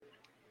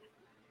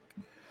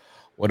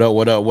What up,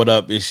 what up, what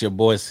up? It's your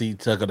boy C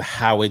Tuck of the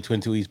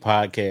HWY22E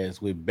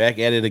Podcast. We're back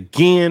at it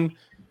again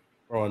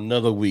for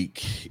another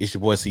week. It's your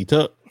boy C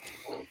Tuck.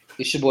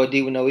 It's your boy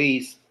D with no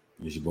E's.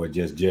 It's your boy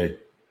JustJay.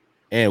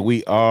 And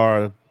we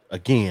are,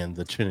 again,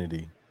 the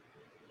Trinity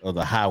of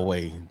the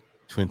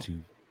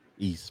HWY22E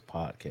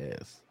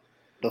Podcast.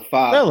 The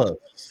Father, Fellas.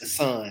 the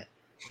Son,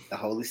 the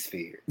Holy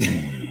Spirit.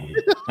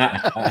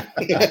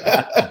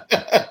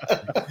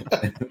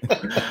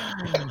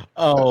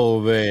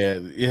 Oh,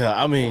 man. Yeah,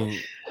 I mean,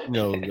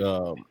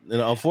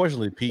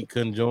 unfortunately, Pete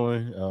couldn't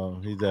join.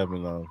 He's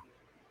having,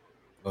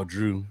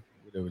 Drew,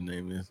 whatever his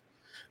name is.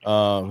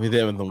 He's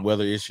having some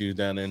weather issues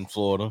down there in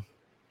Florida.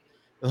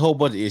 There's a whole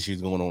bunch of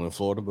issues going on in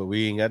Florida, but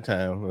we ain't got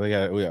time.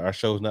 Our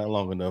show's not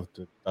long enough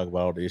to talk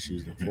about all the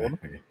issues in Florida.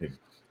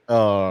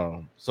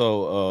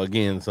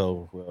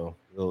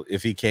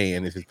 If he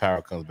can, if his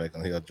power comes back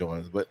on, he'll join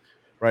us. But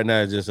right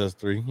now it's just us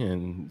three,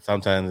 and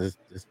sometimes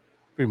it's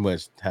pretty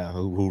much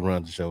who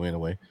runs the show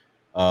anyway.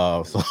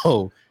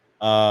 So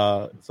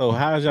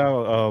how's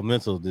y'all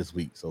mental this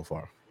week so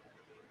far?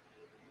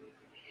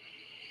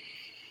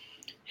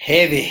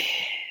 Heavy.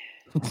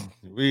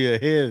 We are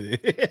heavy.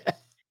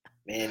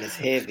 Man, it's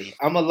heavy.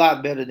 I'm a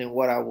lot better than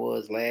what I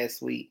was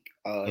last week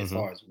as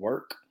far as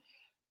work.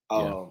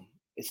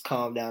 It's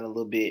calmed down a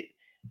little bit,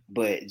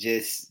 but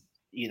just,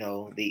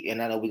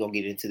 and I know we're going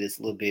to get into this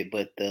a little bit,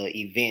 but the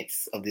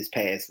events of this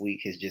past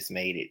week has just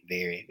made it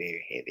very,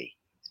 very heavy.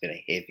 It's been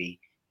a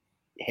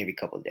heavy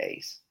couple of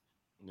days.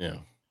 Yeah.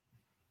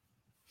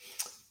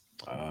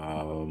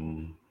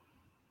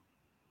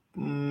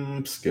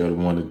 Scale of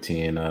 1 to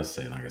 10, I'd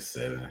say like a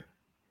 7.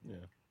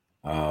 Yeah.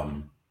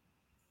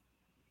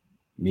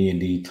 Me and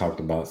D talked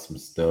about some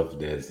stuff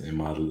that's in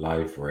my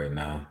life right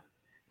now.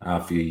 I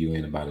feel you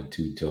in about a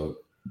 2 talk.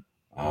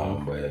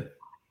 But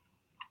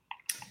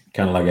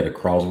kind of like at a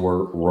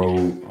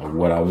crossroad of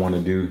what I want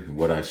to do,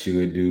 what I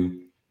should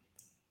do.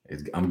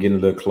 I'm getting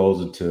a little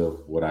closer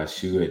to what I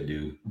should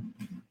do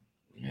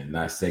and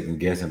not second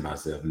guessing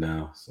myself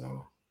now.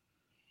 So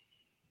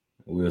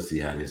we'll see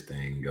how this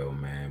thing go,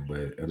 man.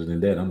 But other than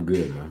that, I'm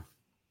good, man.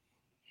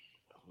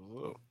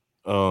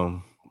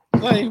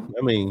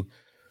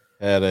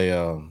 Had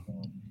a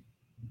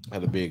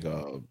big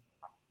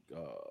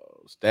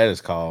status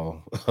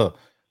call.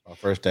 My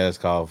first status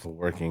call for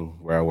working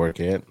where I work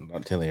at. I'm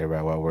not telling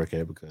everybody where I work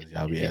at because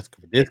y'all be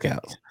asking for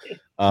discounts.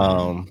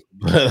 But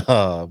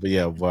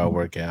yeah, where I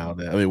work out.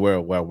 Where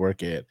I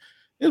work at,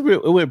 it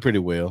went pretty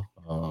well.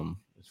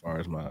 As far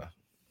as my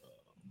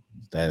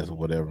status or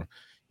whatever,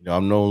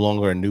 I'm no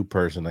longer a new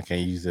person. I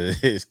can't use the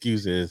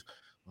excuse as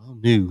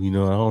I'm new. I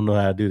don't know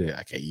how to do that.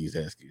 I can't use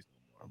that excuse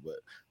anymore. But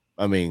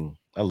I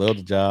love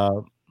the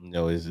job.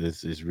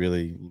 It's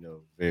really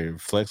very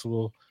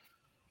flexible.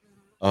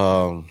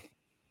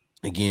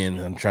 Again,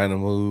 I'm trying to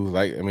move.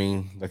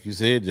 Like you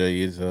said,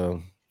 Jay, it's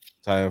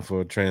time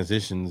for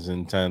transitions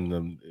and time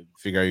to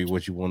figure out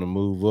what you want to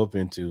move up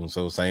into. And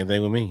so, same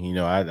thing with me.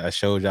 I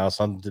showed y'all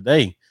something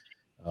today.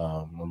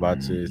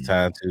 It's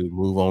time to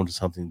move on to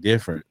something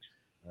different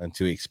and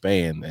to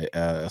expand,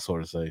 so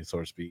to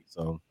speak.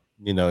 So,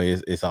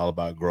 it's all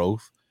about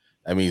growth.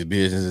 That means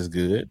business is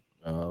good.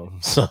 We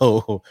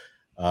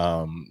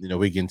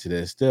get into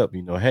that step.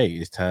 Hey,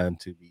 it's time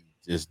to be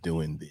just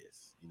doing this.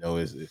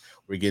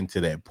 We're getting to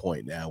that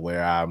point now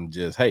where I'm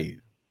just, hey,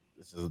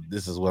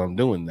 this is what I'm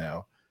doing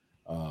now.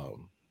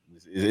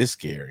 It's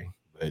scary,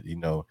 but we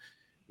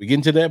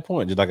getting to that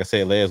point. Just like I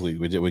said last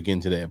week, we're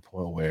getting to that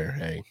point where,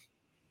 hey,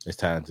 it's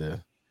time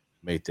to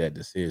make that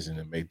decision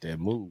and make that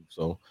move.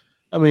 So,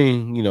 I've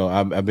been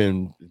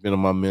on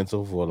my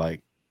mental for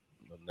like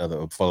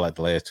the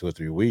last 2 or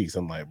 3 weeks.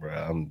 I'm like,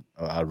 bro,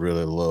 I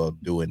really love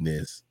doing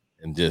this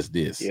and just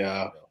this.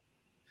 Yeah.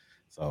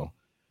 So,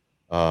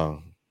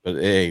 but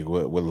hey,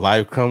 with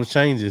life comes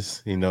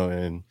changes,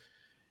 and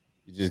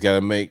you just got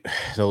to make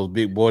those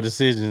big boy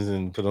decisions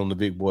and put on the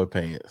big boy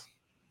pants.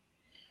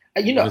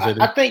 I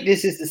think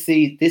this is the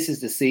season. This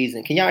is the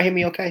season. Can y'all hear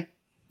me? Okay.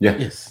 Yeah.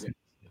 Yes.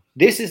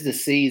 This is the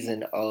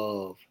season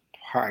of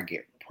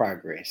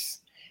progress.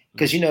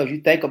 Because if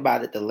you think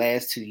about it, the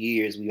last 2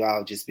 years we've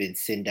all just been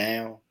sitting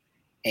down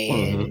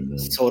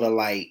and sort of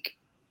like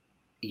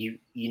you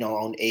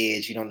on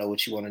edge. You don't know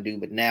what you want to do.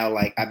 But now,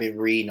 like I've been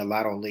reading a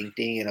lot on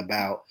LinkedIn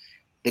about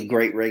the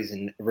great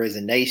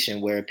resignation,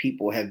 where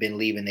people have been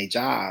leaving their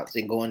jobs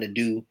and going to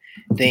do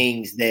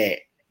things that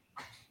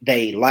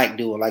they like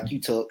doing, like you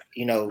took,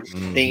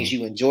 things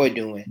you enjoy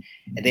doing.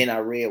 And then I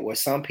read where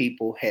some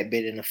people had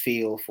been in the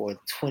field for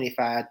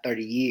 25,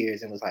 30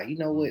 years and was like, you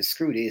know what,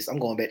 screw this. I'm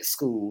going back to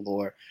school,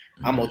 or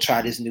I'm going to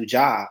try this new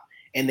job.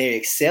 And they're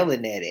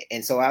excelling at it.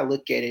 And so I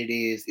look at it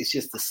as it's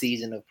just a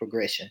season of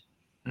progression.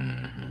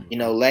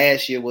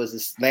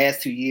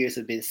 Last 2 years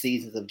have been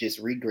seasons of just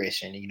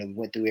regression. And, we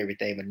went through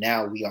everything, but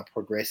now we are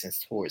progressing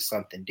towards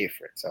something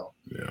different. So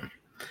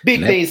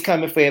big things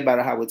coming for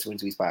everybody.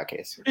 HWY22E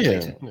Podcast.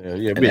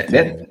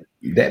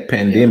 That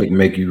pandemic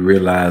make you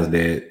realize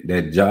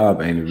that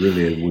job ain't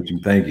really what you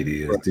think it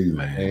is, too,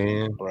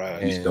 man.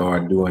 Right. You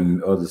start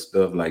doing other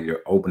stuff, like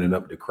you're opening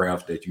up the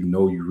crafts that you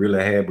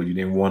really had, but you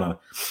didn't want to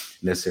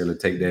necessarily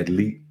take that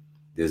leap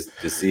just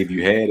to see if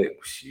you had it.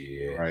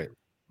 Shit, Right.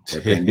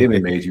 that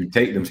pandemic made you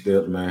take them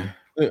steps, man.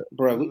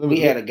 Bro, we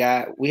had a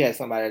guy, we had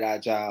somebody at our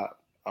job.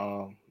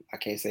 I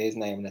can't say his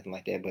name or nothing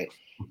like that, but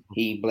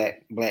he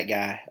black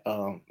guy,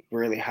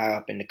 really high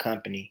up in the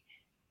company.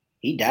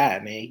 He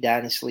died, man. He died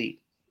in his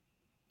sleep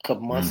a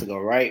couple months ago,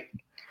 right?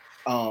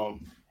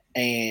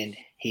 And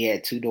he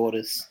had 2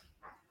 daughters.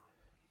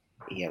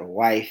 He had a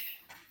wife,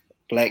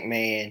 black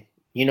man.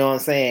 You know what I'm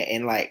saying?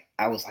 And like,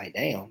 I was like,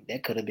 damn,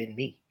 that could have been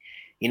me.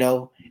 You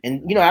know,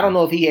 and I don't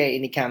know if he had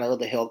any kind of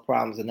other health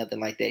problems or nothing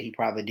like that. He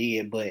probably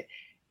did, but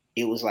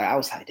it was like, I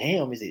was like,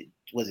 damn, was it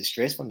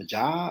stress from the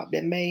job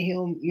that made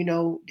him,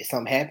 did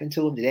something happen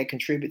to him? Did that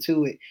contribute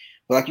to it?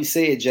 But like you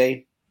said,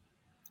 Jay,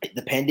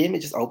 the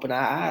pandemic just opened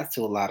our eyes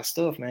to a lot of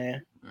stuff,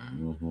 man.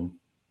 Mm-hmm.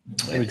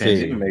 The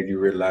pandemic made you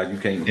realize you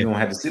don't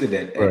have to sit at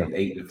that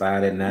 8 to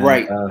 5, at 9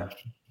 right. to 5.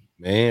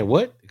 Man,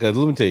 what? Because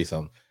let me tell you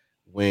something.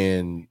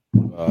 When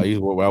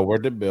I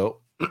worked at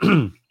Belt,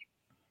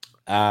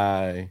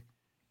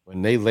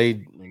 when they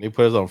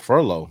put us on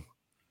furlough,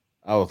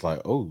 I was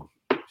like, oh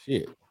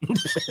shit.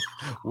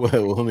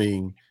 Well, I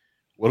mean,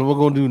 what am I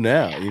gonna do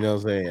now? You know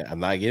what I'm saying? I'm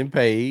not getting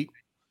paid,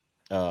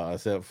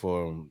 except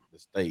for the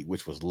state,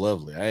 which was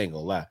lovely. I ain't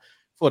gonna lie.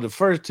 For the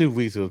first 2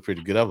 weeks, it was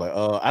pretty good. I'm like,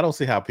 I don't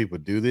see how people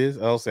do this.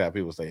 I don't see how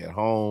people stay at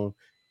home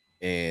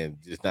and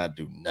just not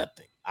do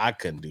nothing. I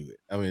couldn't do it.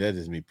 I mean, that's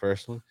just me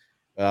personally.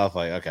 But I was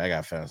like, okay, I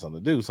gotta find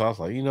something to do. So I was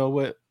like, you know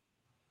what?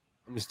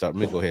 Let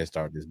me go ahead and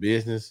start this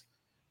business.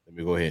 Let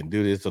me go ahead and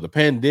do this. So the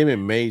pandemic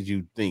made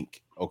you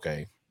think,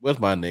 okay, what's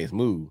my next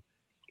move?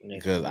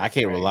 Because I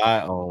can't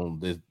rely on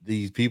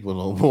these people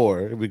no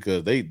more,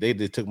 because they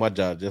just took my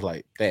job just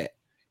like that.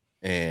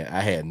 And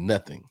I had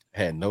nothing. I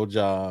had no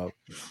job.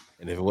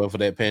 And if it wasn't for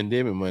that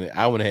pandemic money,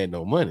 I wouldn't have had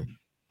no money.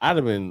 I'd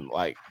have been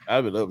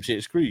up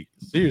shit's creek,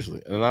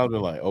 seriously. And I'd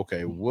been like,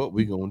 okay, what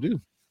we gonna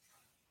do?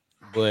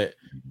 But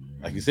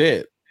like you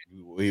said,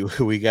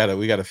 we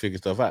gotta figure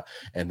stuff out.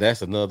 And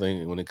that's another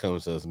thing when it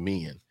comes to us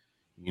men.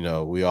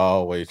 We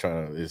always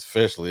trying to,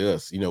 especially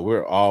us,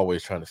 we're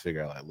always trying to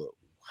figure out, like, look,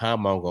 how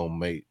am I gonna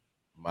make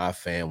my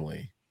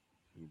family,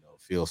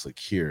 feel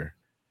secure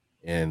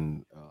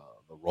in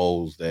the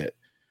roles that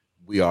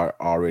we are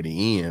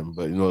already in,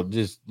 but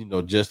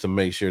just to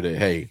make sure that,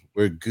 hey,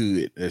 we're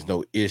good. There's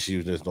no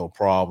issues. There's no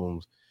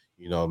problems.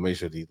 Make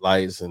sure these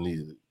lights and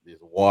these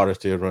water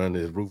still running.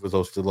 This roof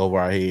is still over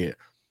our head,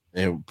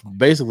 and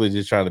basically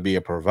just trying to be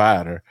a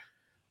provider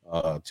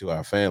to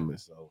our family.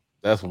 So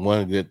that's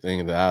one good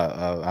thing that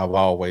I've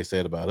always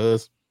said about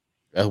us.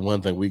 That's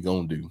one thing we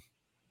gonna do.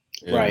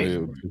 Right.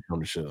 On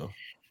the show.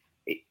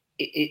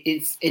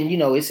 It's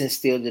it's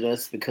instilled in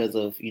us because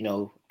of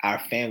our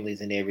families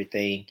and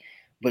everything.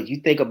 But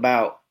you think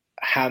about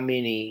how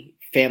many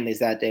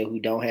families out there who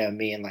don't have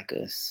men like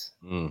us.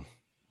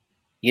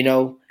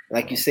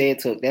 Like you said,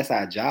 that's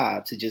our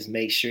job, to just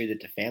make sure that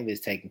the family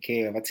is taken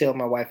care of. I tell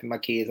my wife and my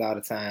kids all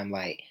the time,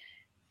 like,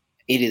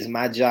 it is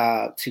my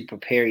job to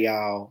prepare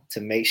y'all,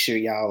 to make sure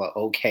y'all are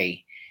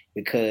okay,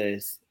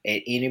 because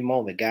at any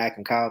moment, God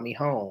can call me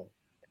home.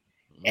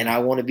 And I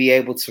want to be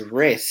able to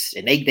rest.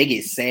 And they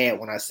get sad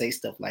when I say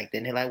stuff like that.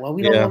 And they're like, well,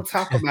 we don't want to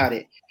talk about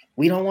it.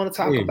 We don't want to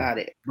talk about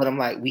it. But I'm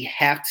like, we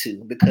have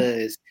to,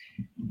 because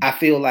I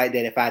feel like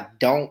that if I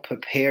don't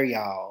prepare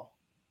y'all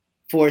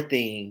for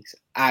things,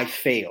 I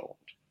failed.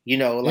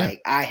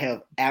 Like, I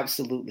have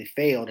absolutely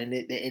failed.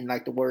 And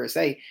like the words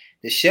say,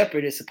 the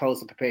shepherd is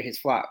supposed to prepare his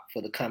flock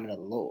for the coming of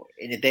the Lord.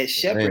 And if that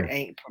shepherd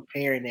ain't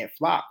preparing that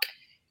flock,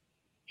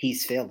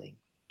 he's failing.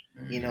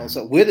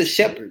 So we're the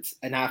shepherds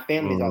and our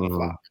families are the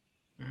flock.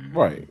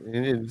 Right.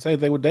 And same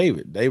thing with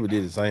David. David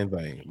did the same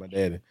thing. My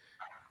daddy,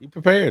 he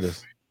prepared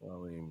us. I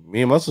mean,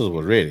 me and my sister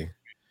was ready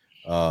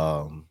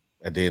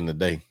at the end of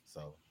the day.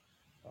 So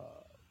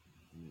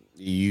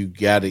you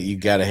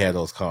gotta have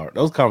those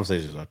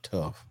conversations are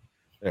tough.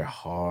 They're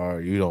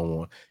hard. You don't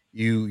want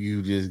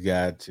you just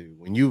got to,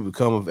 when you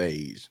become of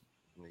age,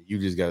 you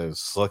just gotta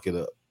suck it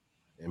up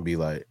and be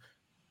like,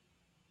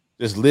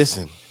 just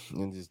listen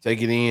and just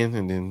take it in,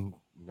 and then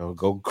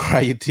go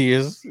cry your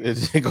tears,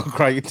 go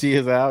cry your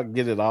tears out,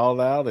 get it all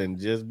out, and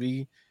just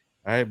be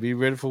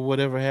ready for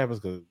whatever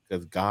happens,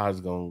 because God's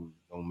gonna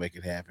make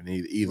it happen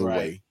either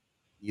way,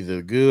 either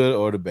the good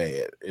or the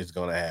bad. It's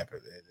gonna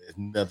happen. There's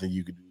nothing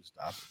you can do to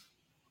stop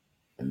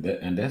it.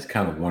 And that's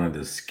kind of one of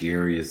the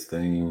scariest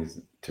things,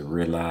 to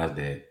realize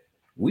that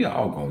we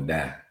all gonna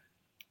die.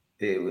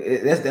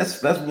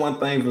 That's one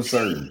thing for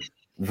certain.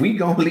 We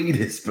gonna leave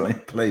this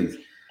place.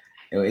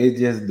 It's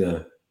just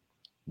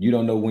you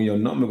don't know when your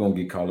number gonna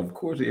get called. Of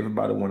course,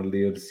 everybody want to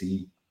live to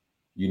see,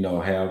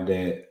 have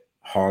that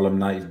Harlem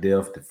Nights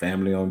death, the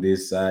family on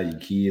this side, your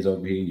kids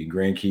over here, your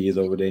grandkids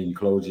over there, and you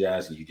close your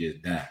eyes and you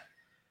just die.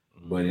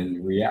 But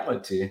in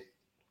reality,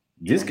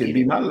 this could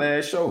be my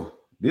last show.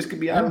 This could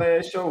be our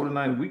last show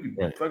tonight. We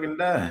could fucking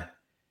die.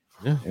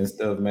 And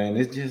stuff, man.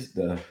 It's just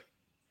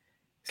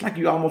it's like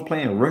you almost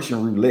playing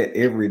Russian roulette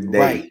every day.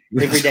 Right.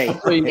 Every day.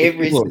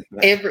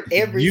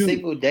 every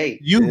single day.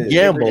 You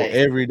gamble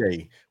every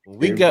day. When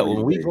we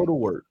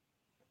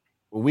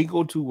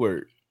go to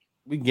work,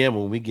 we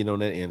gamble when we get on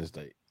that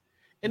interstate.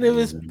 And if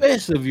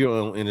especially if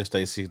you're on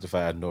Interstate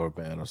 65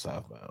 northbound or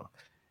southbound,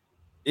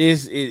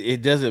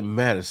 it doesn't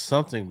matter.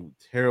 Something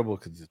terrible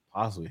could just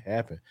possibly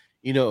happen.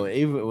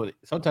 Even when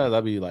sometimes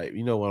I'll be like,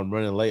 when I'm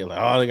running late, like,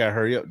 oh, they gotta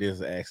hurry up.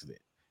 There's an accident.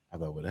 I'm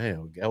like, well,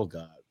 damn, that was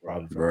God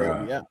probably trying to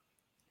help me out.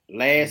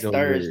 Last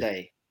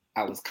Thursday,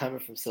 I was coming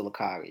from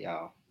Silicaga,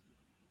 y'all,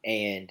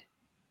 and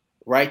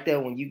right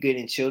there when you get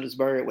in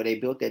Childersburg, where they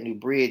built that new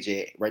bridge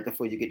at, right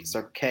before you get to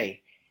Circle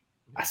K,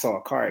 I saw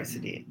a car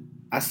accident.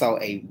 I saw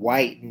a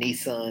white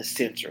Nissan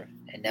Sentra,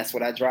 and that's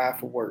what I drive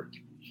for work.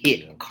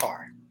 Hit a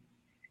car,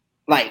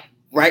 like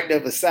right there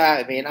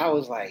beside me, and I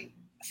was like,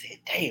 I said,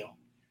 "Damn,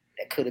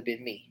 that could have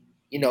been me."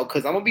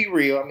 Because I'm gonna be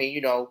real. I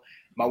mean,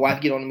 my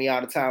wife get on me all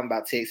the time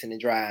about texting and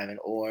driving,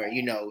 or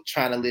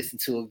trying to listen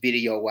to a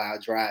video while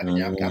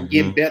driving. I'm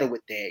getting better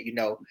with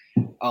that,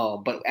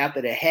 But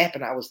after that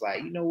happened, I was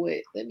like, you know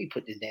what? Let me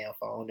put this damn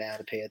phone down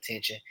to pay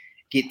attention.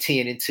 Get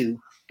 10 and 2,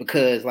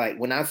 because like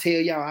when I tell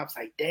y'all, I was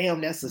like, damn,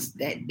 that's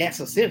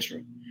a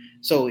Central.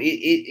 So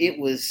it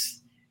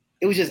was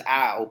just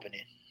eye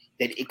opening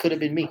that it could have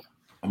been me.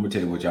 I'm gonna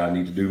tell you what y'all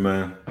need to do,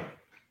 man.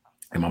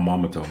 And my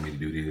mama told me to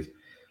do this.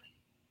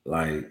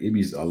 Like it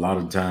be a lot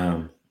of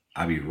time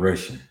I be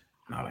rushing.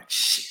 And I'm like,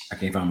 shit, I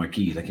can't find my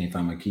keys. I can't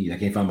find my keys. I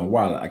can't find my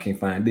wallet. I can't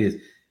find this.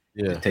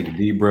 Yeah. Just take a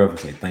deep breath and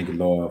say, thank you,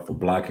 Lord, for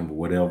blocking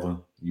whatever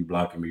you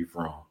blocking me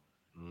from.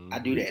 I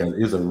do that. Because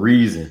it's a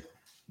reason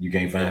you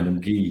can't find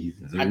them keys.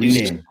 It's a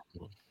reason.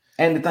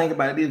 And the thing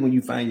about it is when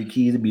you find your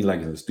keys, it be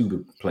like in a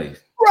stupid place.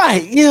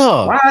 Right,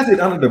 yeah. Why is it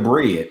under the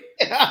bread?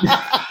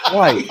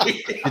 Right.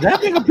 Did I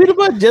make a peanut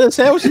butter jelly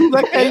sandwich when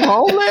I came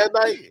home last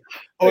night?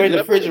 Or in the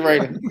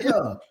refrigerator?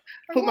 Yeah.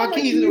 Put my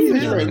keys in the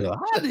refrigerator.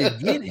 How did it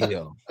get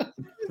here?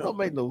 It don't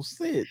make no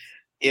sense.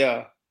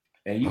 Yeah.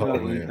 And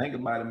when you think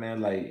about it,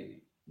 man,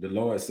 like the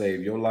Lord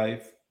saved your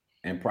life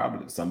and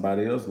probably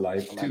somebody else's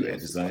life too at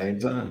the same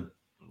time.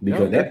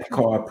 Because that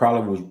car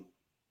probably was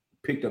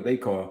picked up their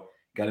car,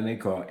 got in their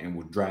car, and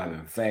was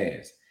driving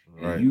fast.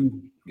 Right. And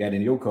you got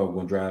in your car,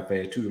 going to drive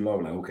fast too. The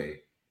Lord like,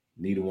 okay,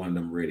 neither one of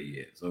them ready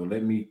yet. So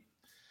let me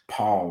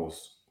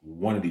pause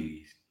one of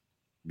these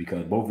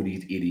because both of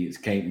these idiots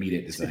can't meet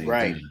at the same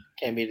time.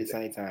 Can't meet at the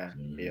same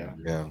time. Yeah.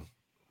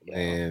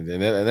 And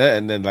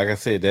then like I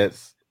said,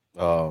 that's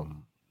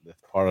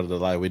part of the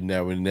life. We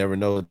never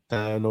know the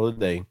time nor the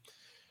day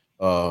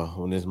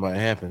when this might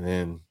happen.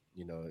 And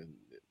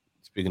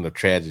speaking of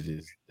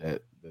tragedies,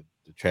 that the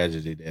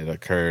tragedy that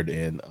occurred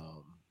in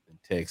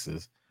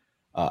Texas,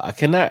 I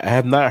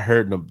have not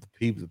heard the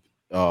people,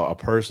 a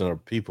person or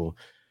people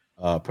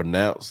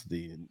pronounce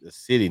the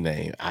city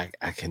name. I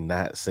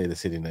cannot say the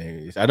city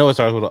name. I know it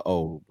starts with an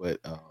O, but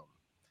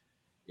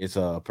it's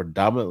a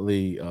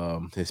predominantly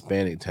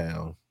Hispanic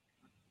town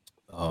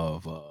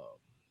of what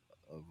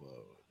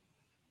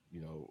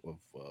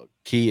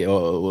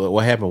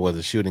happened was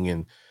a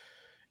shooting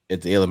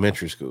at the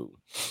elementary school,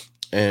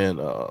 and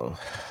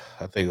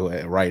I think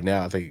right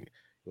now it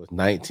was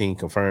 19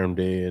 confirmed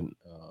dead.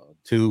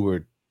 2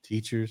 were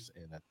teachers,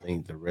 and I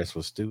think the rest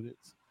were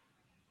students.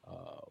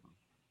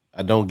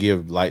 I don't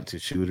give light to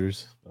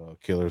shooters,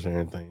 killers, or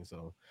anything,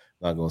 so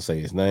I'm not gonna say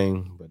his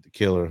name. But the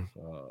killer,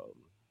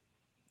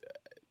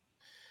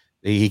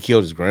 he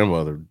killed his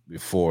grandmother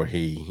before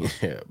he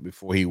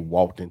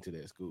walked into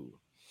that school,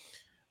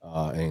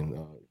 and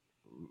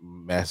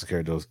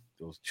massacred those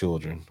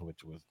children,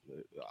 which was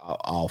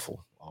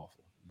awful.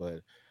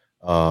 But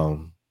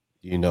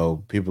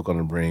people are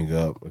gonna bring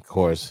up, of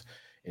course,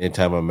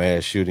 anytime a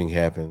mass shooting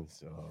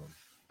happens.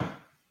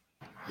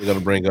 They're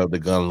gonna bring up the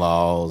gun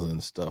laws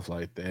and stuff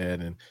like that,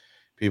 and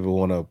people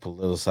want to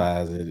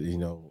politicize it,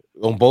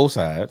 on both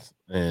sides.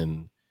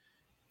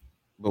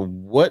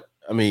 But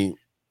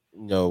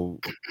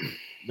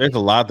there's a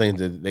lot of things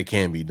that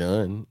can be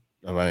done.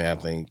 I mean, I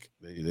think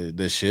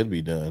this should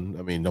be done.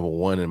 I mean, number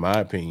one, in my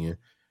opinion,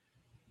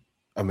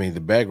 the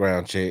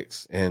background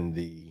checks and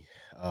the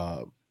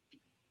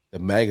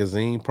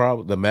magazine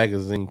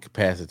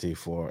capacity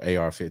for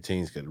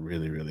AR-15s could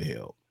really, really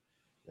help.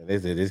 And they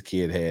said this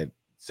kid had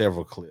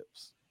several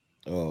clips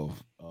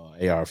of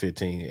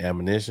AR-15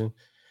 ammunition,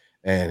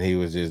 and he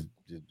was just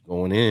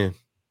going in.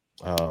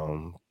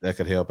 That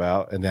could help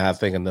out. And then I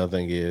think another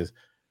thing is,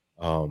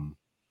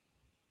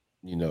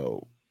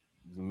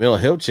 mental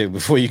health check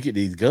before you get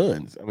these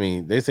guns. I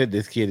mean, they said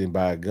this kid didn't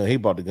buy a gun. He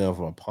bought the gun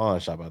from a pawn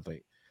shop, I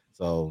think.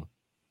 So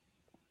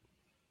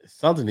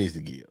something needs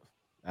to give.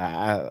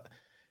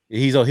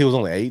 He was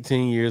only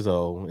 18 years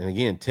old, and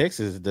again,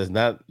 Texas does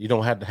not. You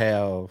don't have to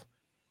have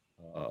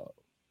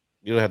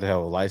a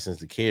license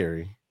to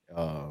carry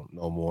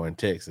no more in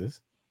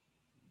Texas.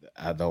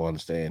 I don't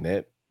understand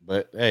that,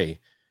 but hey,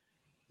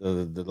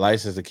 the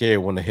license to carry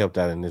wouldn't have helped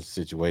out in this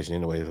situation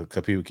anyway.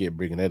 Because people keep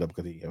bringing that up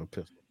because he have a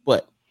pistol.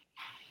 But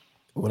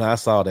when I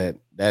saw that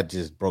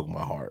just broke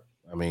my heart.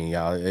 I mean,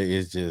 y'all,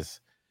 it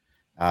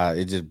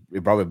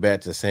brought me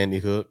back to Sandy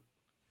Hook,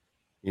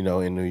 in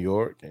New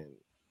York, and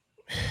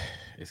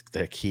it's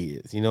their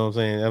kids. You know what I'm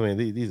saying? I mean,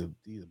 these are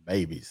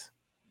babies.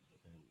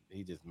 And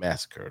he just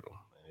massacred them,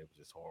 and it was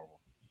just horrible.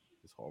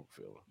 It's horrible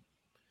feeling.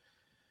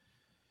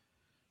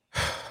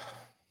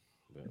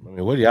 I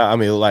mean, what do y'all? I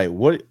mean, like,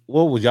 what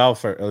was y'all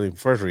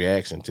first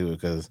reaction to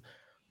it? Because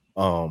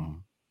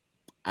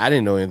I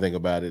didn't know anything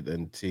about it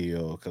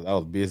until because I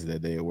was busy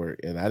that day at work,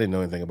 and I didn't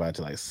know anything about it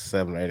till like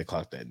 7 or 8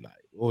 o'clock that night.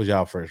 What was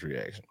y'all first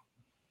reaction?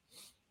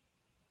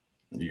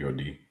 You go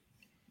D.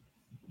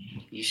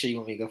 You sure you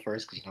want me to go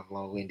first? Because I'm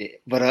long winded,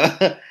 but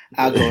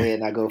I'll go ahead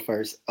and I go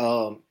first.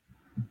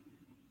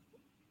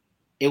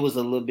 It was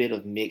a little bit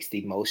of mixed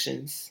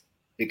emotions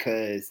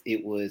because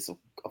it was,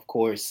 of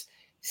course,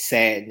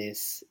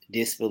 sadness,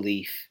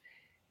 disbelief.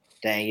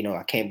 Dang, you know,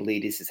 I can't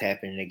believe this is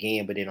happening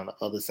again. But then on the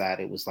other side,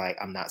 it was like,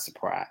 I'm not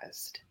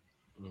surprised.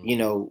 You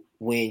know,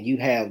 when you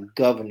have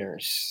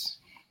governors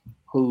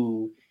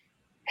who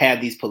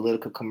have these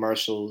political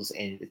commercials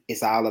and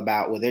it's all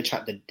about, well, they're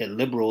trying, the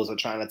liberals are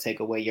trying to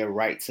take away your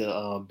right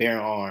to bear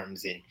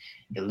arms, and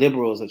the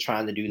liberals are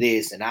trying to do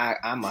this, and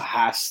I'm a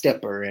high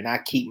stepper and I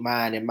keep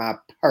mine in my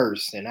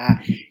purse and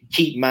I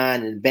keep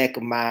mine in the back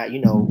of my,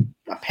 you know,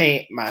 my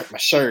pant, my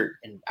shirt,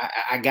 and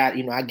I got,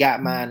 you know, I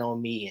got mine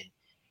on me, and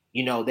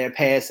you know, they're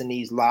passing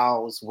these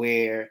laws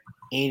where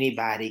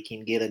anybody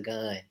can get a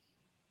gun,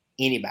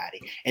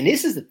 anybody. And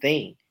this is the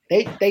thing,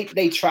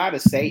 they try to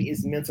say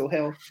it's mental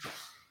health.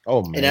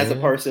 Oh man! And as a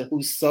person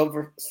who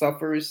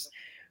suffers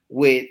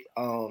with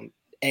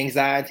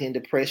anxiety and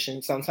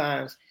depression,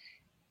 sometimes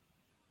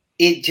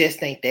it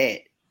just ain't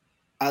that.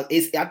 I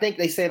think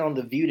they said on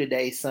The View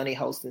today, Sonny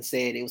Hostin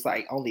said it was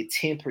like only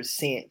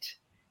 10%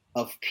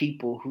 of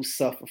people who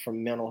suffer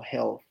from mental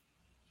health.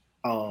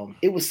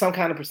 It was some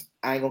kind of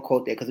I ain't gonna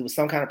quote that because it was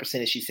some kind of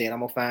percentage. She said, I'm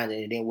gonna find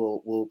it and then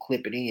we'll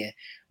clip it in.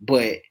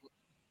 But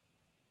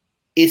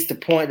it's the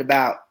point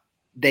about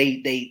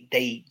they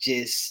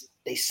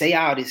say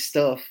all this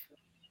stuff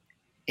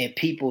and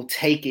people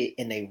take it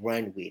and they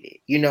run with it.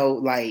 You know,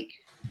 like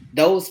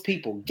those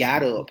people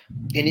got up,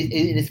 and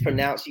it's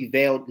pronounced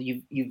Uvalde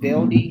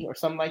or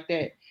something like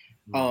that.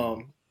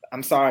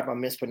 I'm sorry if I'm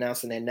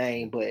mispronouncing that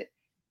name, but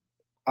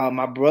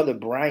my brother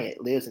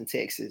Bryant lives in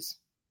Texas,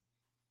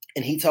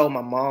 and he told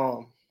my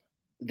mom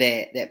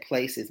that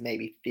place is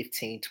maybe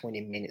 15,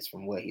 20 minutes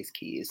from where his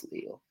kids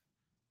live.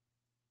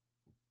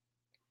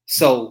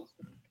 So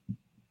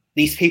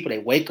these people, they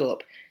wake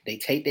up, they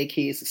take their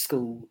kids to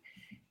school,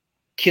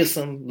 kiss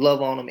them,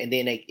 love on them, and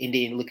then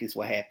look at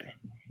what happened.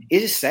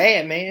 It's just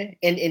sad, man.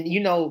 And you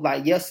know,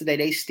 like yesterday,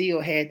 they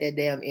still had that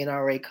damn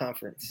NRA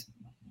conference.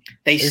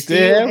 They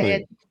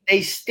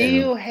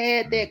still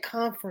had that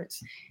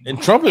conference.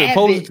 And Trump is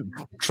supposed to,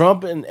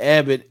 Trump and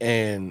Abbott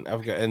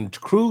and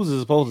Cruz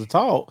is supposed to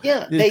talk.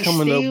 Yeah, they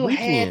still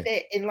had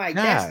that, and like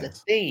that's the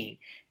thing.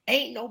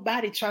 Ain't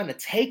nobody trying to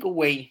take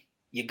away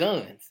your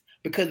guns,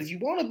 because if you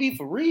want to be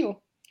for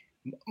real,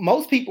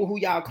 most people who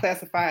y'all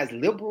classify as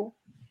liberal,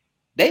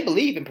 they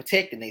believe in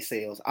protecting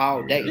themselves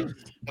all day.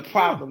 The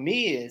problem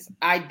is,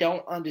 I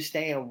don't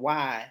understand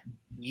why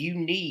you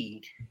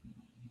need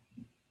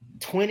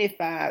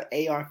 25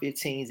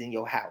 AR-15s in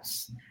your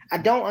house. I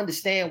don't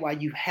understand why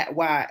you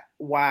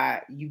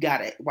why you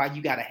gotta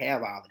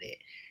have all of that.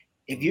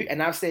 If you,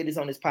 and I've said this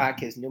on this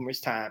podcast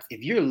numerous times,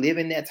 if you're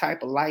living that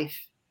type of life,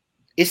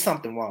 it's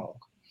something wrong.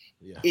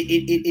 Yeah,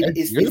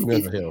 it's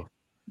mental health.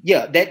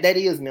 Yeah, that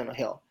is mental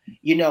health.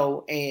 You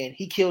know, and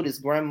he killed his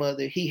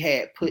grandmother. He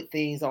had put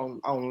things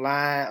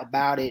online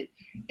about it,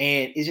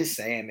 and it's just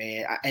sad,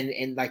 man.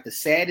 And like the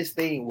saddest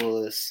thing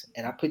was,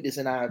 and I put this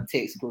in our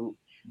text group,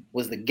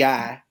 was the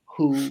guy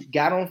who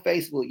got on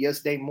Facebook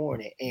yesterday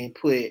morning and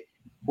put,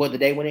 well, the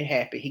day when it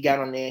happened, he got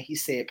on there and he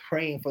said,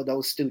 praying for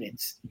those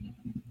students.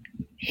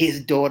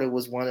 His daughter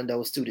was one of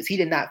those students. He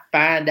did not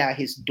find out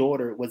his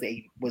daughter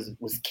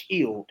was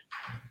killed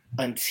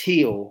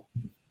until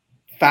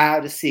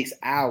 5 to 6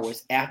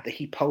 hours after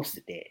he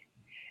posted that.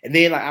 And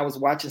then like I was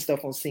watching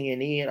stuff on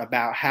CNN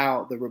about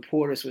how the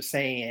reporters were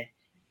saying,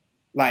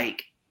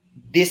 like,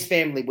 this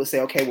family would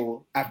say, okay,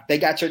 well, they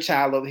got your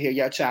child over here,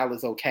 your child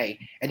is okay.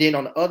 And then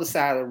on the other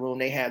side of the room,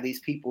 they have these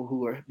people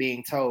who are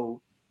being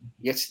told,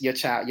 your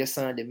child, your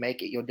son didn't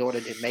make it, your daughter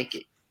didn't make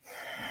it.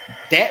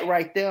 That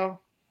right there,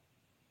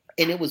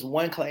 and it was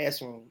one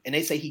classroom. And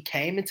they say he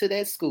came into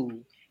that school,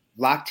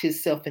 locked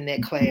himself in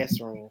that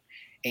classroom,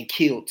 and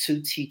killed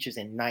 2 teachers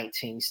and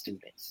 19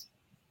 students.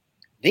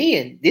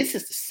 Then, this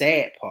is the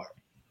sad part.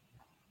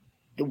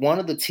 One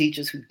of the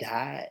teachers who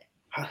died,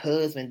 her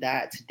husband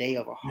died today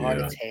of a heart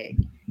attack.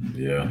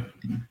 Yeah.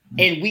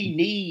 And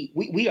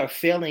we are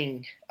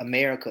failing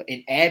America.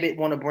 And Abbott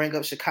want to bring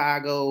up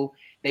Chicago.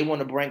 They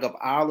want to bring up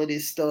all of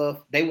this stuff.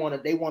 They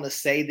want to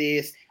say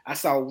this. I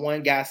saw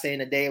one guy saying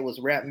today it was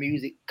rap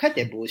music. Cut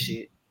that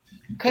bullshit.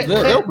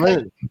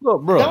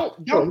 Look, bro.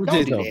 Don't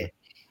do that.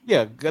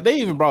 Yeah, they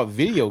even brought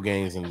video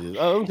games in this.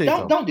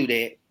 Don't do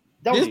that.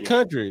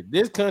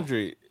 This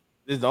country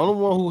is the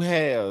only one who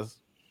has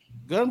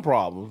gun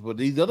problems, but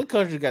these other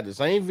countries got the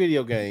same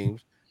video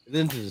games,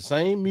 listen to the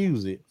same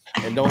music,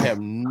 and don't have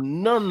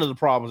none of the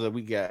problems that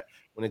we got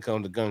when it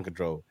comes to gun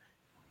control.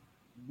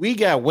 We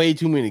got way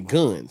too many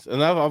guns,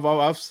 and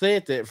I've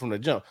said that from the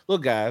jump.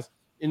 Look, guys,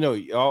 you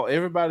know,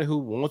 everybody who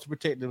wants to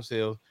protect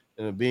themselves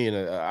and being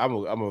I'm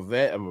a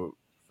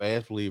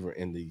fast believer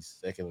in the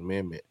Second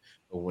Amendment.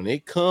 But when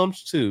it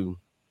comes to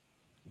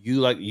you,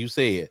 like you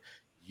said,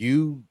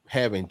 you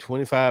having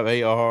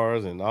 25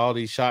 ARs and all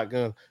these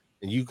shotguns,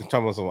 and you can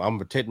talk about something, I'm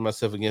protecting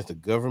myself against the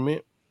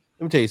government.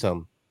 Let me tell you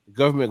something. The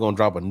government gonna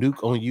drop a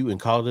nuke on you and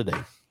call it a day.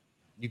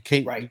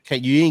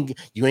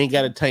 You ain't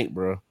got a tank,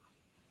 bro.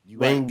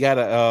 You ain't got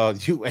a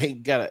you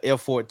ain't got a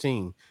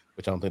F-14,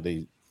 which I don't think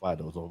they fly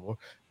those no more.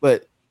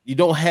 But you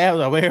don't have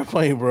an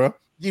airplane, bro.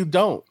 You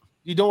don't.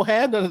 You don't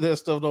have none of that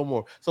stuff no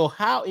more. So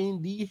how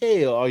in the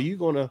hell are you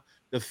gonna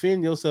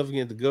defend yourself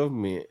against the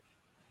government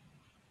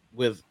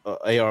with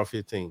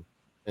AR-15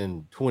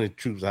 and 20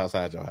 troops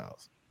outside your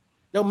house?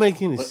 Don't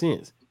make any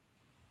sense.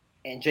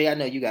 And Jay, I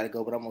know you got to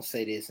go, but I'm gonna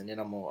say this, and then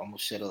I'm gonna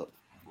shut up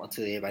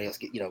until everybody else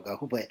get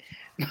go. But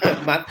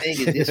my thing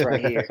is this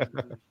right here.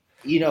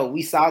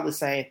 We saw the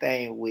same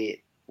thing with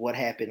what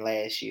happened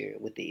last year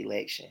with the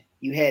election.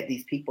 You had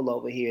these people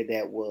over here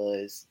that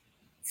was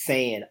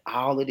saying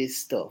all of this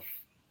stuff,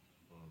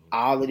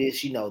 all of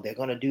this. They're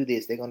gonna do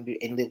this, they're gonna do,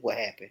 and look what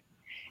happened.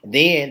 And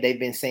then they've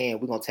been saying,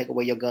 we're gonna take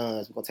away your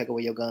guns, we're gonna take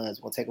away your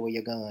guns, we're gonna take away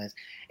your guns,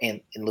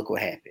 and look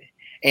what happened.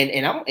 And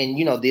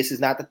this is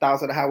not the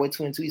thoughts of the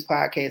HWY22E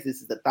Podcast.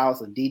 This is the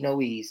thoughts of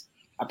Dino East.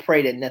 I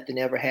pray that nothing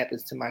ever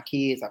happens to my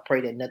kids. I pray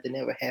that nothing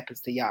ever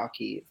happens to y'all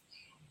kids.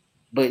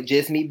 But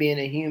just me being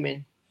a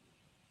human,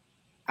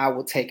 I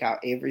will take out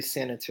every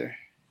senator.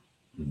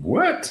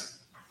 What?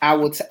 I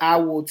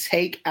will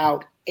take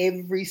out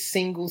every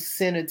single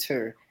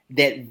senator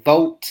that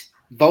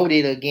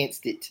voted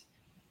against it.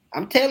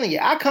 I'm telling you,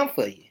 I come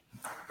for you.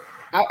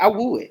 I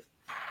would.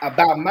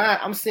 About mine,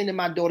 I'm sending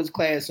my daughter's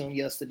classroom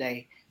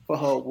yesterday for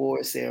her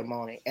award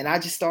ceremony, and I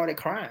just started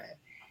crying.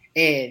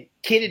 And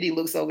Kennedy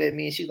looks over at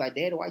me and she's like,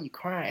 "Dad, why are you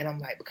crying?" And I'm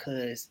like,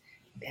 "Because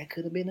that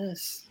could have been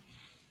us.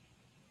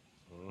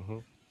 Mm-hmm.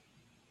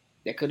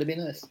 That could have been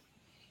us.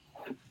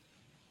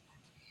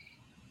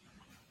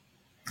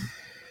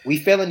 We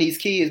failing these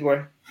kids,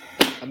 bro.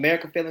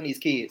 America failing these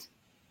kids,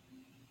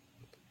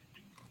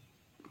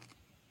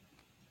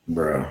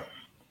 bro."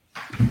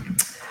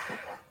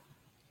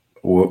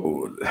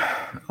 Well,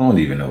 I don't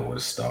even know where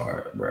to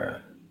start, bro.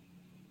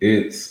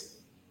 It's,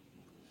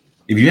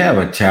 if you have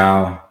a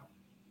child,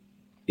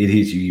 it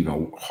hits you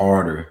even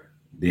harder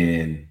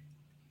than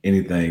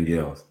anything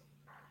else.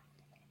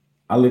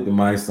 I looked at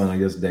my son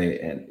yesterday,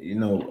 and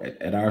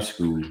at our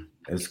school,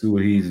 at the school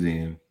he's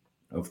in,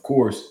 of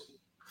course,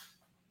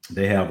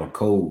 they have a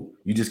code.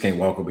 You just can't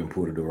walk up and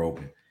pull the door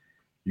open.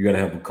 You got to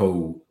have a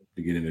code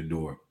to get in the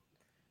door.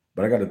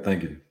 But I got to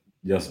thinking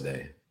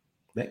yesterday,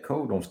 that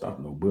code don't stop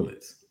no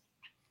bullets.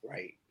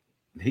 right?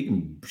 He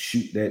can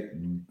shoot that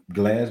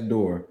glass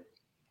door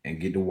and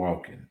get to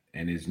walking,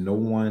 and there's no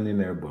one in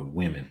there but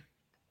women.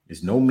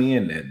 There's no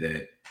men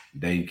that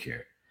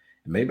daycare.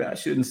 And maybe I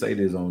shouldn't say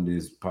this on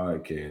this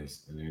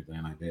podcast and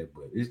everything like that,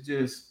 but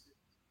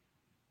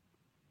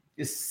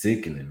it's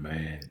sickening,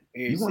 man.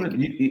 You want to,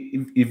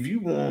 if you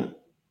want,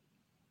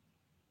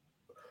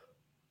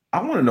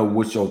 I want to know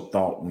what's your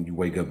thought when you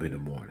wake up in the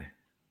morning.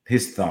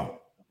 His thought.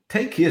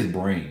 Take his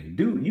brain.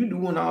 You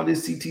doing all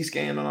this CT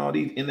scan on all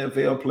these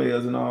NFL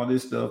players and all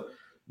this stuff.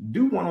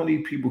 Do one on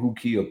these people who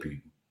kill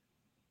people.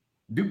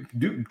 Do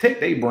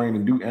take their brain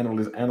and do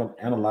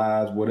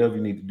analyze whatever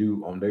you need to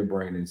do on their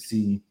brain and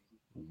see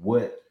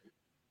what,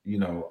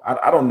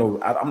 I don't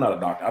know. I'm not a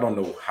doctor. I don't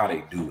know how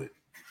they do it.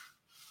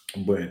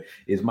 But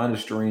it's mighty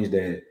strange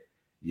that,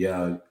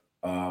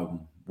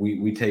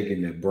 we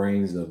taking the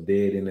brains of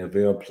dead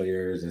NFL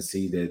players and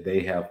see that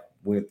they have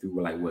went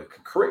through, like, what?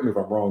 Correct me if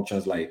I'm wrong,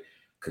 Chance, like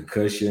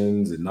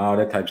concussions and all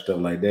that type of stuff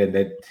like that. And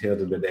that tells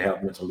them that they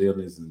have mental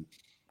illness. And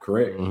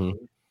correct,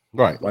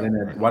 right? Why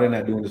they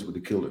not doing this with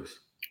the killers?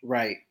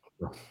 Right.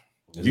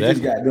 Exactly. You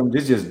just got them.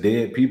 This just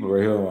dead people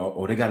right here.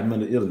 Or they got a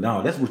mental illness.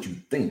 No, that's what you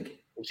think.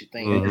 What you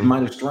think? It's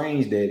mighty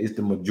strange that it's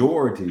the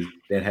majority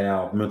that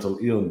have mental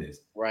illness,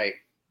 right,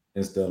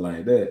 and stuff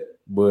like that.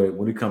 But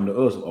when it comes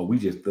to us, we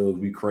just thugs,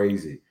 we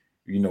crazy.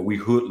 We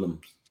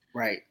hoodlums.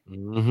 Right.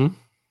 Mm-hmm.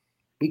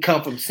 We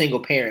come from single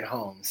parent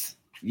homes.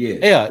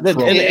 Yeah. That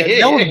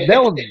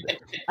was.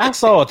 I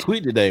saw a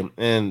tweet today,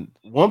 and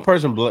one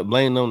person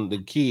blamed on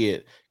the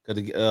kid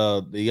because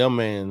the young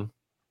man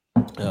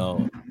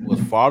was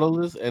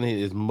fatherless, and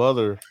his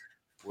mother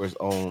was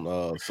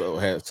on so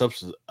had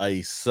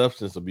a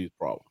substance abuse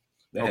problem.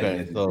 So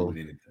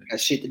got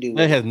shit to do.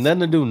 That has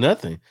nothing to do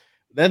nothing.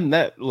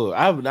 That look,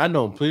 I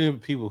know plenty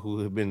of people who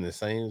have been in the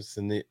same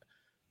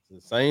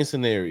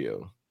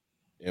scenario.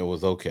 It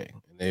was okay,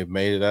 and they've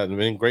made it out and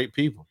been great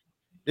people.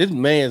 This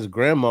man's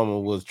grandmama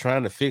was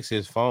trying to fix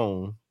his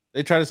phone.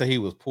 They tried to say he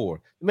was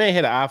poor. The man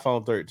had an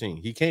iPhone 13.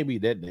 He can't be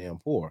that damn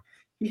poor.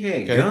 He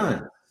had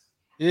guns.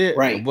 Yeah,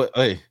 right. But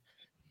hey,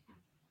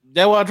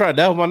 that's what I tried.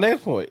 That was my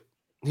next point.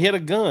 He had a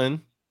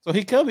gun, so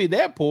he can't be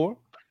that poor.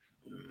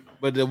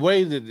 But the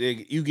way that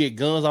you get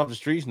guns off the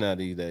streets now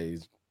these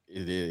days,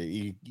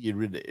 it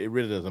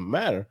really doesn't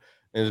matter.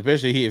 And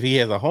especially if he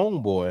has a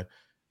homeboy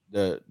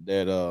that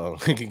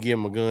can give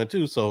him a gun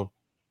too. So,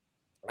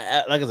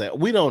 like I said,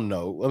 we don't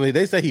know. I mean,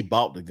 they say he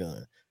bought the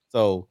gun,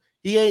 so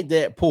he ain't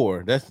that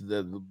poor. That's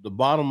the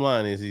bottom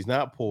line is he's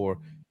not poor.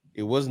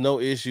 It was no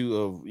issue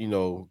of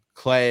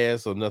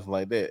class or nothing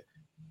like that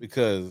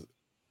because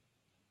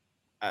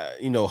I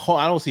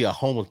don't see a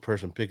homeless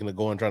person picking a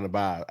gun trying to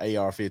buy an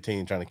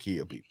AR-15 trying to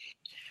kill people.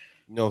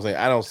 You know what I'm saying?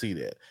 I don't see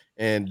that,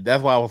 and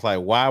that's why I was like,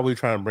 why are we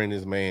trying to bring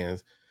this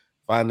man's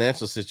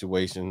financial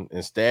situation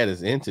and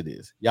status into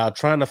this? Y'all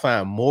trying to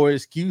find more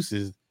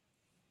excuses.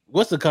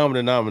 What's the common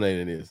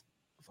denominator in this?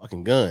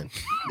 Fucking gun.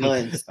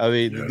 Guns. I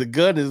mean, the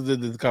gun is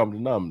the common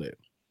denominator.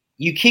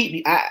 You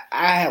keep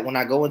I when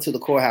I go into the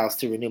courthouse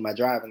to renew my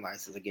driving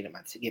license or get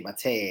my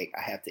tag,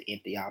 I have to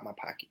empty out my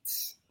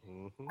pockets.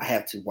 Mm-hmm. I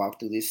have to walk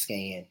through this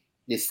scanner.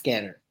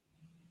 Excuse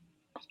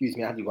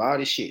me, I have to do all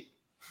this shit.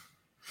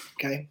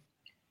 Okay.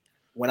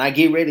 When I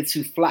get ready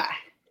to fly,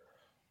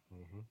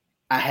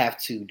 I have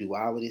to do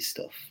all of this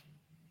stuff.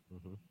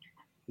 Mm-hmm.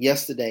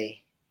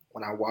 Yesterday,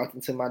 when I walked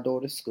into my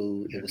daughter's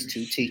school, it was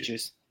two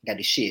teachers. Got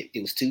the shit.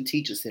 It was two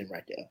teachers sitting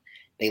right there.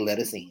 They let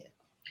us in.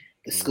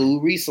 The school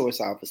resource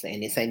officer,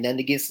 and this ain't nothing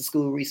against the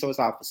school resource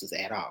officers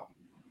at all.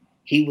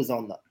 He was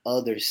on the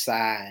other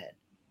side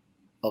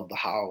of the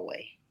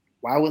hallway.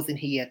 Why wasn't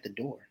he at the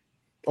door?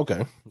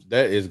 Okay,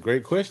 that is a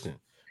great question.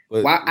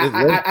 But why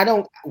I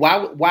don't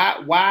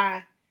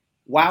why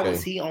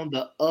was he on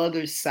the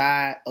other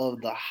side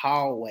of the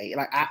hallway?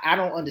 Like I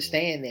don't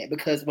understand that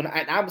because when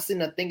I was sitting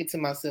there thinking to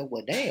myself,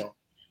 well, damn,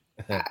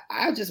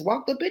 I just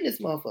walked up in this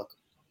motherfucker.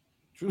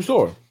 True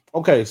story.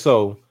 Okay,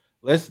 so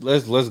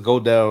let's go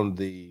down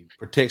the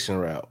protection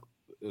route,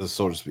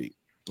 so to speak.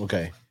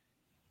 Okay,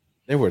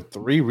 there were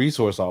 3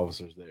 resource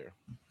officers there.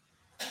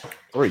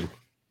 3.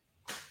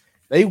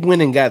 They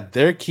went and got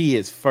their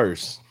kids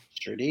first.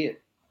 Sure did.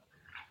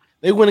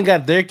 They went and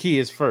got their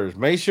kids first.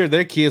 Made sure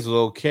their kids were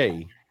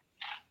okay.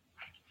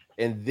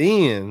 And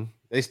then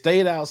they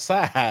stayed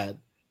outside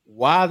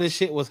while this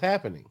shit was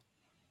happening.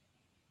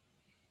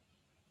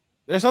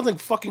 There's something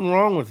fucking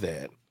wrong with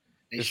that.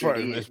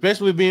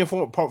 Especially being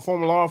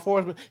former law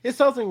enforcement. There's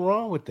something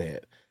wrong with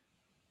that.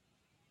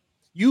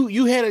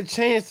 You had a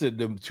chance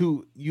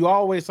to you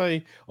always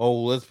say,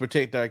 oh, let's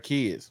protect our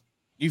kids.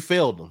 You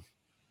failed them.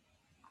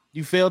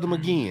 You failed them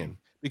again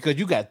because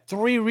you got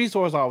 3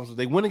 resource officers.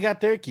 They went and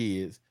got their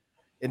kids,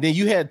 and then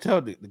you had to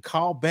tell them to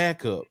call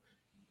back up.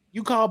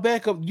 You call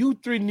back up. You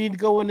 3 need to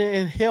go in there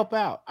and help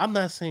out. I'm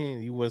not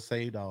saying you would have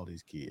saved all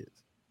these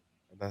kids.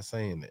 I'm not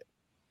saying that.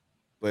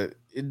 But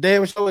it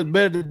damn sure is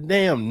better than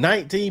damn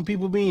 19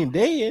 people being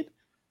dead.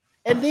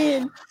 And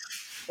then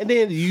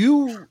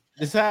you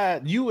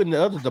decide, you and the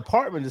other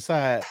department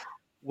decide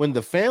when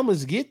the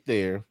families get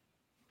there,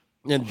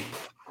 and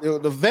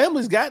the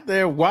families got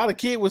there while the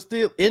kid was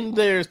still in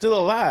there, still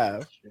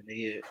alive.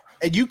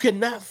 And you could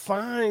not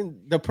find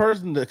the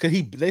person because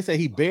they say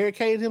he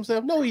barricaded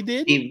himself. No, he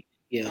didn't.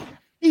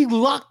 He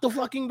locked the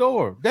fucking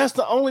door. That's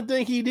the only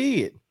thing he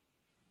did.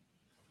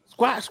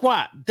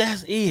 Squat.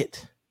 That's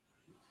it.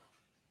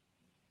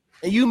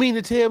 And you mean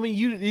to tell me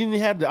you didn't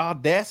have the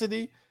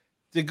audacity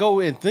to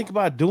go and think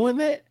about doing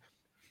that?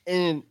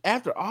 And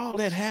after all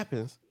that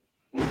happens,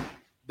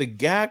 the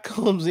guy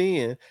comes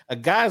in. A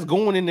guy's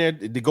going in there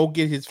to go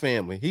get his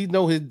family. He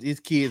know his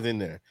kids in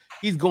there.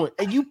 He's going,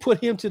 and you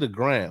put him to the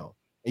ground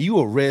and you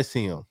arrest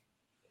him.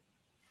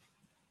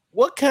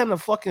 What kind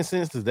of fucking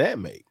sense does that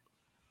make?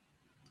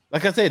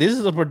 Like I said, this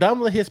is a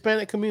predominantly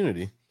Hispanic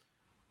community,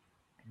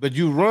 but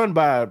you run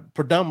by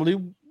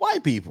predominantly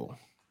white people.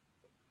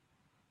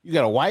 You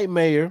got a white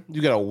mayor.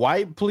 You got a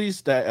white police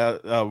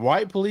staff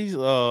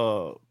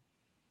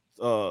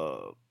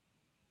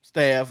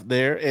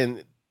there,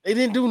 and they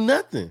didn't do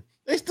nothing.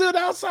 They stood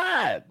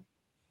outside.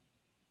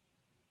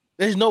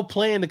 There's no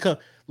plan to come.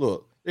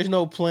 Look, there's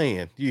no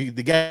plan. The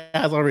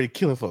guy's already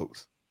killing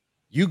folks.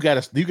 You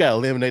gotta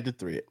eliminate the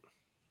threat.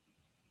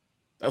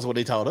 That's what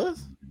they taught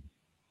us.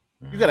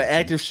 You got an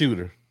active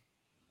shooter.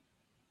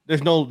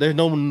 There's no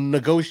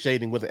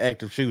negotiating with an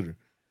active shooter.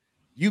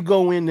 You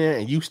go in there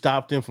and you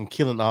stop them from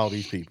killing all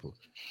these people.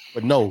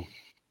 But no,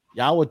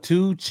 y'all were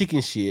too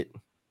chicken shit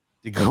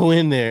to go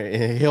in there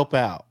and help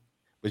out.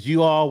 But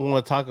you all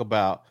want to talk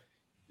about,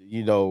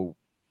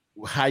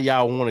 how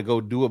y'all want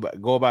to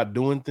go about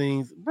doing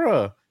things.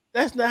 Bruh,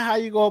 that's not how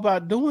you go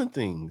about doing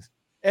things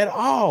at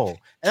all.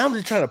 And I'm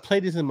just trying to play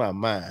this in my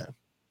mind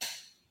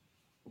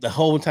the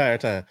whole entire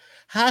time.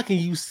 How can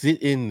you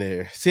sit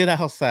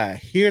outside,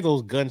 hear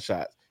those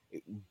gunshots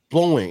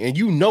blowing, and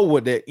the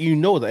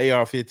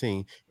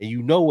AR-15, and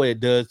you know what it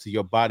does to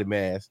your body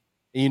mass,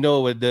 and you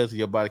know what it does to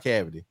your body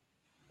cavity,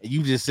 and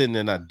you just sitting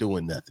there not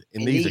doing nothing.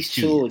 And these are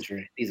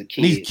children, these are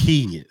kids. These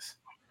kids.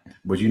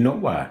 But you know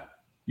why?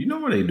 You know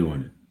what they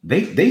doing?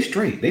 They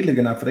straight. They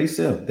looking out for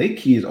themselves. They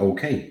kids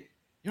okay.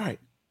 You're right.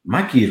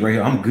 My kids right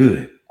here. I'm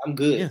good.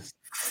 Yes.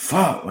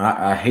 Fuck.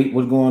 I hate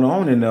what's going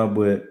on in there,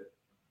 but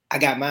I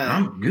got mine.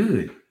 I'm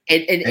good.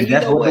 And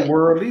that's what the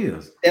world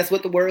is. That's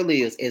what the world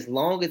is. As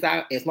long as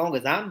I'm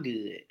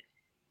good,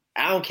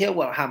 I don't care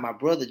how my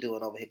brother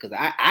doing over here because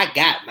I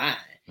got mine.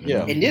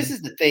 Yeah. And this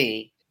is the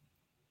thing.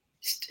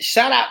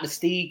 Shout out to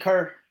Steve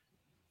Kerr,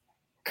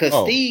 because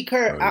Steve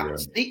Kerr,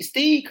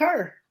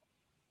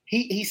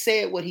 he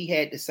said what he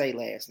had to say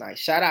last night.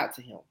 Shout out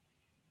to him.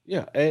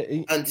 Yeah.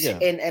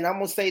 And I'm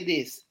gonna say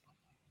this.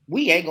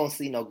 We ain't gonna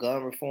see no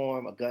gun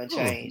reform or gun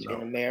change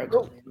in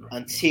America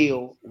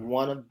until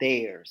one of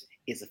theirs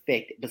is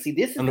affected. But see,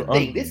 this is the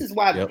thing. This is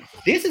why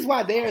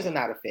theirs are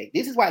not affected.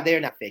 This is why they're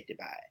not affected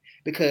by it.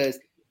 Because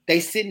they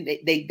send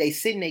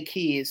their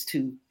kids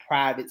to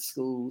private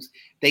schools.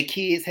 Their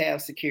kids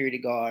have security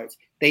guards.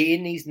 They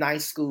in these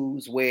nice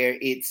schools where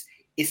it's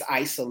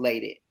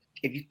isolated.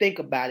 If you think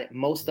about it,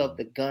 most of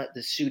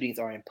the shootings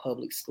are in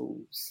public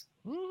schools.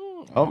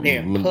 I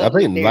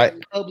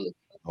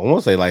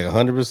want to say like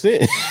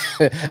 100%.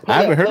 I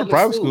haven't heard of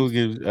private schools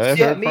give.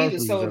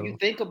 So if you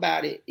think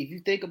about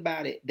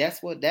it,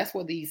 that's what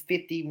these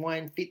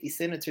 50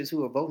 senators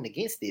who are voting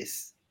against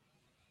this,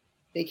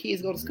 their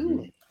kids go to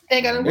school. They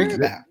ain't got to worry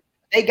about.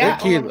 They got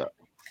kids.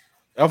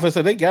 I was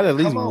say they got at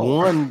least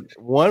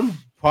one,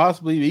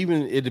 possibly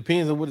even. It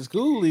depends on what the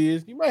school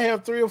is. You might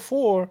have 3 or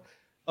 4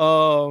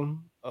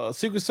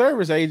 Secret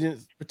Service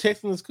agents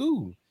protecting the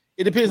school.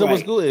 It depends on what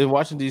school in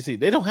Washington D.C.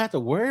 They don't have to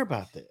worry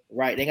about that.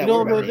 Right? They got to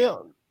worry about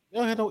it. They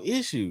don't have no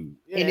issue.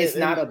 And it's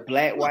not a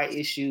black-white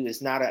issue.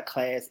 It's not a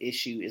class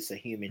issue. It's a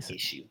human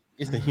issue.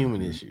 It's the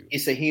human issue.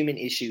 It's a human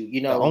issue.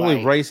 You the know,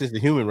 only race is the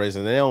human race,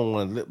 and they don't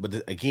want to look.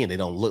 But again, they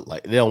don't look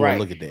like. They don't want to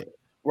look at that.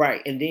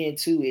 Right. And then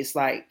too, it's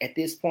like at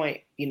this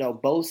point, you know,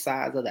 both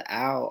sides of the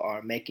aisle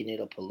are making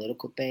it a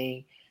political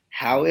thing.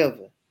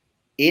 However,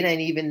 it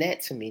ain't even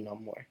that to me no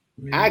more.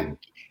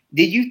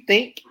 Did you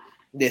think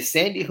that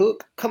Sandy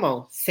Hook? Come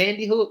on,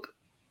 Sandy Hook.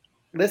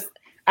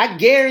 I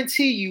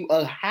guarantee you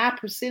a high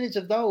percentage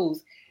of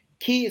those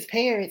kids'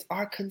 parents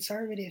are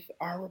conservative,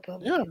 are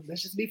Republican. Yeah.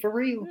 Let's just be for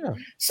real. Yeah.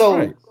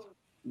 So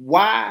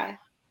why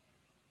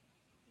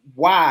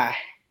are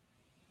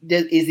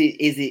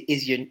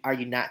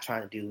you not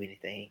trying to do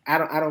anything? I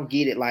don't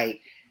get it.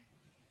 Like,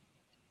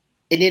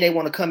 and then they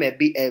want to come at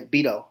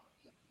Beto.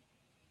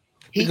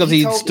 Because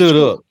he stood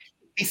up.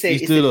 He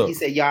said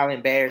y'all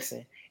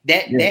embarrassing.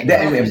 That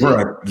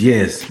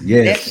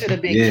should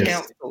have been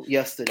canceled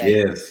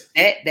yesterday. Yes.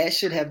 That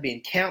should have been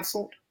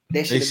canceled.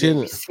 That should have been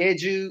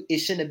rescheduled. It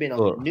shouldn't have been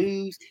on the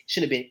news.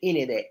 Shouldn't have been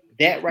any of that.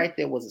 That right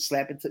there was a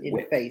slap in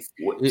the face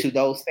to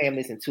those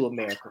families and to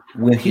America.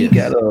 When he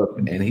got up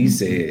and he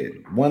said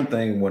one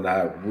thing, what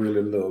I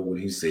really love what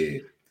he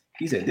said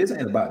this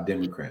ain't about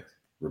Democrats,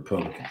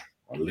 Republicans,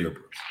 or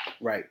liberals.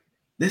 Right.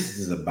 This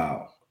is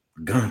about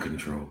gun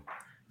control.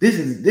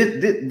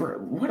 This, bro.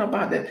 What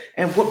about that?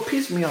 And what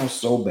pissed me off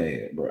so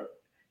bad, bro?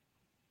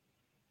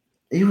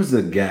 He was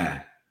a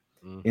guy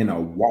in a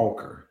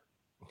walker.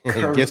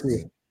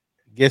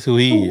 Guess who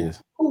he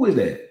is? Who is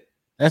that?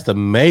 That's the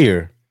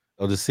mayor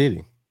of the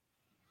city.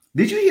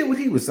 Did you hear what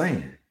he was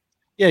saying?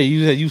 Yeah,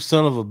 you said, "You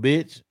son of a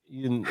bitch."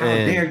 How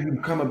dare you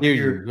come up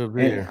here?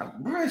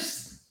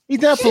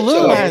 He's not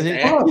politicizing.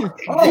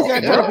 He's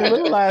not trying to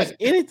politicize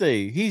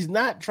anything. He's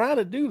not trying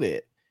to do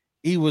that.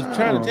 He was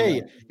trying to tell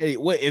you, hey,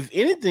 well, if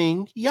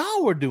anything,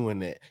 y'all were doing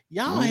that.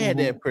 Y'all had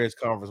that press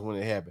conference when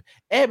it happened.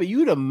 Abby,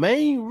 you the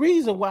main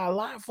reason why a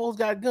lot of folks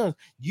got guns.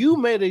 You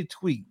made a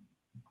tweet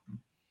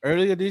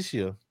earlier this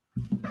year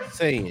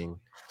saying,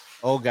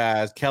 "Oh,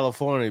 guys,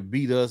 California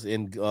beat us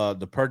in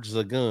the purchase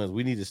of guns.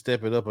 We need to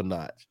step it up a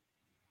notch."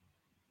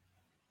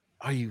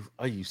 Are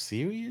you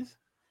serious?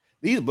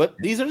 These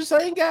are the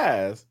same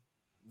guys.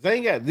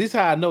 This is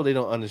how I know they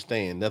don't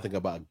understand nothing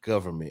about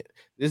government.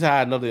 This is how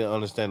I know they don't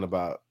understand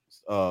about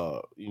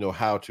how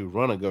to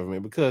run a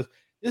government, because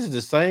this is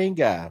the same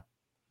guy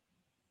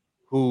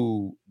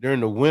who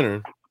during the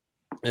winter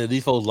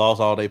these folks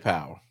lost all their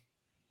power.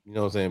 You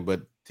know what I'm saying?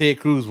 But Ted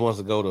Cruz wants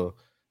to go to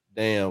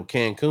damn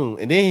Cancun,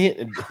 and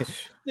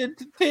then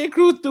Ted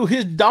Cruz threw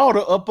his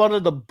daughter up under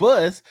the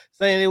bus,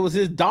 saying it was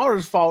his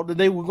daughter's fault that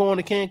they were going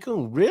to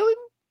Cancun. Really?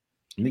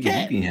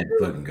 Nigga, you had to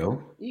fucking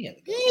go. He had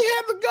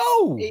to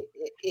go.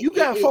 You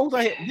got folks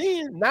out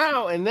here.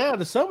 Now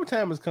the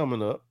summertime is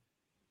coming up.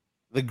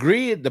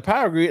 The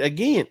power grid,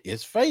 again,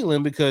 is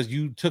failing because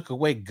you took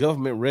away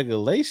government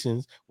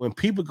regulations. When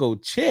people go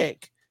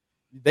check,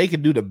 they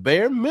can do the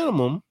bare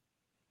minimum.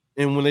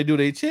 And when they do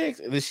their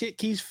checks, the shit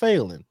keeps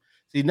failing.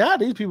 See, now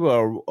these people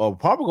are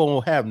probably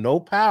going to have no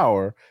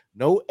power,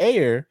 no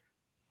air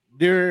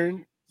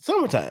during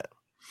summertime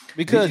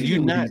because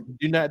you're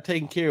not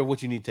taking care of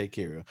what you need to take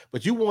care of.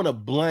 But you want to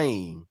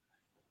blame.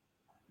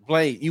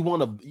 You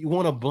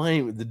want to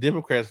blame the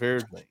Democrats for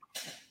everything.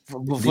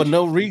 For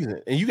no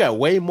reason, and you got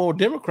way more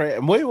Democrats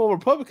and way more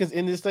Republicans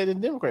in this state than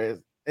Democrats,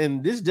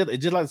 and this just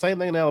like the same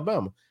thing in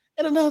Alabama.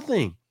 And another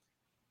thing,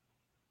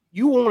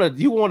 you want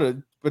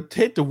to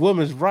protect the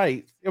woman's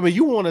rights. I mean,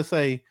 you want to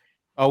say,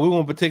 "Oh, we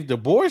want to protect the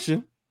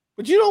abortion,"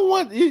 but you don't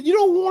want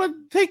to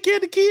take care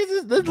of the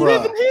kids that's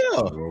living here.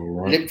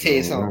 Let me tell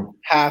you something.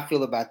 How I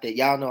feel about that.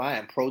 Y'all know I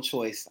am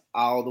pro-choice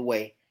all the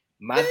way.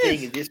 My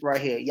thing is this right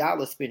here.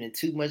 Y'all are spending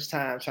too much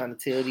time trying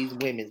to tell these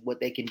women what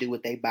they can do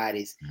with their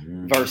bodies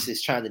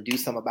versus trying to do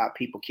something about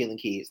people killing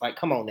kids. Like,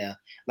 come on now.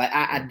 Like,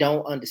 I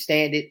don't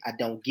understand it. I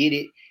don't get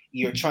it.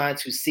 You're trying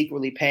to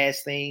secretly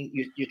pass things.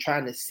 You're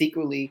trying to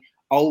secretly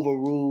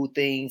overrule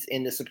things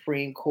in the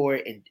Supreme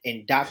Court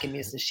and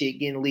documents and shit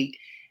getting leaked.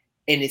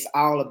 And it's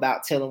all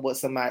about telling what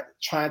somebody,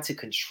 trying to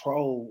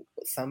control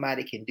what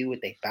somebody can do with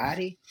their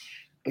body,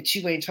 but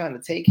you ain't trying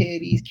to take care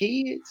of these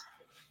kids.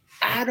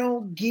 I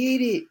don't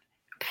get it.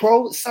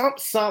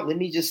 Let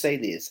me just say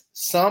this.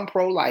 Some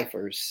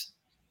pro-lifers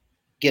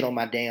get on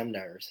my damn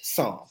nerves.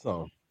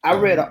 I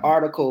read an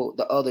article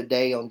the other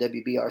day on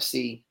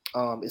WBRC.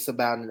 It's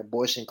about an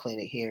abortion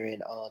clinic here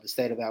in the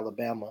state of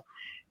Alabama,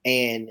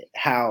 and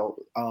how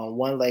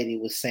one lady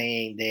was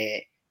saying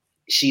that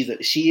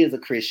she is a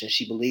Christian.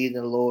 She believes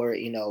in the Lord,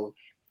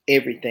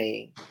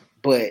 everything,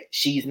 but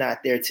she's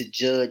not there to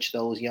judge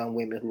those young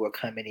women who are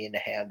coming in to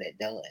have that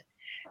done.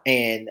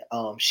 And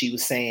she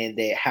was saying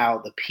that how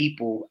the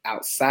people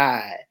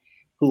outside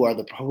who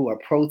are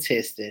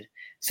protesting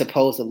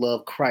supposed to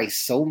love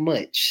Christ so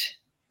much,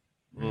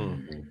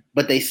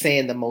 but they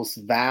saying the most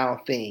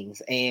vile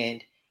things.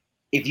 And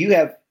if you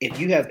have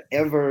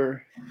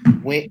ever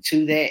went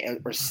to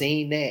that or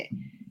seen that,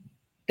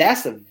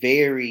 that's a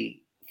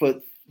very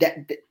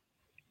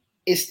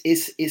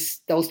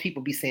it's those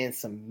people be saying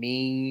some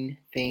mean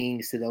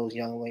things to those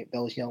young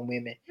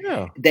women.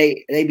 Yeah,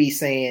 they be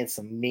saying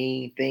some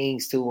mean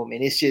things to them,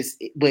 and it's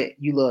just. But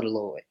you love the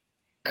Lord.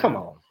 Come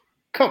on.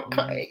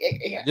 I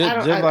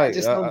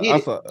just don't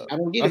get it. I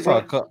don't get it,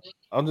 bro.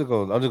 I'm just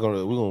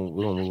gonna we're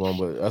gonna move on,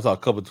 but I saw a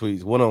couple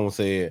tweets. One of them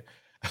said,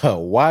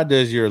 "Why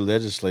does your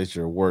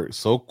legislature work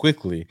so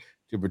quickly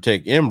to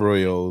protect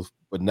embryos,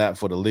 but not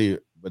for the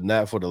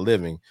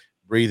living,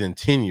 breathing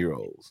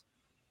 10-year-olds?"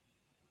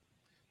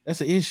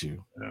 That's an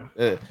issue.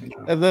 Yeah.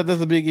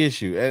 That's a big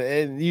issue,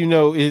 and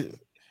it.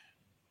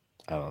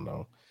 I don't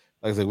know.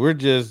 Like I said, we're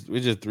just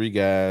three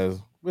guys.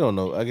 We don't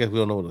know. I guess we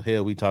don't know what the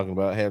hell we talking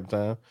about half the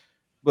time.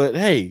 But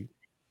hey,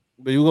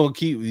 you're gonna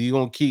keep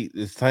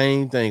the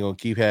same thing gonna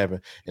keep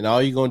happening, and all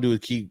you're gonna do is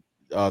keep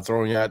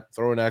throwing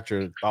out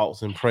your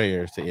thoughts and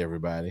prayers to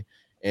everybody,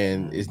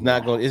 and it's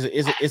not going.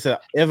 It's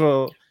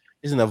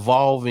an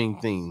evolving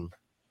thing.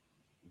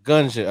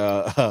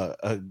 Gunshot,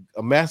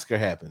 a massacre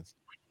happens.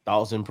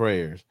 Thoughts and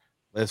prayers.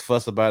 Let's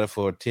fuss about it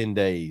for 10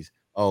 days.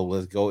 Oh,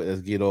 let's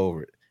get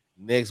over it.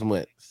 Next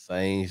month,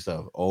 same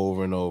stuff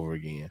over and over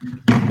again.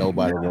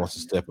 Nobody wants to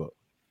step up.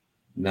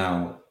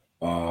 Now,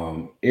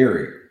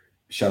 Eric,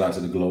 shout out to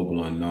the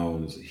Global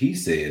Unknowns. He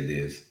said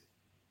this: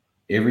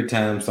 every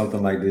time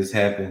something like this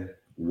happens,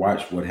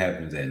 watch what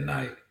happens at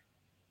night.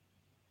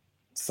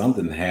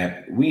 Something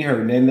happened. We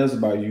heard nothing else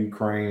about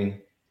Ukraine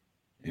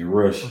and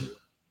Russia,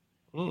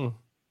 but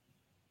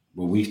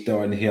we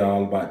starting to hear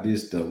all about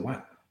this stuff.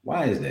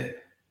 Why is that?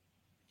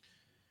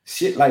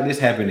 Shit like this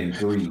happen in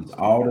threes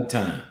all the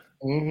time.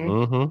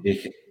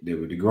 They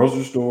were the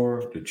grocery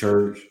store, the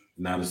church,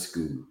 now the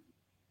school.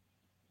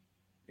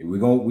 And we're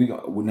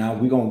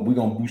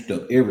gonna boost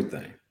up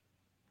everything.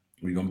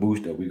 We're gonna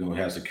boost up. We're gonna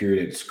have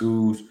security at the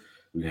schools.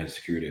 We're gonna have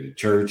security at the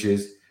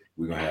churches.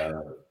 We're gonna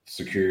have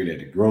security at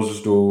the grocery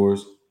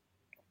stores.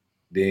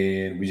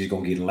 Then we're just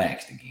gonna get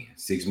laxed again.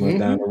 6 months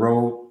down the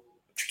road,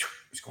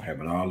 it's gonna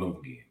happen all over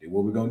again. Then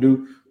what we're gonna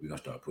do? We're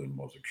gonna start putting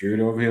more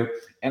security over here.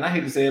 And I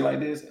hate to say it like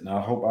this, and I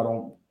hope I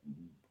don't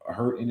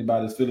hurt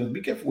anybody's feelings.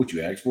 Be careful what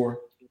you ask for.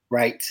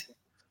 Right.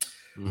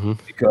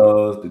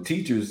 Because the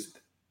teachers,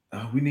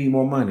 we need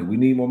more money. We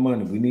need more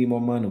money. We need more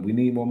money. We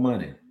need more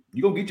money.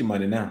 You're gonna get your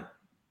money now.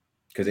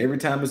 Because every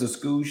time it's a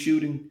school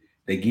shooting,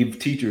 they give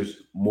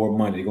teachers more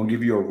money. They're gonna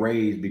give you a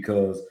raise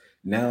because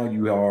now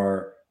you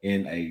are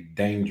in a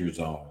danger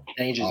zone.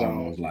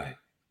 Like.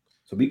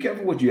 So be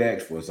careful what you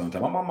ask for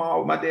sometimes.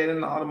 My dad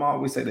and all them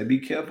always say that be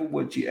careful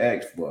what you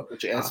ask for.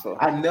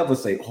 I never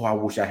say, oh, I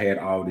wish I had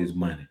all this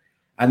money.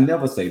 I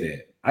never say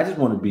that. I just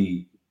want to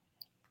be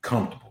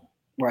comfortable.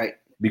 Right.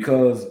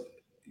 Because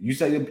you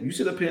sit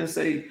up here and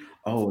say,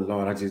 oh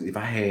Lord, if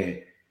I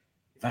had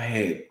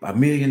 $1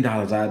 million,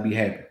 I'd be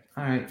happy.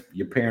 All right,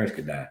 your parents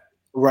could die.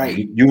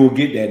 Right. You will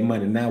get that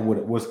money. Now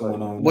what's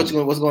going on? What's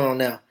going on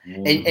now?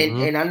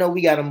 And I know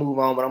we got to move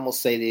on, but I'm gonna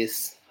say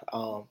this: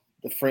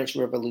 the French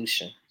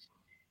Revolution.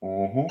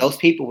 Those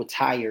people were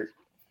tired.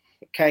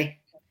 Okay,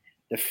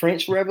 the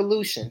French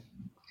Revolution.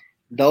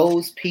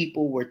 Those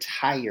people were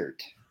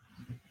tired.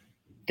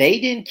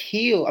 They didn't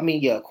kill. I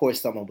mean, yeah, of course,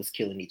 someone was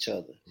killing each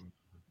other.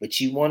 But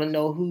you want to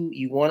know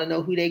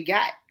who they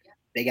got?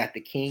 They got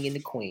the king and the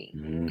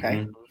queen.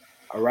 Okay.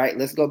 All right.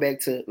 Let's go back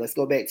to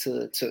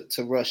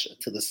Russia,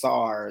 to the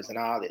czars and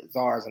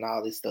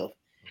all this stuff.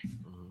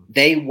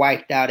 They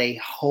wiped out a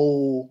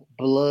whole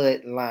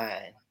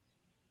bloodline.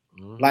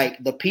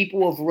 Like the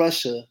people of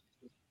Russia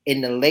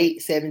in the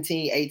late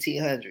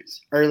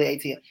 1800s, early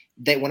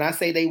 1800s. When I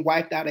say they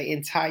wiped out an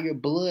entire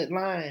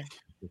bloodline,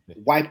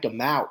 wiped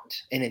them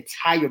out, an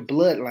entire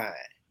bloodline,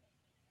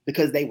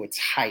 because they were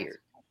tired.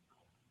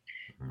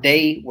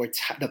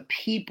 The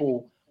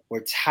people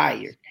were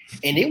tired.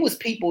 And it was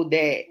people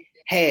that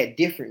had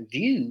different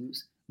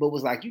views, but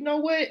was like, you know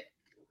what?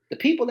 The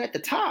people at the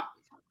top,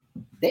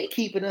 they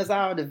keeping us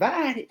all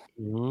divided.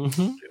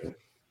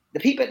 The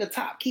people at the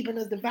top keeping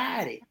us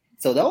divided.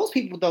 So those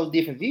people with those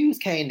different views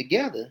came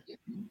together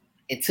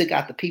and took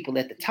out the people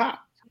at the top.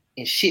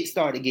 and shit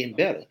started getting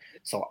better.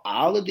 So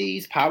all of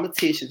these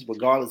politicians,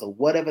 regardless of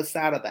whatever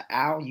side of the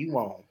aisle you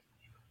on,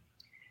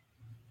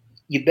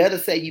 you better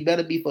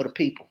be for the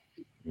people.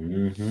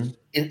 And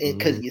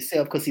because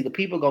yourself, because see, the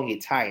people are gonna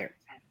get tired.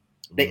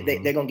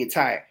 They're gonna get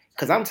tired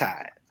because I'm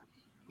tired.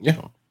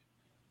 Yeah.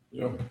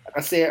 Like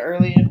I said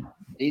earlier,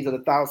 these are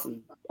the thoughts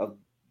of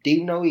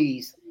deep no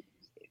ease.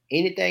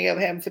 Anything ever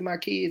happened to my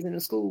kids in the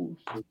school,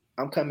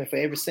 I'm coming for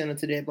every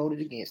senator that voted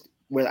against it.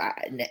 Well,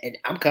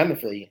 I'm coming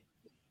for you.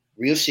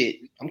 Real shit.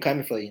 I'm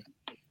coming for you.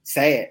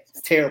 Sad.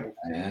 It's terrible.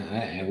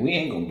 And we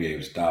ain't gonna be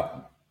able to stop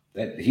him.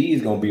 That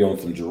he's gonna be on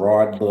some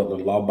Gerard Butler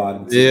law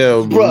abiding.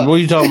 Yeah, bruh. What are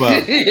you talking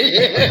about?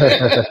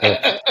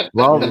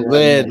 Rob,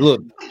 man,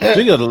 look.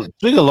 Speaking of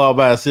law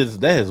abiding citizens,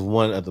 that is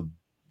one of the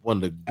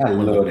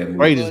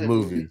greatest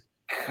movies.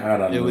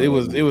 God, it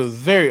was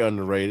very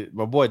underrated.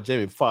 My boy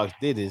Jamie Foxx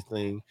did his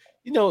thing.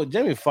 You know,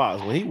 Jamie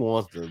Foxx, when he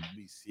wants to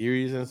be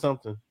serious in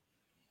something,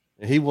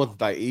 and he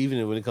wants like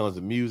even when it comes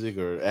to music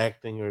or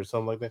acting or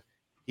something like that,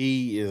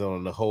 he is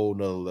on a whole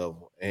nother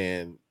level.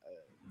 And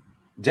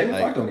Jamie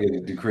Foxx don't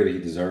get the credit he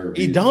deserves.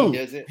 He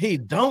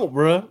don't,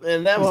 bro.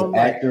 And that was an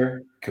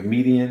actor,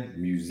 comedian,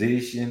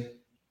 musician.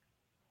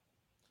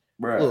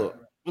 Bro, look,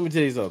 let me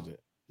tell you something.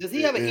 Does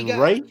he have an EGOT?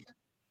 Ray?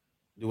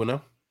 Do we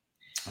know?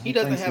 He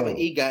doesn't have an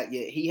EGOT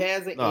yet. He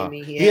has an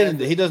Emmy.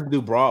 He doesn't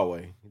do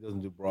Broadway. He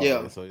doesn't do Broadway.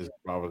 Yeah. So he's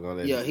probably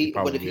gonna. Yeah,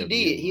 but if he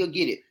did, he'll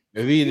get it.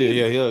 If he did,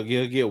 yeah,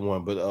 he'll get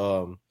one. But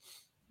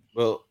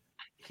well,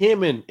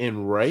 him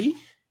and Ray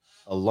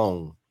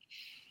alone,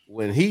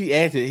 when he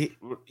acted,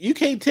 you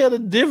can't tell the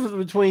difference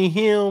between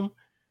him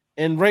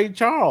and Ray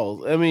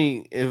Charles. I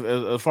mean,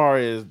 as far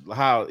as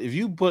how if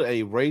you put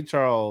a Ray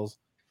Charles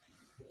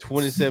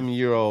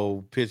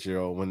 27-year-old picture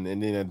on,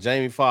 and then a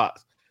Jamie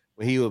Foxx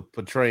when he was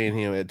portraying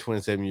him at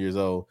 27 years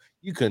old,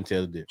 you couldn't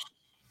tell the difference.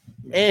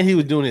 And he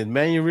was doing his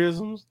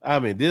mannerisms. I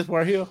mean, this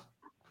right here.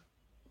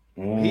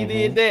 When he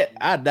did that,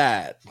 I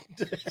died.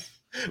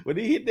 When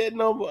he hit that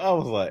number, I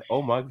was like,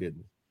 "Oh my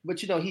goodness!"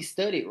 But you know, he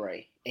studied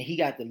Ray, and he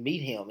got to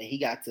meet him, and he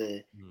got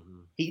to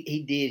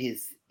he did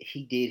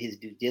his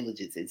due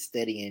diligence in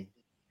studying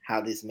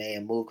how this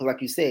man moved. Because,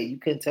 like you said, you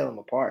couldn't tell them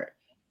apart.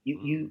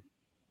 You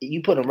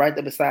put them right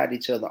there beside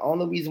each other. The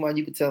only reason why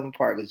you could tell them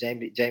apart was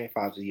Jamie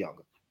Foxx was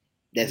younger.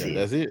 That's it.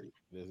 That's it.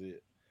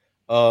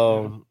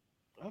 I'm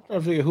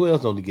trying to figure who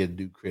else don't get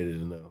due credit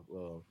enough.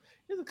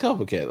 There's a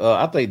couple of cats.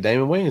 I think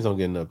Damon Wayans don't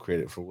get enough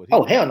credit for what he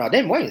did. Hell no,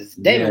 Damon Wayans is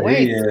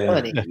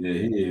funny.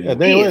 Yeah,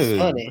 Damon Wayans is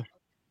funny.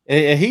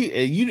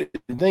 And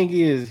the thing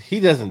is, he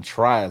doesn't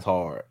try as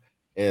hard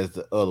as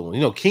the other one.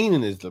 You know,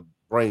 Keenan is the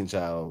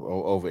brainchild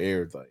over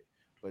everything.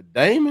 But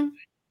Damon,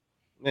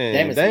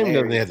 man, Damon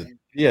doesn't have to.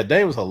 Yeah,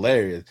 Damon's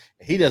hilarious.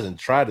 He doesn't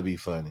try to be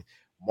funny.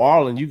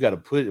 Marlon, you got to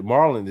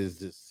Marlon is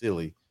just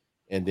silly.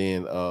 And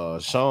then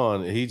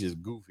Sean, he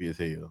just goofy as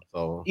hell.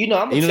 So I'm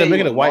gonna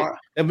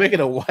they're making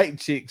a white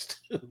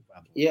chicks too.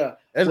 Yeah,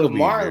 with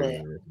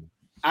Marlon,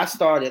 I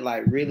started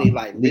really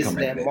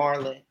listening to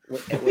Marlon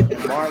with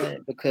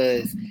Marlon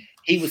because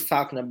he was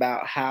talking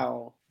about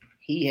how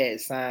he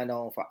had signed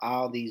on for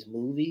all these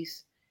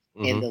movies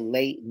in the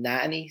late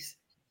 90s,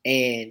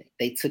 and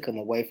they took him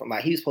away from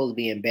he was supposed to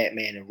be in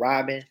Batman and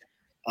Robin.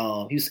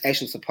 He was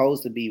actually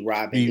supposed to be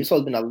Robin. He was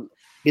supposed to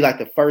be like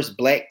the first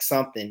black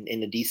something in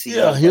the DC.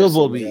 Yeah, he was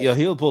supposed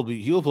to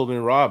be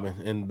Robin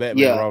and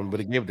Batman and Robin, but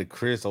they gave it to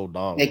Chris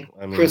O'Donnell.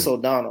 Chris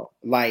O'Donnell,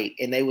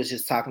 and they was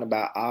just talking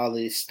about all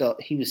this stuff.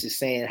 He was just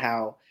saying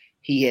how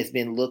he has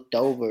been looked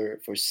over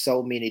for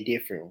so many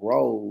different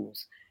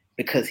roles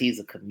because he's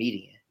a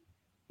comedian,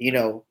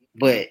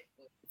 But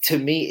to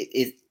me,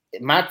 it's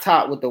my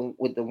top with the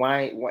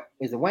Wayans.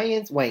 With the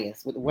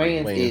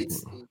Wayans,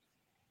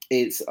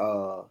 it's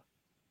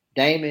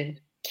Damon,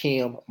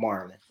 Kim,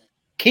 Marlon.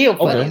 Kim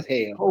funny as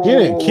hell.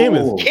 Kim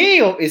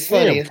is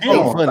funny as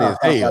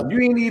hell.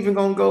 You ain't even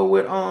gonna go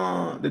with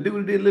the dude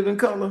who did Living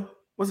Color.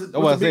 What's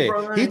the big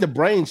brother? He's the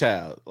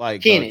brainchild,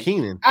 like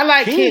Keenan. I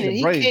like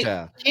Keenan.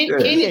 Brainchild.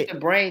 Keenan's the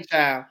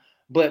brainchild,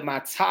 but my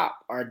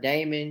top are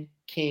Damon,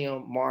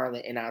 Kim,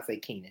 Marlon, and I'll say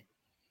Keenan.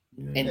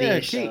 And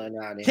then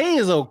Sean out there.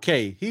 Keenan's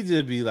okay. He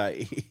just be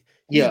like.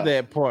 He's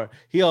that part.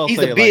 He's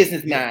a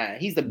businessman.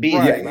 He's a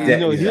businessman.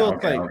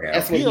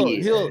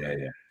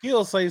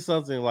 He'll say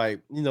something like,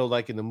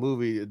 like in the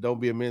movie,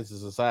 "Don't be a menace to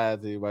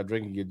society by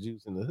drinking your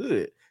juice in the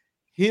hood."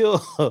 He'll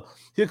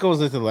come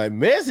something like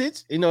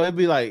message. It'd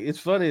be like it's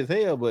funny as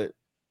hell, but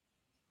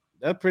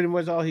that's pretty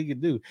much all he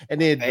could do.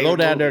 And then Low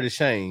Down Dirty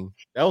Shame.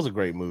 That was a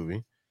great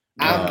movie.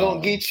 I'm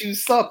gonna get you,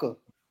 sucker.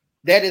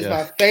 That is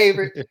my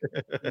favorite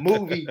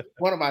movie.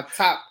 One of my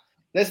top.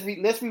 Let's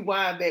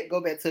rewind back,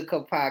 go back to a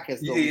couple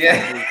podcasts ago.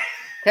 Yeah.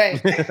 Okay.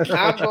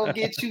 I'm gonna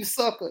get you,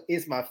 sucker.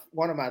 It's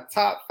one of my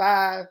top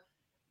 5.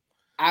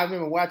 I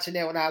remember watching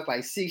that when I was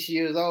like 6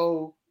 years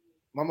old.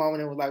 My mom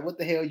was like, "What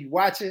the hell are you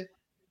watching?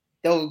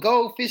 Those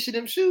goldfish in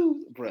them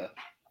shoes, bro."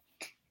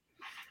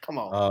 Come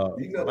on.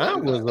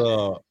 Mine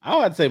was I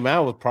would say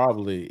mine was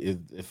probably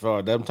if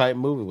them type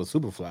movie was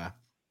Superfly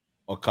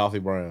or Coffee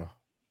Brown.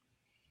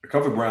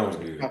 Coffee Brown was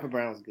good. Coffee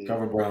Brown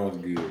was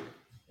good.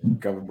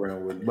 Cover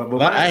Brown with.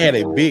 But I had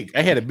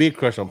a big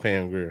crush on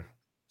Pam Grier.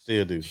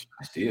 Still do.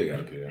 I still got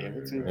a Pam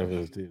Grier.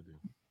 Still do.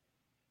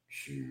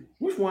 Shoot.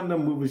 Which one of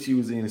them movies she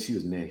was in and she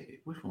was naked?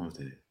 Which one was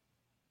that?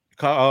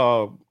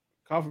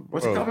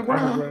 What's it, Coffee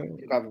Brown?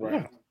 Coffee Brown.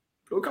 Yeah.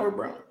 Oh, Coffee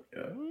Brown.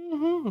 Yeah.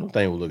 That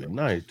thing was looking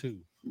nice too.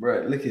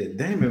 Bro, look at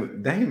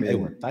Damon. They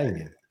were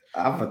thinking.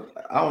 I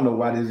don't know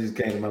why this just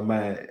came to my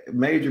mind.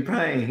 Major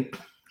Pain.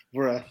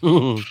 Bruh.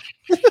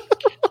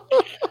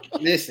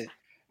 Listen,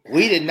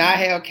 we did not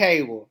have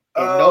cable.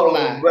 And no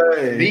lie.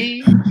 Man.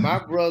 Me, my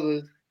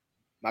brothers,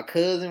 my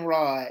cousin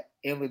Rod,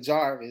 and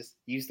Jarvis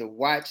used to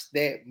watch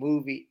that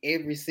movie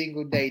every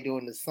single day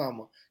during the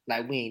summer.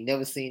 Like we ain't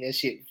never seen that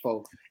shit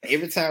before.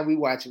 Every time we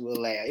watch it,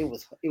 we'll laugh. It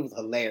was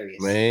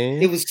hilarious.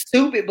 Man. It was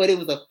stupid, but it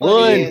was a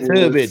funny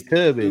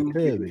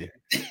Tubby.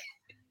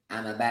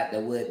 I'm about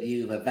to whip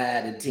you for 5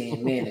 to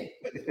 10 minutes.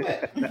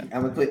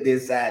 I'm gonna put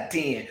this side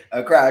 10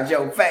 across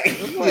your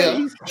face.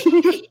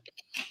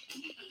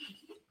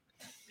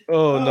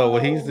 Oh no!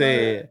 What he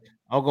said,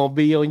 I'm gonna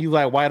be on you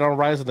like white on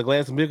rice with a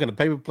glass of milk and a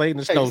paper plate in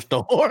the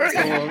snowstorm.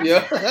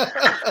 Yeah.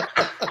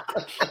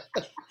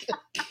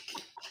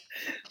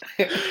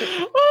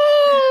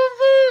 Oh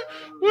man!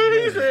 When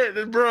he said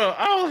that, bro,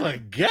 I was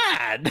like,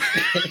 God.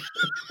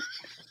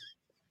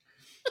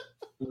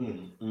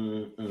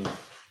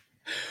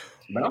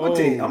 But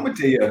I'm gonna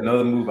tell you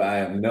another movie I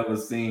have never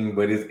seen,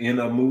 but it's in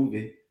a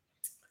movie.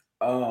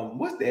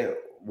 What's that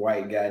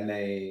white guy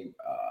named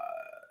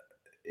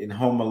in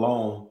Home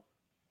Alone?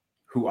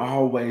 Who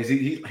always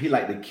he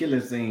like the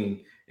killing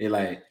scene and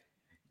like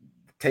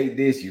take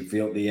this, you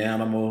filthy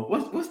animal.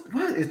 What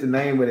is the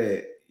name of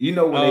that? You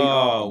know when they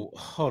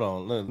hold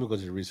on, let me go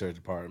to the research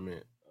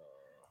department.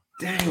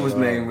 Dang, what's the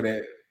name of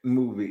that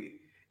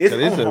movie? It's on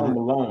Home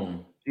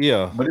Alone.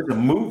 Yeah, but it's a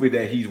movie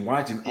that he's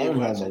watching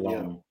on Home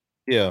Alone.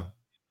 Yeah.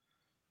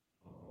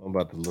 I'm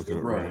about to look at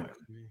it right.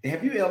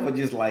 Have you ever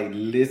just like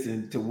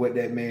listened to what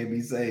that man be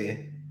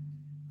saying?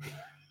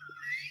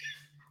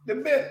 The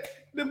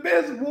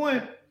best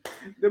one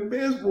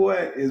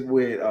is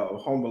when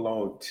Home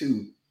Alone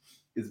 2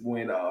 is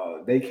when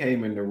they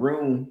came in the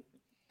room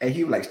and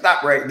he was like,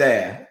 stop right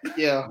there.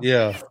 Yeah.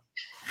 Yeah. He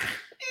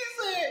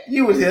said,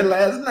 you was here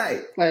last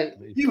night. Like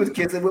you was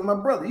kissing with my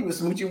brother. You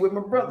was smooching with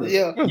my brother.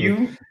 Yeah.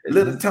 You,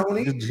 little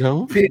Tony,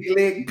 pig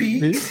leg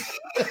Pete.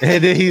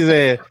 And then he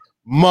said,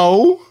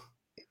 Mo.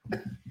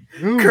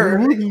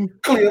 Curly,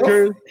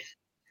 Cliff.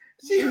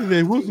 She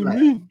said, what's it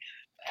mean?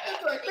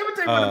 Like, let me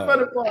tell you what the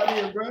funny part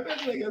is, bro. That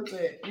nigga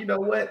said, you know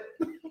what?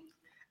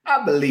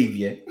 I believe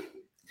you.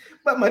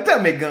 But my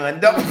tummy gun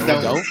don't. I'm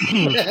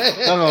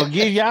gonna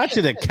give y'all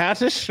to the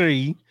count of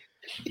 3.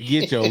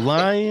 Get your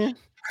lion.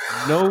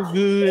 No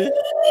good.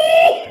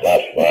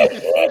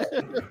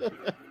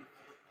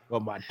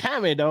 But my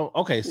tummy don't.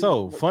 Okay,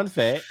 so fun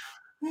fact.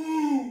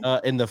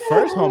 In the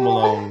first Home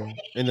Alone,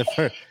 the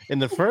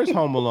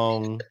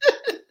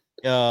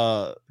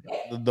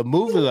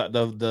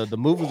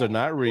movies are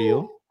not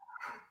real.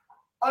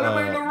 Oh, they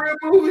made no real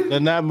movies. They're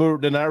not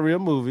real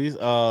movies.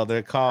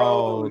 They're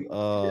called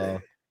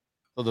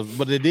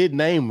but they did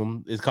name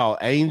them. It's called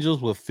Angels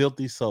with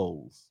Filthy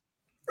Souls.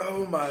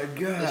 Oh my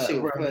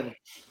god, bro.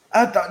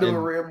 I thought they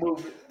were real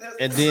movies.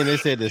 And then they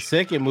said the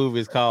second movie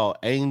is called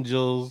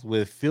Angels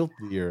with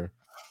Filthier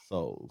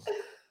Souls.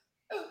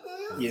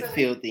 You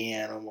filthy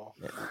animal.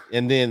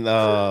 And then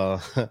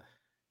the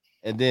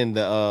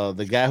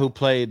guy who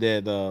played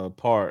that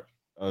part,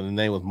 the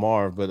name was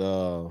Marv, but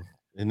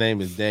his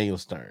name is Daniel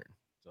Stern.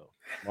 So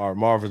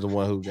Marv is the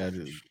one who got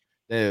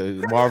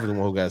Marv is the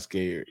one who got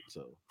scared.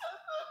 So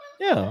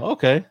yeah,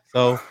 okay.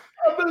 So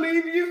I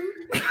believe you.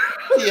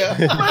 Yeah.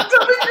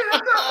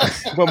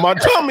 But my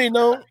tummy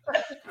don't.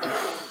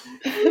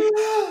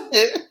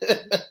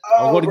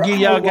 I'm gonna give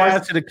y'all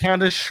guys to the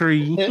count of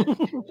 3.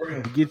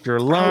 Get your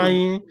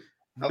lion.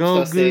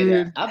 No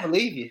good. I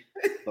believe you.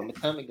 But my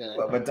tummy gun.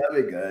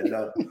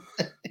 No.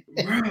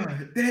 Bro,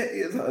 that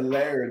is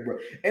hilarious, bro.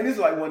 And it's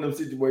like one of those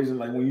situations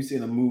like when you see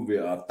in a movie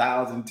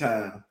 1,000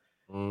 times.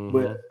 Mm-hmm.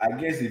 But I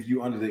guess if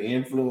you under the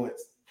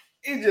influence,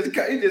 it just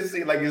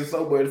seems like it's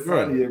so much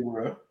funnier,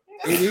 bro.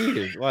 It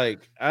is.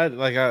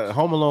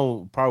 Home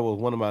Alone probably was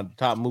one of my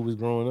top movies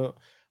growing up.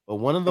 But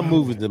one of the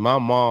movies that my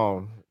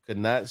mom could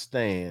not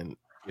stand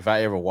if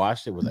I ever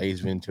watched it was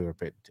Ace Ventura: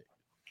 Pet Detective.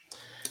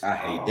 I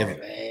hate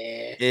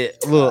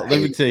it. Look,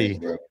 let me tell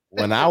you,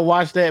 when I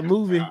watched that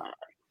movie,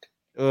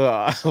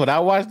 my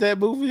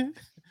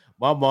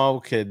mom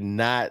could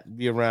not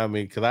be around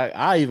me because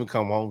I even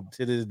come home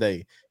to this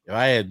day. If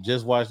I had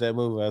just watched that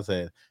movie, I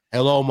said,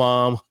 "Hello,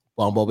 Mom,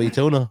 Bumblebee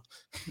Tuna,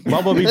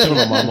 Bumblebee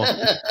Tuna, Mama."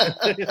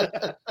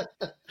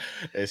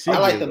 I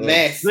like the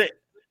mask.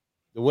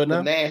 What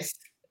now?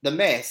 The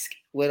mask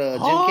with Jim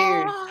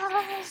Carrey.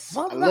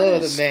 I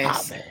love the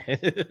mask.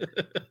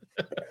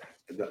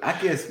 I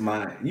guess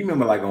you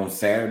remember like on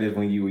Saturdays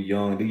when you were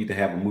young, they used to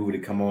have a movie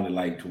to come on at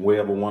like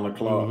 12 or 1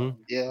 o'clock.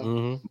 Mm-hmm. Yeah.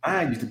 Mm-hmm.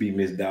 Mine used to be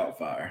Miss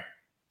Doubtfire.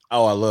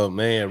 Oh, I love,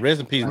 man. Rest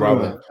in peace,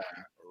 Robin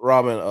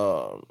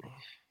Williams.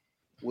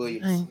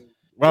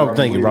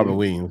 Robin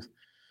Williams.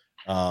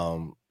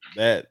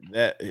 that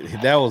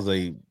was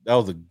a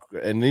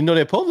and you know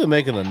they're supposed to be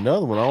making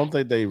another one. I don't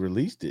think they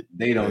released it.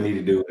 They don't need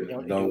to do it.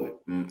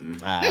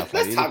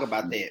 Let's talk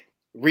about that.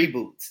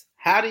 Reboots.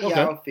 How do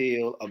y'all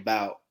feel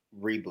about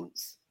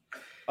reboots?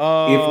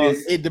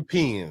 It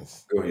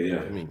depends. Go ahead. Yeah.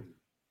 I mean,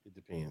 it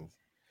depends.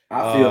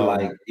 I feel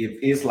like if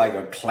it's like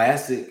a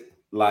classic,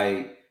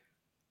 like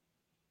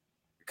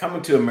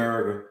Coming to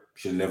America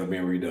should never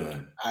been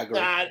redone. I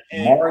agree.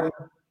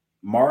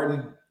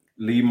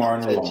 Leave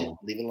Martin alone.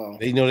 Leave it alone.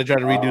 They know they're trying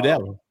to redo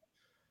that one.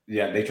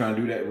 Yeah, they trying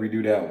to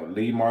redo that one.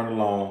 Leave Martin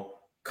alone.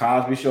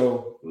 Cosby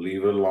Show,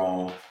 leave it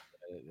alone.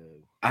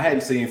 I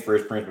hadn't seen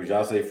Fresh Prince, but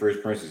y'all say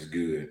Fresh Prince is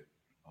good.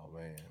 Oh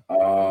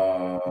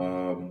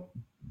man.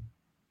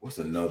 What's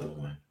another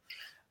one?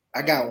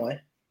 I got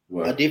one.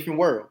 What? A Different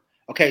World.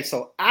 Okay,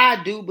 so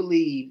I do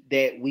believe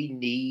that we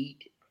need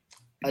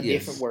a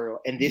different world,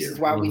 and this is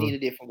why we need a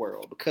different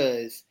world,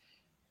 because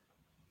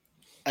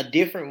A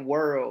Different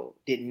World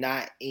did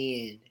not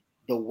end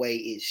the way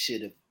it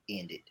should have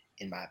ended,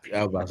 in my opinion.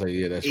 I was about to say,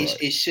 yeah, that's right.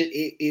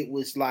 It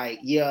was like,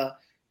 yeah,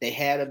 they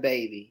had a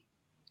baby,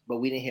 but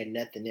we didn't hear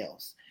nothing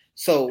else.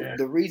 So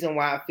the reason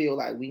why I feel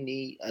like we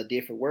need a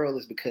different world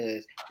is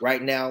because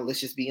right now, let's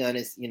just be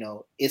honest, you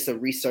know, it's a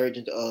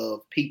resurgence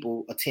of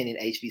people attending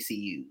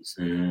HBCUs.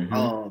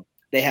 Mm-hmm.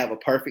 They have a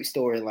perfect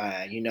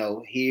storyline. You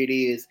know, here it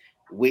is,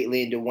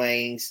 Whitley and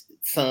Dwayne's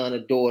son or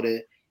daughter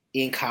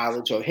in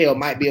college, or hell,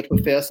 might be a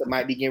professor,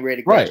 might be getting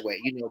ready to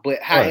graduate, you know,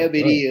 but however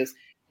it is,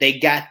 they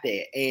got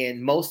that.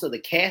 And most of the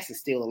cast is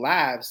still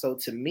alive. So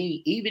to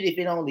me, even if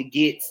it only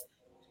gets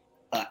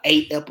an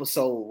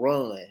 8-episode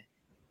run,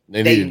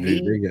 they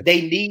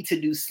need to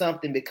do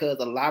something, because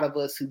a lot of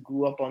us who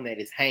grew up on that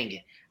is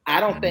hanging. I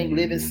don't think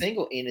Living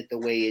Single ended the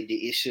way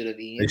it should have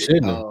ended.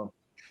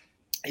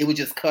 It was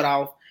just cut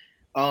off.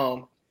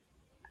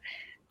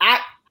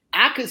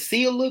 I could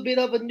see a little bit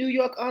of a New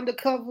York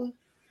Undercover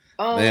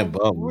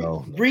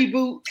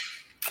reboot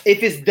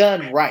if it's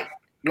done right.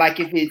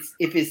 Like if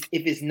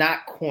it's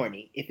not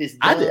corny, if it's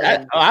done.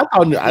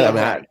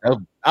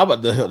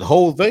 The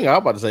whole thing I was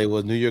about to say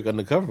was New York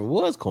Undercover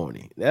was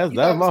corny. That's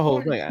my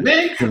whole thing.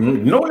 Man,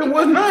 no, it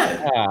was not.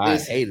 I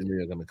hated New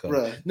York Undercover.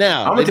 Bruh.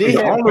 Now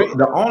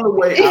the only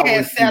way he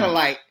had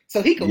satellite,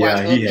 so he could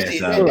watch. He had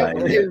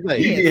satellite.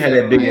 He did have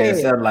that big ass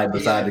satellite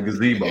beside the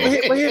gazebo. But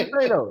here's the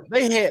thing, though.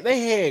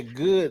 They had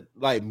good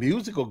like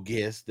musical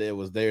guests that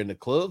was there in the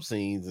club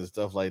scenes and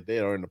stuff like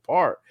that, or in the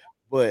park.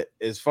 But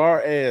as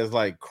far as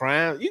like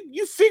crime,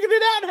 you figured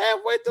it out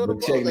halfway through the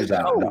movie. Check this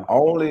out.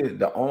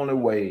 The only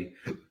way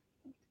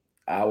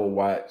I will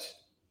watch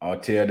or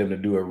tell them to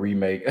do a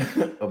remake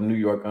of New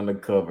York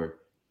Undercover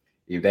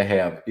if they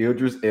have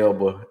Idris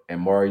Elba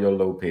and Mario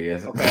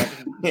Lopez.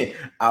 Okay.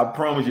 I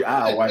promise you,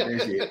 I'll watch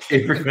that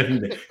shit every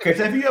day. Because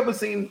have you ever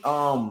seen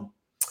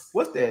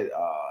what's that?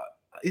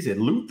 Is it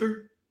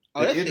Luther?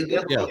 Oh, that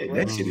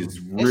shit is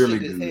really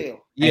good.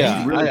 Yeah,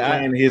 he's really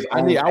playing his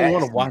own. I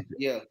want to watch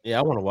it. Yeah,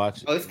 I want to watch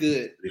it. Oh, it's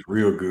good. It's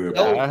real good.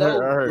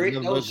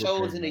 Those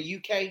shows in the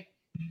UK,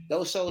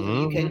 those shows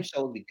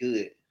be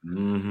good.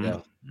 Mm-hmm.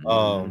 Yeah.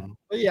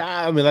 But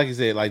yeah, I mean, like you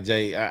said, like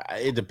Jay,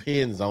 it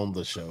depends on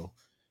the show.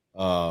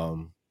 I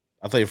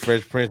think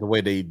Fresh Prince, the way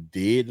they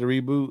did the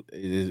reboot,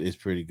 is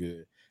pretty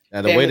good.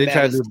 Now the way they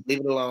try to leave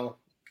it alone.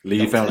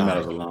 Leave Family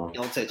Matters alone.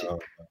 Don't touch it.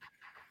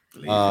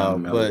 Leave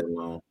Family Matters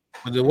alone.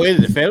 But the way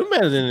that the Family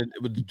Matters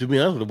ended, to be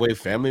honest, the way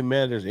Family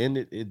Matters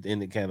ended, it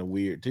ended kind of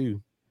weird too.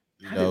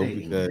 You know,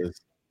 because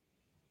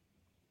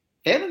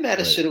Family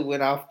Matters should have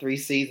went off 3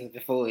 seasons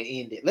before it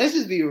ended. Let's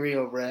just be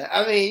real, bro.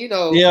 I mean, you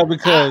know. Yeah,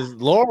 because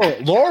Laura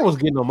was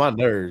getting on my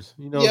nerves.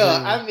 You know.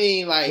 Yeah, I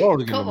mean, like, Laura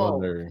was come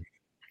on.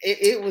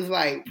 It was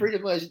like pretty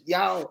much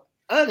y'all.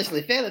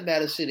 Honestly, Family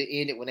Matters should have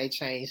ended when they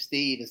changed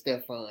Steve and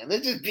Stefan.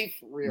 Let's just be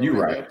for real. You're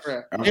right.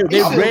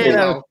 They ran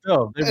out of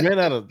stuff. They ran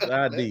out of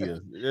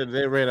ideas.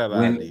 They ran out of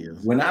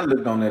ideas. When I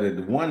looked on that,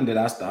 the one that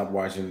I stopped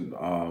watching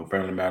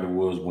Family Matters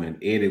was when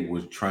Eddie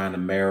was trying to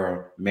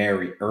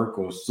marry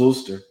Urkel's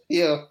sister.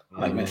 Yeah.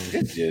 Like, man,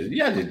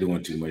 y'all just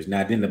doing too much.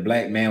 Now, then the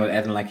black man was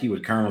acting like he was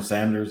Colonel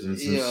Sanders and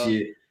some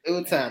shit. It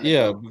was time.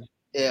 Yeah.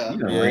 Yeah,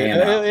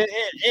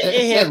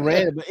 it had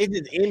ran, but it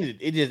just ended.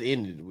 It just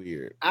ended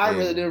weird. I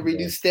really didn't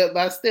redo step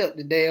by step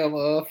the damn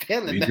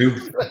Family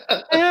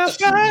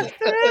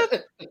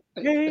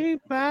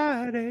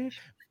Matters.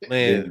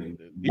 Man,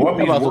 Boy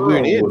Meets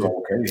World was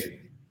okay.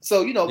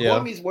 So you know,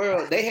 Boy Meets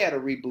World, they had a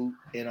reboot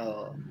and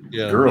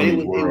Girl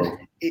Meets World.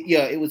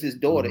 It was his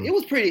daughter. Mm-hmm. It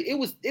was pretty.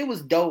 It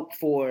was dope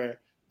for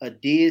a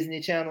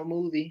Disney Channel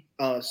movie.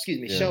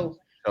 Show.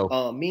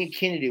 Me and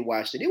Kennedy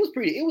watched it. It was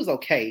pretty. It was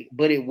okay,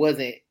 but it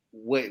wasn't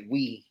what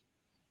we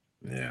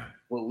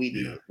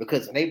did,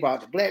 because when they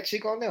brought the black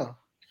chick on there,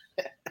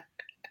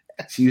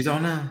 she was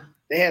on there.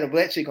 They had a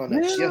black chick on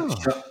there. Yeah.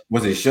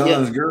 Was it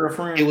Sean's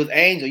girlfriend? It was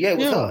Angel. Yeah, it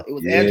was her. It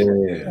was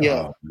Angela.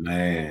 Yeah.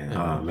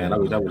 Oh, man. I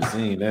would have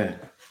seen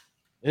that.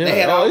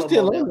 Yeah. It's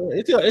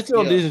still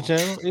on Disney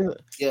Channel.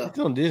 It's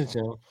on Disney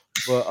Channel.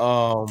 But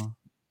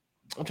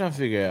I'm trying to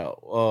figure out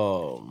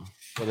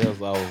what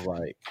else I was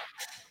like.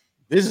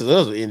 This is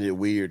us ended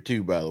weird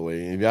too, by the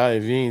way. If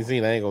you ain't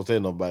seen, I ain't gonna tell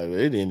nobody. But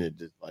it ended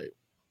just like,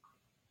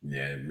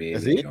 yeah, me and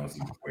that's me it. gonna see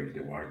wait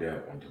to watch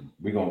that one.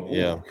 We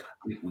gonna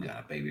we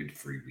got a baby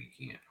free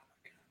weekend.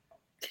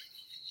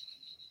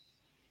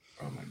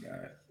 Oh my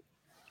god.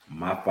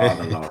 My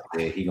father-in-law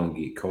said he gonna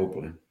get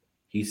Copeland.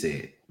 He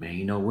said, man,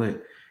 you know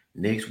what?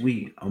 Next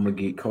week I'm gonna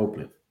get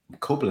Copeland.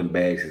 Copeland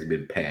bags has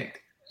been packed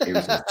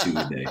ever since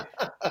Tuesday.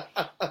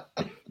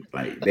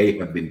 Like they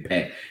have been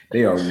packed.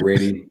 They are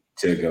ready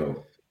to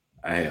go.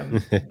 I am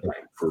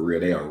like for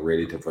real. They are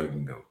ready to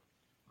fucking go.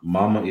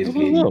 Mama is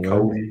getting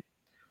Cody.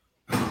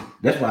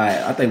 That's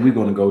why I think we're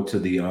gonna go to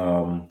the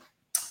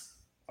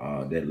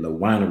that little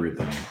winery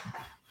thing.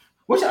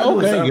 What y'all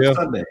doing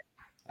Sunday?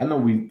 I know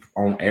we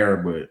on air,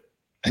 but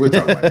we'll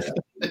talk about that.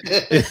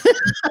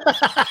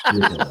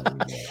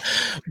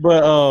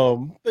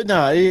 But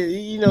nah,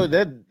 you know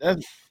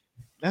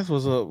that's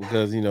what's up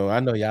because you know I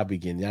know y'all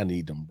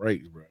need them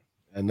breaks, bro.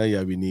 I know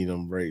y'all be needing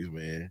them breaks,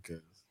 man.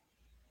 Because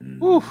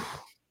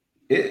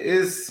it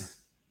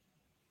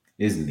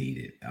is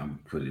needed. I'm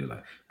putting it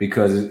like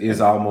because it's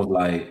almost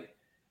like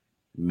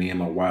me and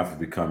my wife have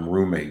become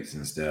roommates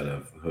instead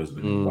of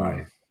husband and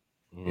wife.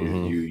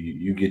 Mm-hmm.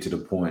 You get to the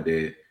point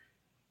that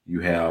you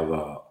have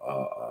a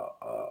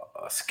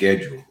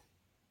schedule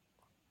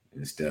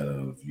instead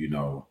of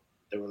the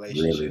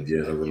relationship, really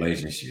just a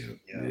relationship.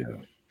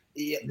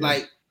 Yeah.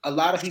 Like a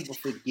lot of people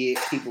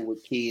people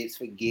with kids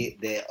forget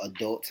that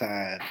adult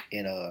time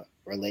in a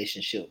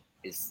relationship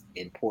is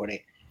important.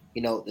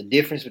 You know, the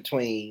difference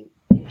between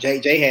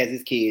JJ has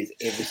his kids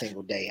every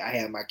single day. I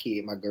have my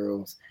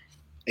girls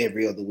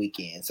every other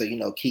weekend. So,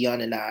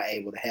 Keon and I are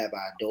able to have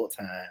our adult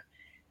time.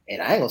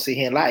 And I ain't gonna sit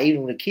here and lie.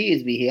 Even when the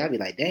kids be here, I'll be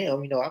like,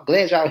 damn, I'm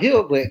glad y'all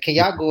here, but can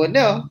y'all go in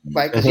there?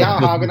 Like, cause y'all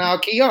hogging our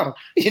Keon.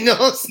 You know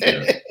what I'm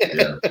saying?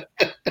 Yeah.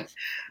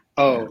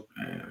 Oh.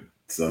 Man.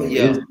 So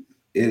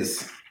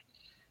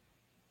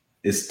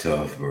it's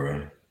tough,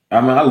 bro. I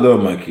mean, I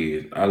love my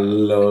kids. I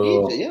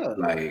love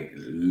my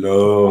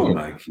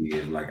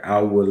kids. Like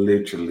I would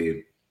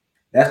literally.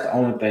 That's the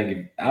only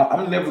thing.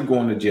 I'm never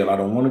going to jail. I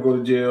don't want to go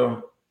to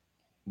jail.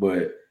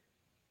 But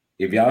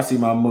if y'all see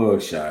my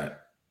mug shot,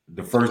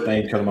 the first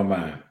thing comes to my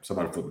mind: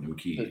 somebody fuck with them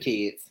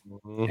kids.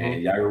 Mm-hmm.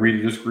 And y'all can read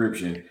the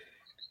description.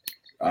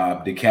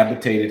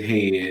 Decapitated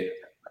head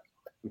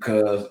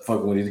because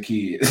fucking with his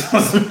kids.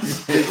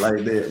 Shit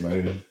like that,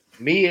 man.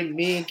 Me and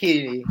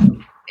Kenny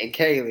and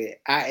Kaylee,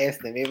 I ask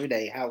them every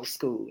day, how was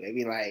school? They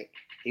be like,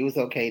 it was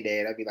okay,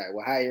 Dad. I'd be like,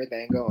 well, how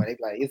everything going? They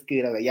be like, it's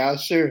good. I'm like, y'all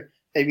sure?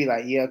 They be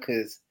like, yeah,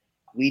 because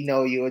we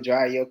know you'll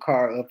drive your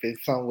car up in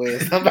somewhere.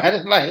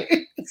 Somebody's like,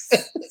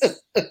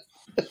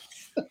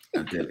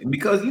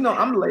 because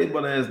I'm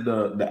labeled as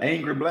the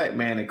angry black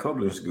man in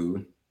Copeland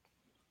School.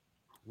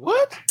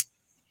 What?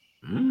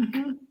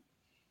 Mm-hmm.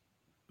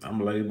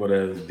 I'm labeled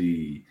as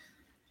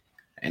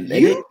and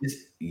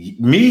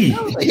me.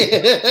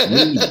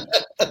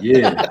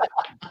 Yeah.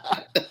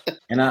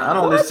 And I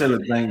don't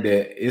necessarily think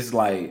that it's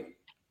like,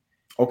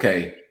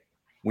 okay,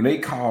 when they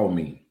call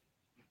me,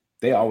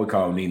 they always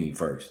call Nene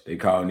first. They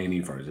call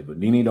Nene first. If a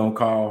Nene don't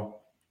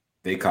call,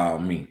 they call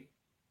me.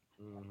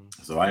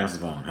 Mm-hmm. So I answer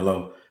the phone.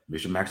 Hello,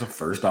 Mr. Maxwell.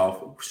 First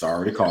off,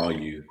 sorry to call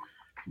you,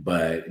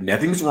 but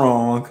nothing's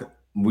wrong.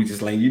 We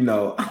just letting you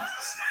know. I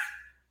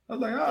was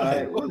like, all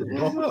right, what's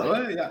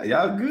up?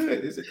 Y'all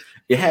good?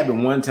 It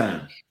happened one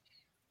time.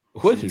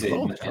 What's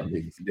wrong?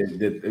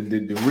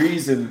 The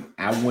reason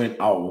I went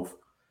off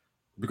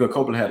because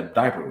Copeland had a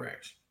diaper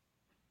rash,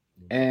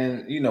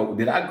 and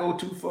did I go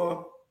too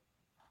far?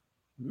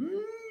 Maybe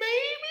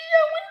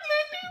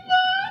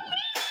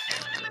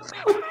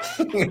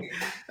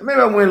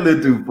I went a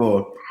little too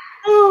far.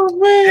 Oh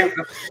man!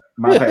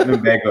 Let me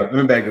back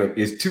up.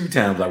 It's 2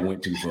 times I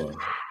went too far.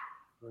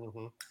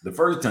 Mm-hmm. The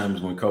first time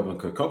was when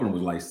Copeland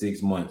was like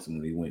 6 months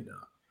when he went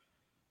down,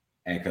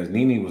 and because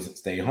Nene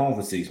stayed home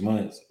for 6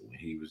 months when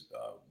he was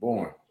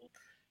born,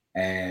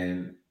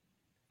 and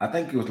I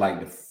think it was like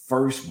the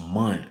first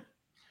month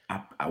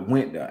I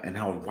went there and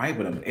I was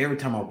wiping him. Every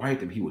time I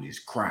wiped him, he would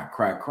just cry.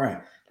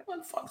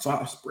 So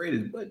I sprayed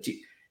his butt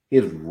cheek.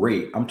 His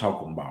red. I'm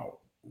talking about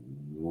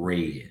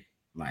red,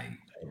 like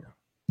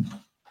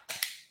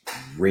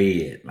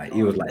red. Like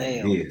it was like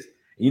this.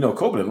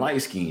 Copeland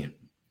light skin.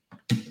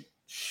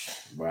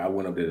 But I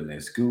went up there in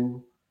that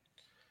school.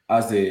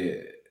 I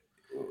said,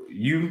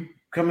 "You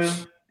come in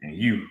and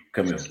you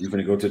come in. We're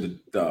gonna go to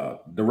the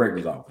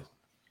director's office."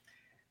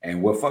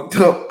 And what fucked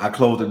up? I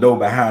closed the door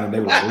behind them. They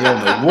were like, "We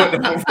don't know what the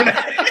fuck."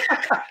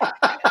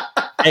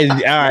 And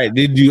all right,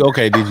 did you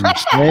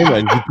slam it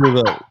or did you pull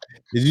up?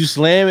 Did you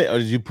slam it or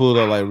did you pull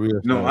it up like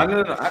real? No,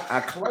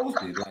 I closed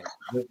it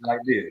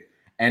like this.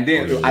 And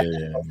then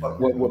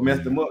what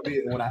messed them up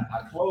is when I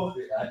closed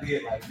it, I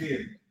did like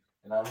this.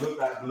 And I looked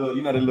out the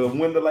little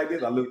window like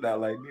this. I looked out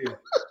like this.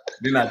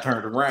 Then I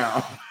turned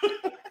around.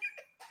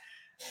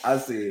 I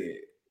said,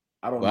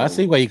 I don't know. I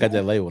see why you got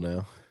that label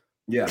now.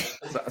 Yeah.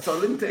 So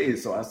let me tell you.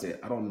 So I said,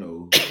 I don't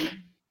know who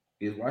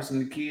is watching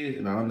the kids,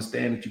 and I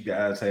understand that you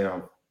guys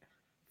have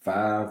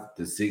 5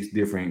 to 6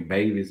 different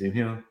babies in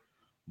here,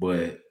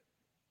 but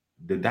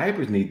the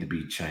diapers need to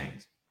be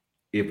changed.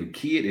 If a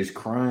kid is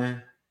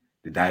crying,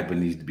 the diaper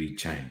needs to be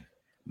changed.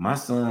 My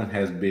son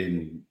has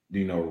been,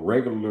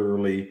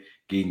 regularly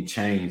getting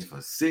changed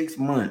for 6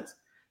 months.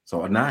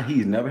 So now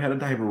he's never had a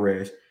diaper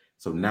rash.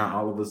 So now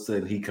all of a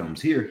sudden he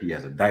comes here, he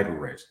has a diaper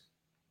rash.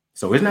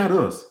 So it's not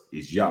us,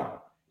 it's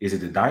y'all. Is it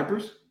the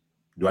diapers?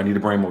 Do I need to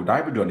bring more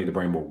diapers? Do I need to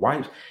bring more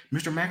wipes?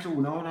 Mr. Maxwell,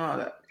 no. I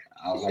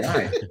was like, all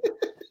right.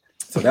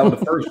 So that was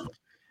the first one.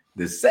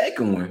 The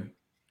second one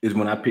is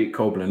when I picked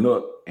Copeland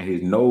up and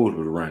his nose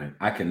was running.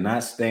 I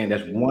cannot stand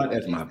that's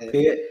my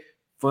pet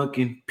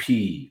fucking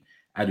peeve.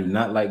 I do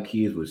not like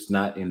kids with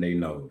snot in their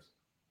nose.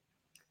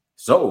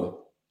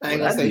 So I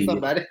ain't gonna say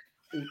somebody.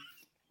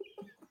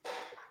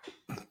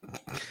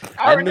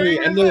 I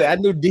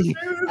knew D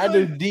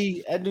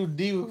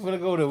was gonna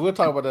go there. We'll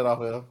talk about that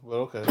off air. But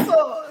okay.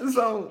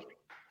 So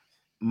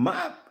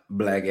my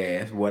black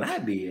ass, what I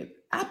did,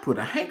 I put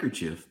a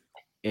handkerchief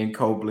in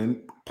Copeland's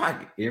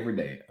pocket every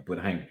day. I put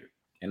a handkerchief.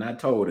 And I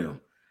told him,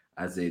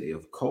 I said,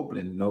 if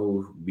Copeland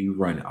nose be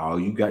running, all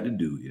you got to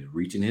do is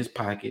reach in his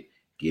pocket,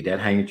 get that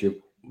handkerchief,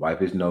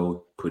 wipe his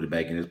nose, put it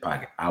back in his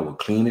pocket. I will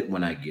clean it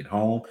when I get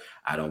home.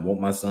 I don't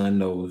want my son's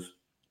nose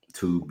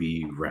to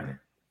be running.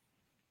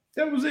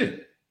 That was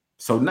it.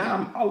 So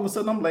now all of a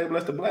sudden I'm labeled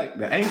as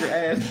the angry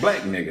ass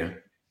black nigga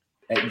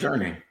at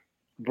Journey.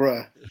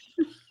 Bruh,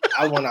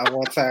 I went out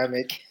one time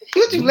and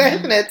what you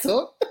laughing at,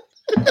 Tuck?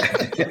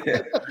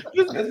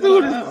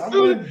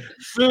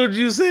 Soon as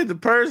you said the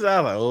person,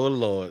 I was like, oh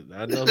Lord,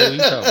 I know who you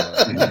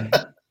talking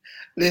about.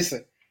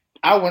 Listen,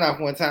 I went off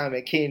one time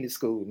at Candy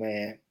School,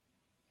 man,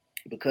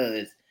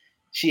 because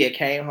she had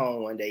came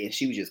home one day and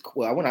she was just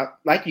I went out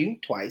like you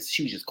twice.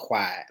 She was just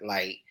quiet,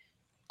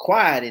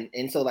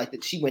 and so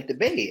she went to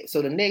bed.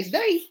 So the next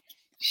day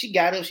she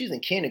got up. She was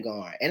in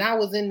kindergarten, and I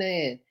was in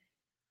there. And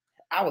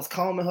I was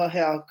combing her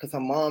hair because her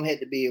mom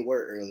had to be at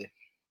work early.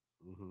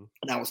 Mm-hmm.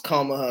 And I was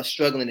combing her,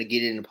 struggling to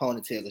get it in the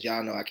ponytail because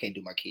y'all know I can't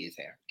do my kids'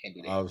 hair. Can't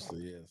do that. Obviously,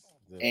 yes.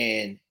 Yeah.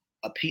 And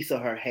a piece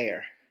of her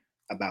hair,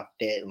 about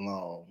that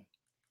long,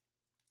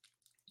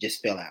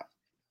 just fell out.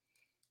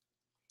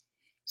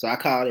 So I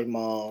called her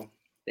mom.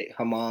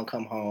 Her mom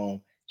come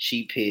home.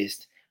 She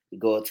pissed. We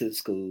go up to the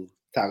school,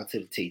 talking to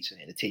the teacher,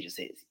 and the teacher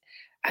says,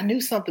 I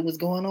knew something was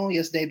going on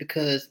yesterday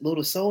because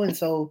little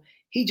so-and-so,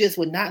 he just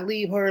would not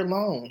leave her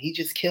alone. He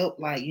just kept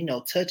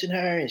touching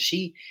her, and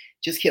she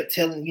just kept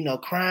telling,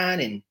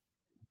 crying,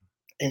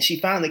 and she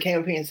finally came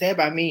up here and said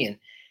about me, and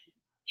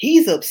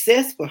he's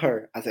obsessed with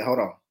her. I said, hold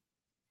on.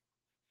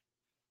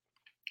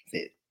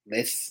 I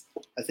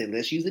said,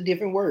 let's use a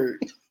different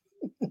word.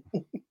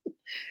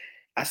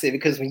 I said,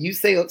 because when you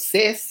say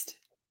obsessed,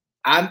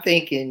 I'm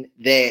thinking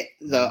that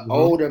the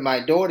older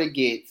my daughter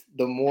gets,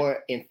 the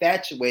more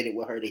infatuated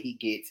with her that he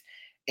gets,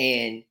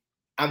 and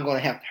I'm gonna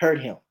have to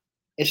hurt him.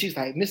 And she's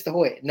like, Mr.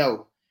 Hoyt,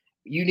 no,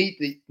 you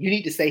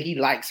need to say he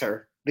likes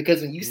her,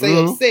 because when you say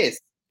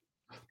obsessed,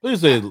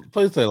 please say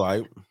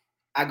like,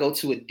 I go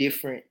to a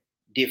different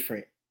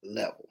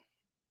level.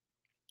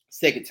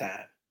 Second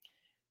time,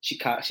 she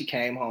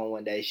came home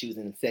one day. She was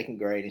in the second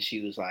grade, and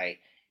she was like,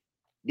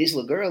 this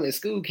little girl at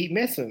school keep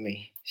messing with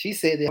me. She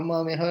said that her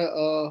mom and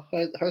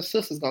her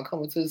sister's gonna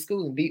come into the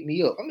school and beat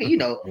me up. I mean,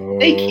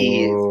 they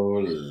kids. Oh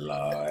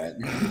Lord,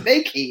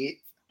 they kids.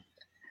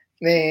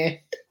 Man,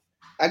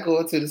 I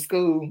go into the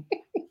school.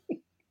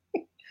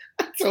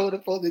 I told her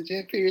for the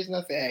gym periods, and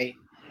I said, "Hey,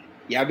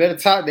 y'all better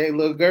talk to that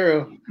little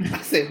girl."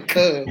 I said,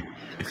 "Cuz,"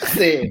 I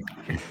said,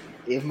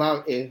 if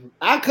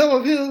I come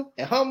up here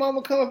and her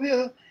mama come up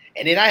here,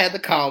 and then I have to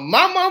call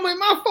my mama and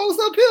my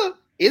folks up here,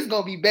 it's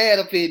gonna be bad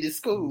up in this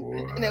school.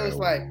 Wow. And it was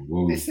like,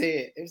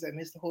 it was like,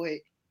 Mr.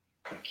 Hoyt,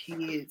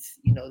 kids,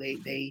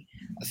 they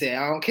I said,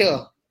 I don't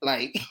care.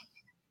 Like,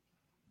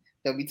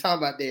 they'll be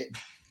talking about that.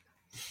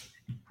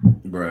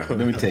 Bro,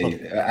 let me tell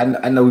you,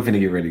 I know we're finna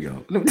get ready to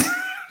go.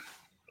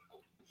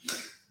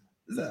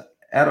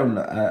 I don't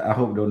know. I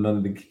hope none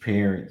of the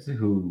parents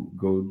who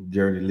go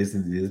Journey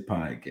listen to this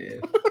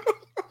podcast.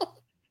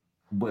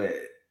 But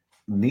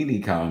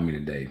Nene called me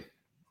today.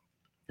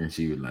 And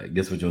she was like,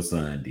 guess what your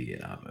son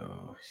did? I'm like,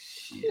 oh,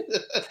 shit.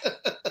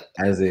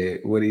 I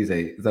said, what did he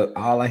say? So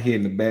all I hear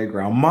in the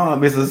background,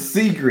 Mom, it's a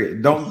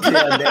secret. Don't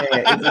tell Dad.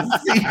 It's a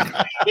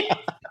secret.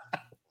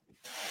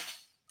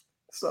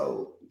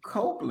 So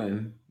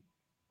Copeland,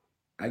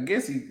 I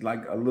guess he's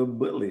like a little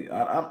bully.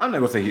 I'm not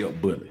going to say he's a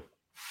bully.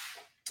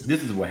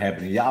 This is what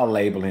happened. Y'all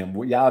label him.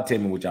 Y'all tell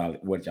me what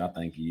y'all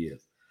think he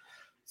is.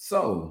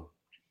 So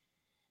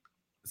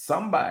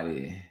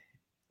somebody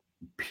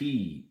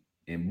peed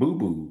and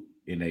boo-boo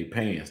in their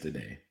pants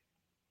today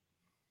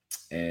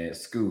at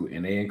school,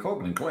 and they in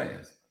Copeland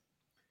class.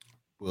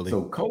 Bully.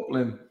 So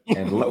Copeland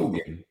and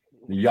Logan,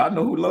 y'all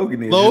know who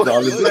Logan is. Logan.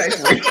 All the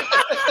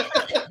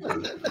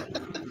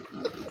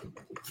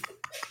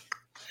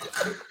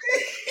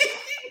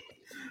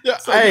yeah,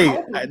 so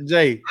hey,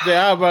 Jay,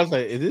 I was about to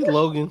say, is this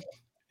Logan?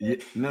 Yeah,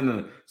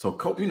 no. So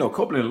Copeland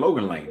and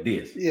Logan like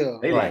this. Yeah,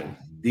 they like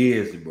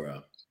this,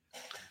 bro.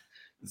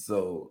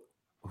 So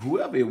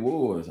whoever it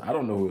was, I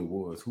don't know who it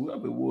was.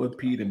 Whoever it was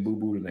peed and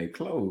boo-booed in their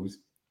clothes,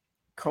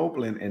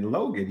 Copeland and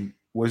Logan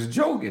was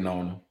joking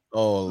on him.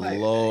 Oh Like,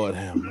 Lord,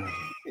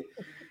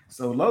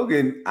 so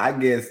Logan, I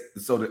guess,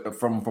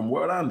 from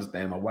what I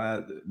understand,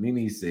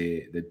 Nene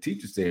said the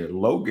teacher said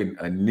Logan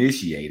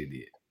initiated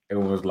it. It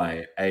was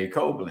like, "Hey,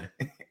 Copeland,"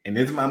 and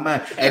it's my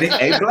mind. And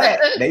they black,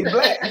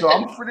 so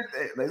I'm pretty.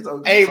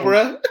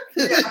 Bro.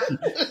 Yeah.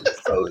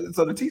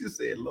 So the teacher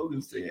said,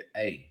 Logan said,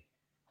 "Hey,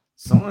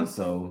 so and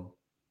so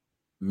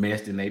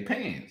messed in their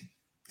pants."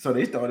 So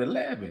they started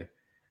laughing.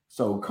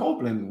 So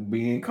Copeland,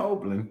 being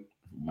Copeland,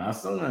 my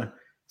son,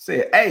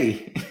 said,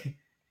 "Hey,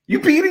 you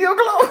peed in your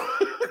clothes."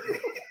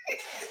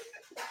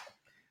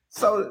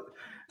 So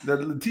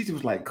the teacher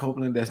was like,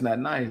 "Copeland, that's not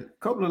nice."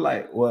 Copeland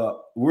like,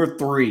 "Well, we're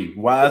 3.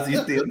 Why is he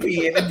still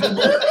peeing into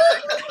the?"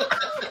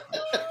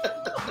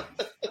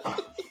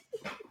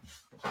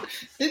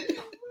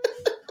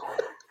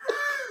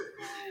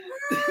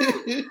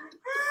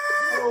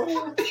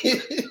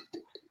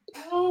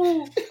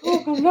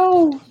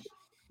 No.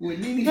 When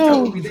Nene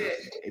told me that,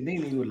 and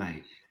Nene was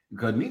like,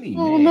 because Nene,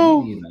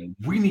 Nene like,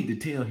 we need to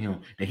tell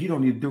him that he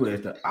don't need to do that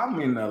stuff. I'm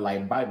in there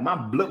like bite. My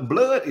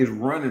blood is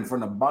running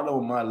from the bottom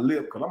of my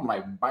lip because I'm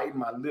like biting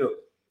my lip,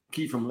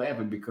 keep from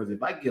laughing, because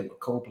if I give a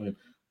Copeland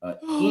an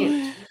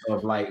inch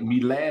of like me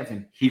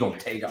laughing, he gonna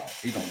take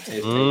off. He gonna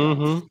take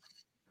off.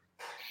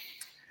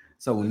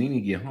 So when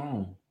Nene get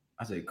home,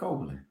 I say,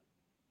 "Copeland."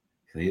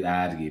 So his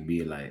eyes get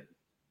big like,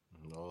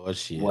 "Oh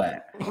shit."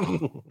 What?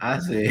 I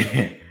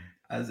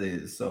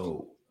said,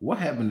 "So what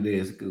happened to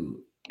their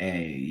school?"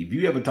 And if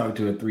you ever talk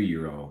to a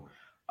 3-year-old,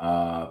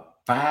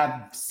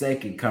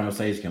 5-second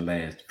conversation can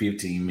last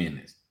 15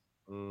 minutes.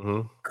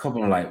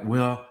 Couple of like,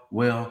 well,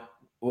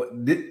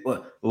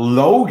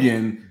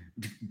 Logan,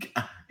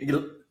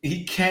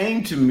 he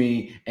came to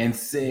me and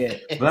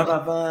said, blah, blah,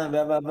 blah,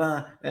 blah, blah,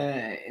 blah,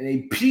 and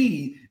they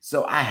peed.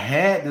 So I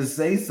had to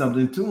say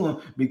something to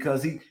him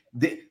because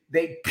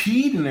they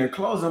peed in their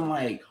clothes. I'm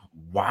like,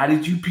 why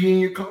did you pee in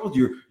your clothes?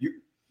 You're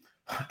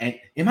and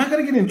am I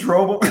gonna get in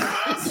trouble?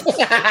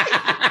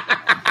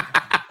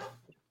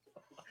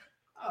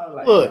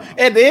 Look,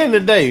 at the end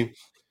of the day, am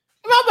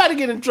I about to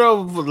get in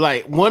trouble for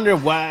like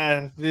wondering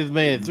why this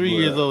man 3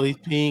 years old, he's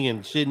peeing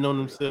and shitting on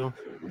himself?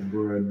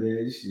 Bro,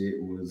 that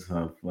shit was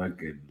her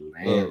fucking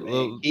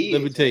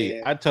let me tell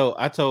you, I told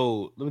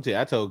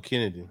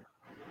Kennedy.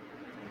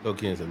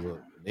 Said,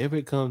 "Look, whenever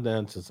it comes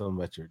down to something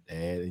about your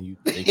dad and you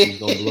think he's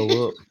gonna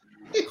blow up,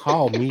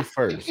 call me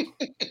first.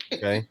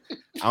 Okay,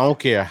 I don't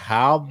care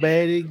how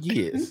bad it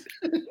gets.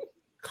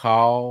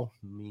 Call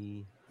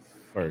me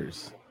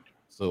first,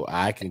 so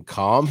I can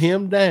calm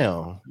him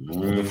down." So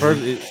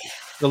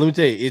let me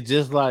tell you, it's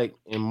just like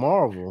in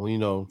Marvel, when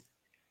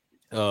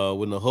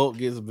the Hulk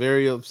gets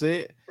very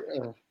upset,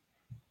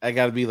 I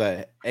gotta be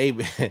like, "Hey,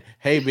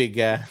 hey, big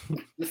guy,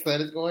 the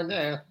sun is going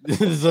down.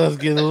 The sun's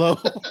getting low."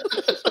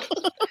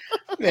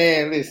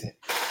 Man, listen.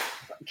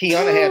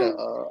 Kiana had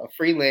a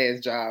freelance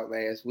job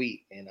last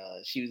week, and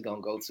she was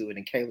gonna go to it,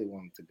 and Kaylee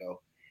wanted to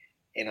go.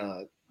 And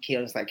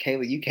Kiana was like,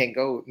 "Kaylee, you can't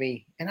go with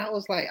me." And I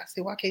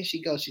said, "Why can't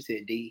she go?" She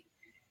said, "D,"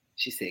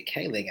 she said,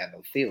 "Kaylee ain't got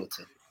no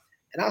filter."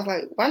 And I was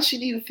like, "Why she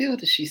need a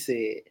filter?" She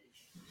said,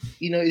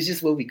 "It's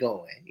just where we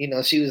going."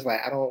 She was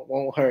like, "I don't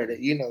want her to,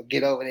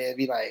 get over there and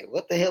be like,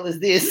 what the hell is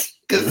this?"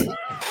 Because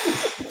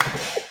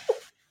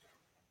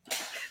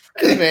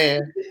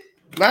man,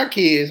 my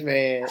kids,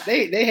 man,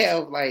 they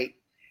have like,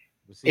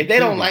 if they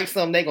don't like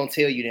something, they gonna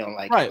tell you they don't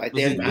like it.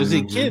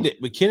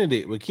 Like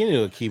Kennedy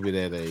will keep it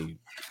at a,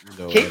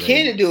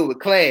 Kennedy do it with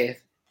class.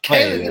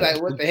 Kayla be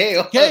like, "What the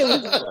hell?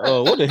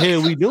 Kayla, what the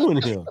hell we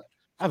doing here?"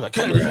 I'm like,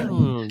 "Kayla,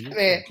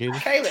 man."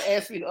 Kayla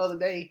asked me the other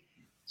day.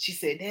 She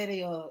said,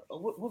 "Daddy,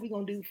 what we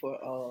gonna do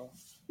for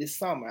this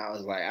summer?" I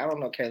was like, "I don't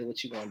know, Kayla.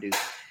 What you gonna do?"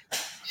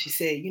 She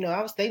said,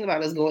 "I was thinking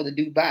about us going to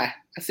Dubai."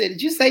 I said,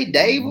 "Did you say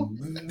Dable?"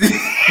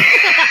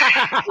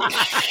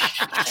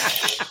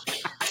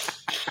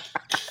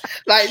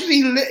 Like,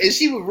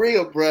 she was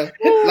real, bro.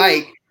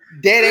 Like,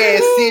 dead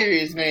ass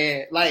serious,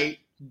 man. Like,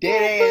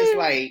 dead ass,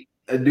 like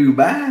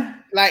Dubai.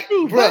 Like,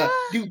 bruh,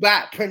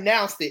 Dubai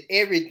pronounced it,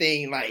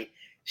 everything. Like,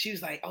 she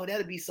was like, "Oh,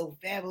 that'd be so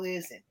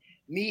fabulous. And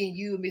me and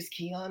you, Miss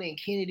Kiana and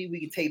Kennedy, we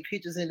could take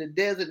pictures in the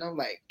desert." And I'm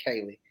like,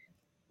 "Kaylee,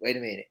 wait a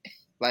minute."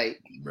 Like,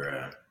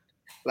 bruh.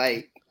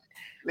 Like,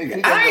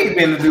 nigga, I ain't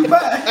been to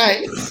Dubai.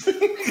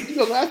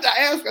 Like, I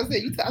asked, I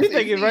said, "You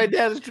take it right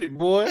down the street,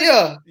 boy."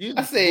 Yeah.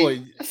 I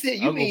said,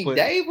 "You mean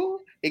Dable?"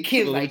 And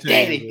Ken's like,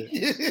 "Daddy."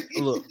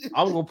 Look,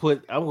 I'm gonna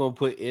put it.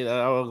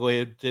 I'll go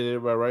ahead and tell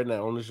everybody right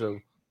now on the show.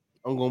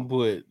 I'm gonna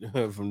put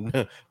from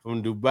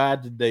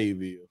Dubai to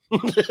Dayville.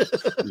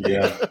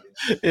 Yeah.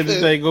 And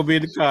this ain't gonna be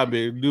in the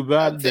comment.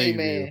 Dubai to Dayville.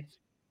 Man,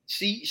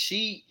 she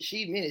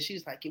admitted, she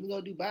was like, "Can we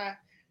go to Dubai?"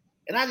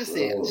 And I just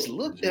said, just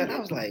looked at her, and I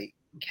was like,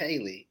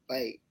 "Kaylee,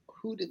 like,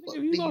 who the fuck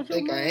do you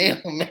think I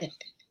am, man?"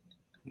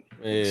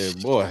 Yeah,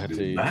 boy, I tell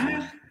you,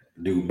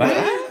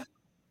 Dubai.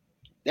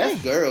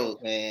 That's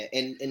girls, man.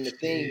 And the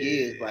thing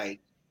is, like,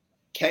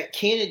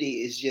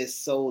 Kennedy is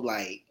just so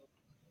like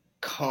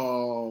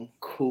calm,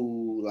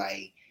 cool,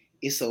 like,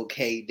 it's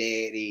okay,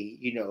 daddy.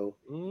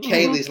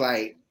 Kaylee's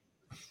like,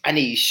 I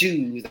need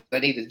shoes. I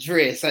need a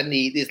dress. I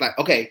need this. Like,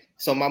 okay,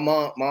 so my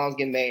mom's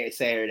getting married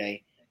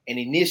Saturday, and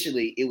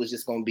initially it was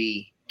just gonna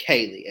be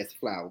Kaylee as the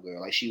flower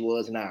girl, like she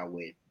was in our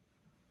wedding.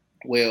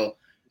 Well,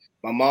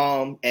 my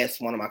mom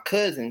asked one of my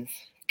cousins,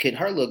 could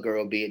her little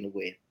girl be in the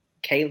wedding?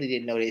 Kaylee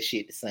didn't know that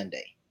shit to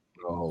Sunday.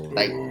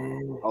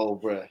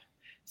 Bruh.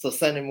 So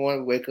Sunday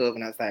morning, wake up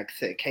and I was like,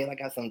 Kayla, I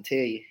got something to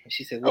tell you. And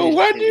she said,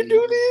 why do you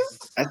do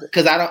this?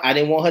 Because I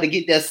didn't want her to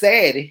get there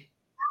sad and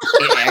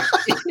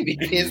actually be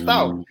pissed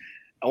off.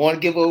 I want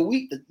to give her a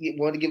week to think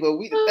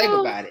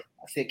about it.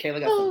 I said, Kayla, I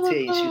got something to tell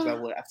you. And she was like,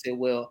 what?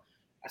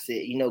 I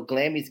said,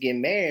 Glammy's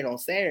getting married on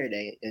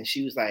Saturday. And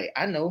she was like,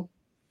 I know.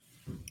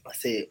 I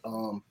said,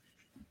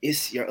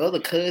 it's your other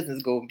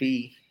cousin's gonna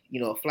be,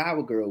 a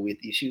flower girl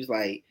with you. She was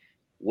like,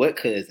 what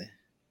cousin?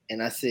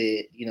 And I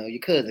said, your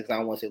cousin, because I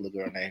don't want to say the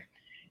girl name.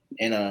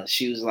 And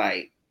she was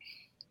like,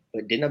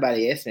 but didn't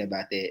nobody ask me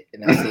about that?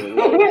 And I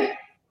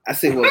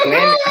said, well,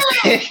 Glammy,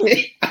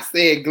 I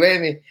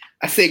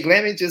said,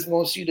 Glammy just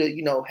wants you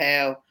to,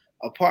 have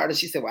a partner.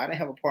 She said, well, I didn't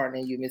have a partner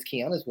in you, Miss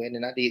Kiana's wedding,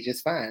 and I did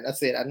just fine. I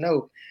said, I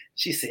know.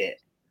 She said,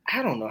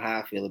 I don't know how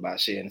I feel about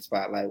sharing the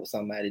spotlight with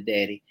somebody,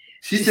 Daddy.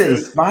 She said,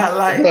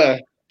 spotlight? Bruh,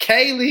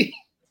 Kaylee.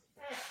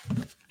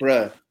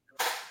 Bruh.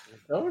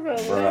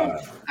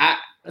 I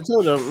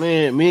told her,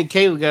 man, me and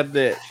Kaylee got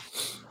that.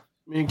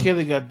 Me and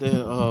Kaylee got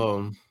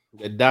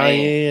that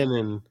Diane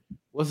and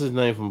what's his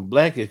name from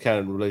Blackish kind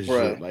of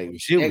relationship. Bruh, like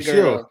she'll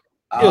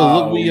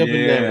look me up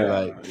and down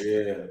like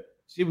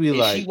she'll be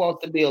like she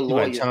wants to be a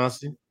lawyer. Like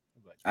Chauncey.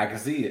 I can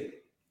see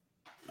it.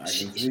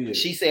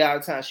 She say all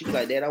the time, she be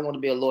like, Dad, I want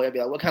to be a lawyer. I be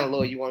like, what kind of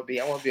lawyer you want to be?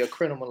 I want to be a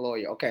criminal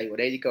lawyer. Okay, well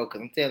there you go.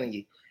 Cause I'm telling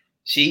you,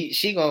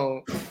 she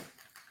gonna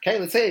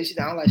Kayla said she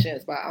I don't like sharing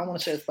the spot. I don't want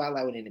to share the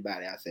spotlight with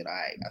anybody. I said, all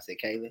right. I said,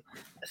 Kayla,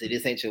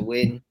 this ain't your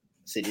wedding.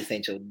 I said, it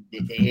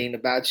ain't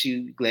about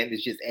you. Glenn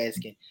is just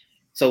asking.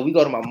 So we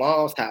go to my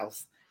mom's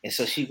house. And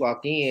so she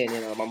walked in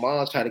and my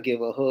mom tried to give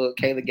her a hug.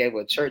 Kayla gave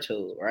her a church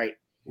hug, right?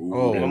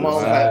 Ooh, my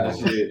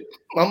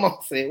mom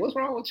said, what's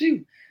wrong with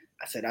you?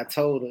 I said, I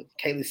told her.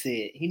 Kayla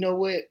said, you know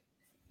what?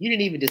 You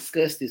didn't even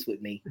discuss this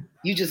with me.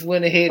 You just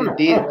went ahead and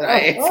did what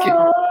I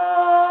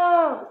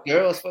asked you.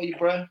 Girls for you,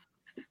 bro.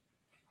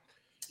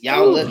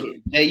 Y'all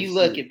lucky. Hey, you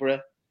lucky, bro.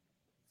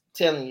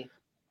 Telling you.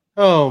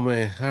 Oh,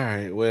 man. All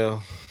right.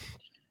 Well,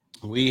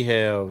 we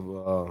have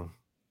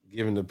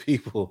given the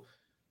people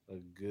a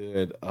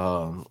good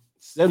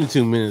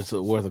 72 minutes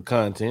worth of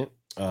content.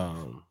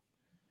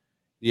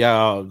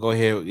 Y'all go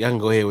ahead. Y'all can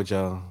go ahead with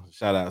y'all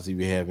shout outs if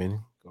you have any.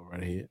 Go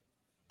right ahead.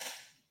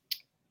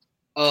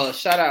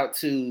 Shout out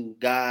to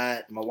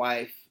God, my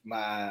wife,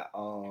 my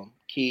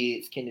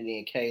kids, Kennedy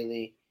and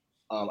Kaylee,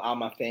 all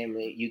my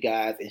family, you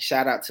guys, and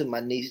shout out to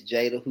my niece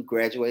Jada who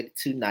graduated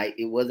tonight.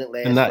 It wasn't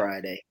last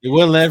Friday. It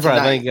wasn't last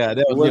Friday. Thank God.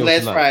 It wasn't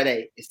last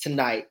Friday. It's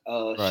tonight.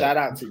 Right. Shout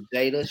out to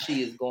Jada.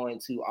 She is going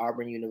to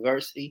Auburn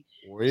University.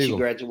 She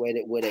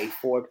graduated with a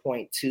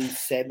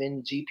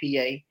 4.27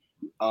 GPA.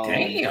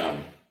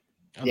 Damn.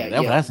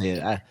 That's what I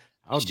said.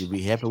 I would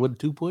be happy with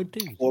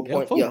 2.2.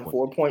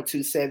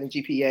 4.27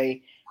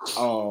 GPA.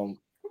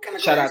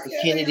 Shout out to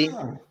Kennedy.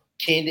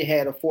 Kennedy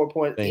had a 4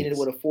 point, ended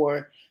with a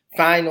 4.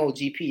 Final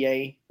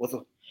GPA was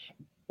a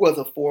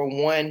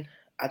 4.1.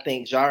 I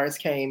think Jaris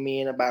came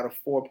in about a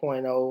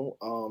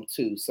 4.0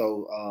 too.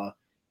 So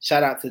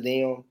shout out to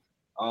them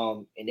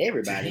and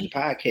everybody in the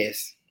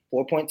podcast.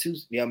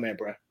 4.2, yeah, man,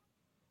 bro.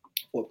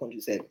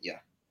 4.27, yeah.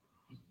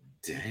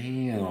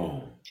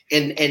 Damn.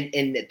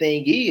 And the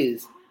thing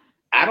is,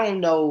 I don't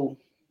know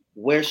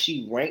where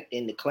she ranked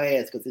in the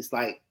class because it's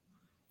like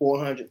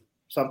 400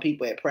 some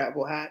people at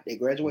Prattville High. They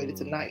graduated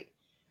tonight,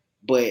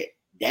 but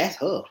that's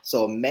her.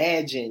 So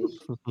imagine.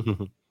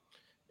 And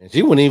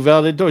she wouldn't even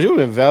valedictorian. She would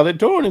have been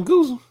valedictorian in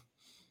Goose.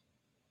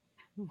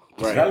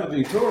 Right.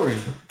 Valedictorian.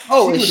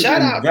 Oh, and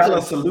shout out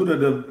to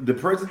saluted the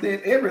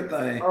president,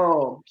 everything.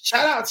 Oh,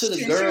 shout out to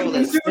the girl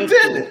that's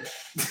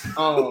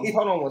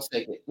hold on one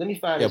second. Let me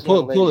find this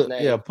young lady's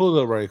name. Yeah, pull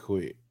it up right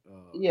quick.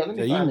 Let me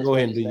find you can go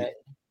ahead and do it.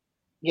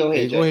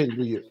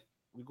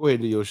 Go ahead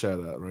and do your shout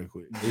out right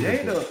quick.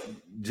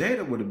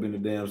 Jada would have been a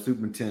damn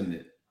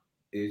superintendent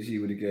if she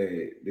would have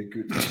gave that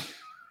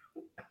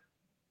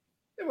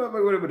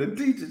motherfucker would have been a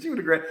teacher. She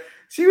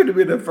would have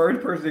been the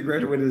first person that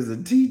graduated as a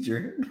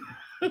teacher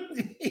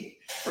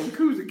from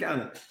Coosa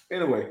County.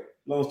 Anyway,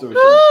 long story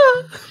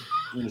short.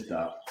 Let me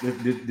stop.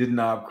 This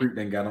knob creep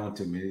then got on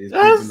to me.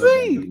 I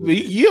see.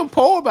 You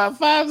pour about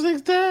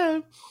 5-6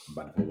 times. I'm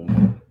about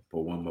to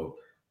pour one more.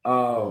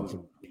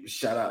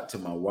 Shout out to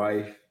my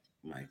wife,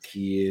 my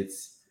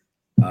kids,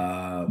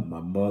 my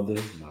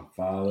mother, my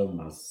father,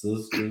 my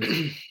sister,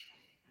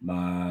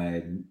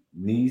 my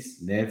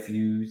niece,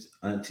 nephews,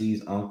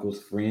 aunties,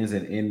 uncles, friends,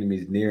 and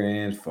enemies near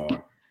and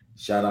far.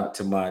 Shout out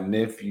to my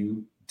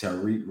nephew,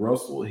 Tariq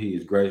Russell. He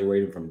is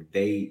graduating from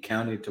Dade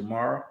County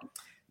tomorrow.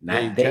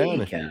 Not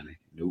Dade County.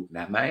 Nope,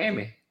 not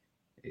Miami.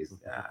 It's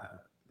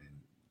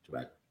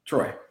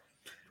Troy.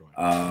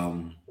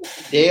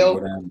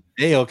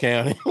 Dale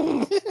County.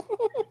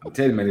 I'm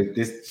telling you, man,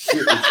 this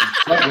shit is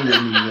fucking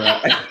with me,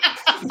 right?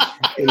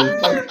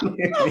 I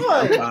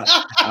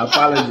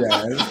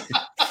apologize.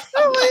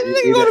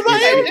 You going to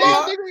Miami?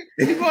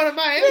 You going to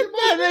Miami?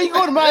 You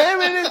go to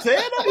Miami and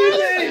tell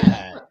nobody.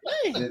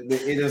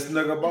 It just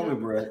snuck up on me,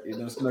 bro. It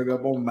just snuck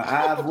up on me. My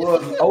eyes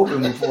was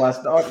open before I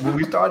started. When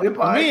we started the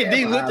podcast, me and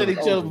D looked at each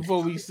other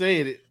before we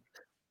said it.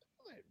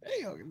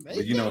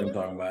 But you know what I'm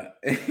talking about.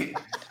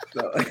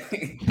 So,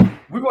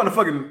 we're going to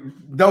fucking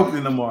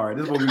Doakland tomorrow.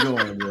 This is what we're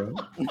going, bro.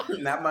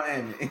 Not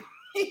Miami.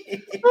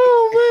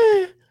 Oh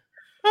man.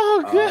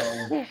 Oh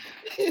god.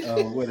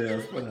 What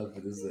else? What else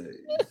for to say?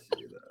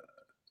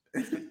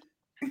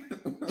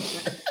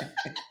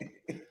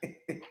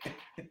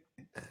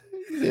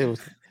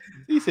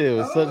 He said it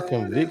was such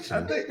conviction.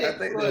 I think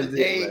that's it.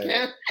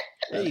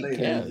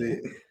 That's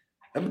it.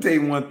 Let me tell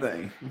you one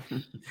thing.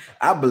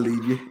 I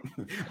believe you,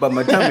 but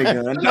my tummy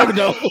gun.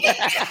 No.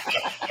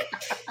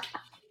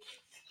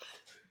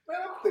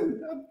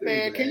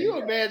 Man, can you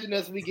imagine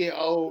us? We get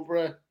old,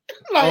 bro.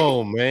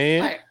 Oh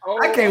man,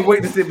 I can't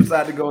wait to sit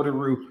beside the golden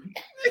roof,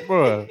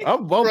 bro.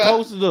 I'm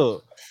posted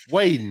up,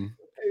 waiting.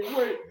 Hey,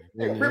 wait.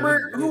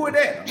 Who are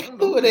that?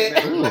 Who are that?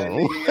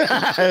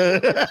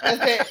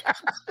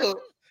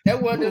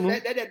 That wasn't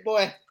that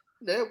boy.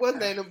 That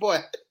wasn't the boy.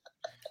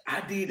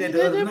 I did that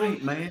the other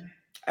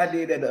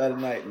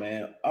night,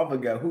 man. I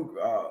forgot who.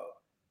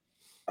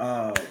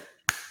 Who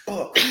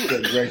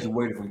that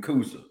graduated from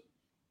Coosa?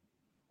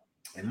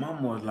 And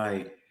Mama was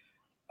like,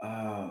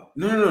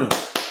 no.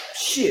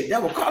 Shit,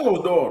 that was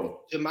Carlos' daughter.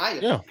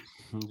 Jemiah. Yeah.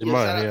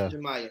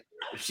 Jemiah.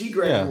 She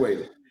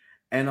graduated.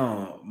 And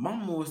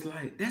Mama was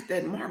like, that's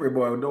that Marbury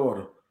boy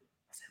daughter.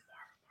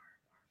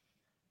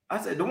 I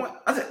said, the one.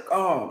 I said,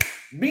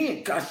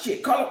 being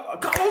shit, Carlos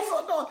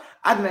daughter.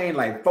 I named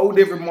like 4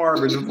 different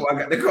Marburys before I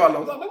got to Carlos.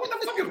 I was like, what the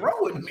fuck is wrong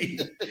with me?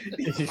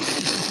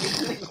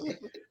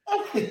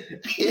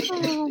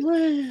 Oh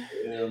man.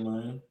 Yeah,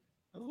 man.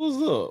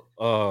 What's up?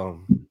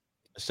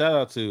 Shout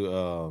out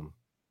to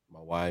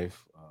my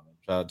wife.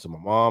 Shout out to my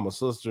mom, my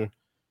sister.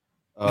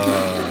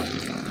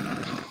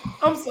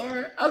 I'm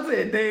sorry. I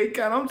said Dave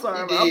Count. I'm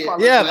sorry.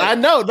 Yeah, I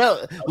know.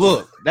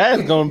 Look,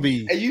 that's gonna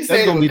be. And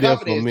that's gonna be there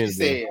for a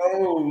minute.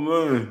 Oh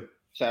man!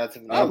 Shout out to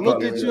me. I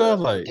looked at you. I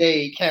was like,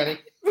 Dade County.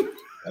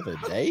 That's a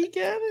Dade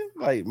County,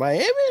 like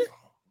Miami. I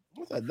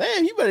was like,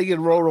 damn, you better get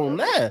rolled on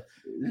now.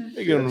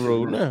 They get on the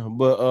road now,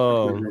 but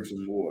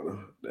some water.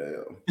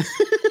 Damn.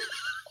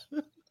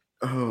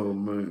 Oh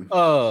man!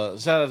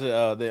 Shout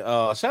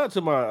out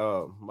to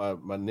my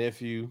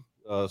nephew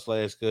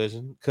slash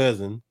cousin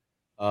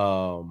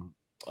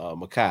Makai.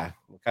 Makai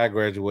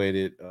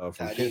graduated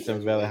from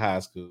Kingston Valley High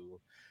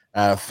School.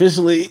 I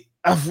officially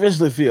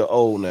feel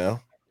old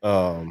now.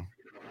 Now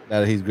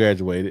that he's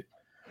graduated,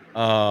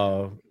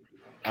 I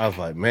was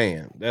like,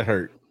 man, that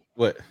hurt.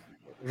 What's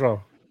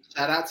wrong?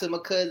 Shout out to my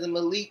cousin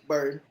Malik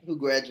Burton who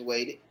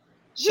graduated.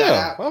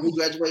 Shout out who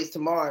graduates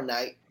tomorrow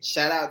night.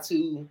 Shout out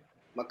to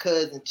my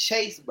cousin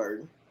Chase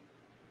Burton,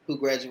 who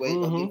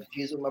graduated. Don't get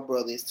confused with my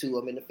brother. It's 2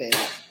 of them in the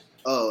family.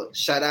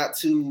 Shout out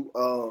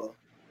to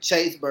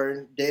Chase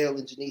Burton, Dale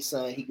and Janice's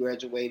son. He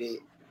graduated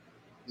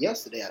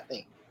yesterday, I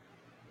think.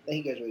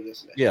 He graduated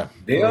yesterday. Yeah.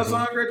 Dale's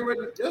son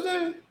graduated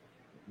yesterday?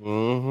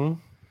 Mm-hmm.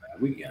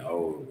 We get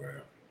old,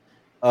 bro.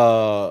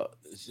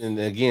 And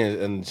again,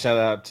 and shout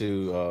out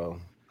to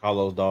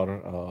Carlos' daughter.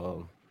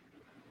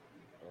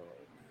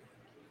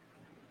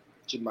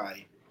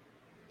 Jemiah.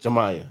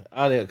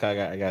 I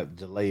got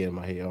Jalea in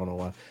my head. I don't know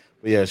why.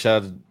 But yeah,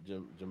 shout out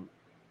to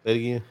say it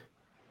again.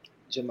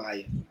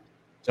 Jemiah.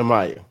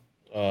 Jemiah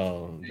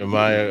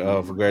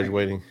for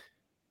graduating.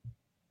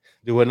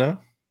 Do what now?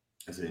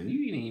 I said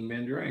you ain't even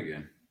been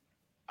drinking.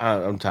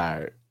 I'm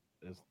tired.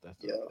 That's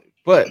yeah.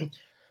 But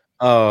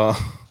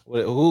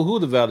who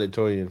the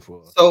valedictorian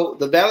for? So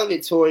the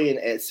valedictorian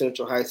at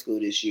Central High School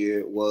this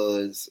year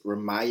was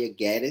Ramaya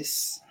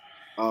Gaddis.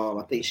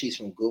 I think she's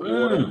from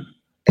Goodwater.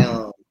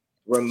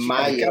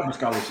 Ramaya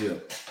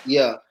scholarship.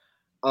 Yeah.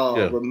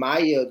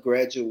 Ramaya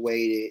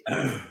graduated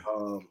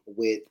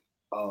with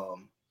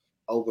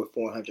over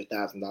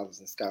 $400,000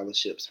 in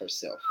scholarships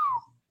herself.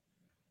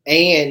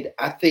 And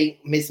I think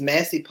Miss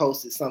Massey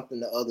posted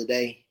something the other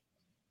day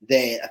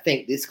that I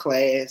think this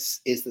class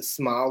is the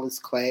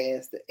smallest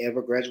class to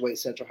ever graduate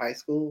Central High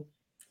School.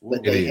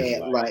 But they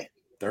had like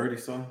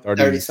 30-something?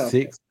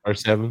 36 or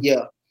 7.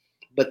 Yeah.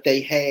 But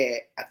they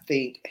had, I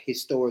think,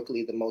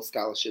 historically the most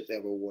scholarships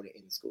ever awarded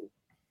in school.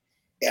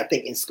 I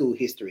think in school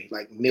history,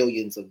 like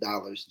millions of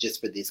dollars just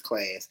for this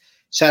class.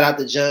 Shout out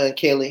to John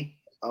Kelly.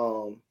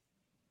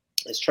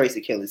 It's Tracy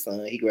Kelly's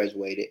son. He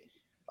graduated.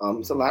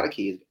 It's a lot of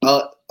kids.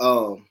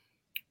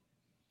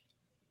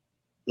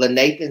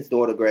 LaNathan's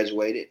daughter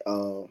graduated.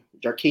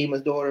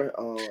 Jarkima's daughter.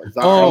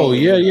 Zara,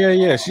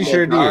 yeah. She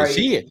sure did.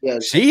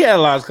 She had a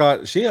lot of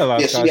scholarships. She had a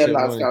lot of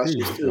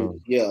scholarships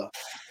too. Yeah.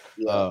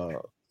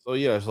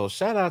 So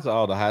shout out to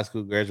all the high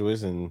school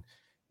graduates, and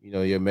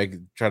you're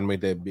trying to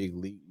make that big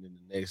leap in the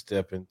next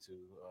step into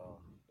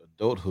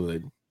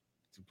adulthood.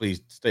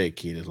 Please stay a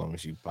kid as long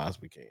as you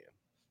possibly can.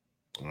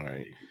 All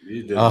right.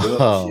 Shit is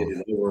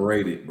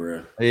overrated,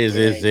 bro. It's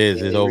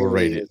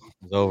overrated.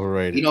 It's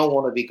overrated. You don't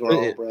want to be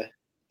grown, bro.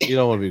 You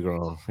don't want to be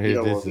grown. You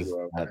don't want This to be is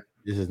grown, not. bro.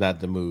 This is not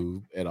the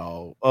move at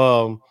all.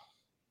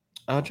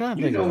 I'm trying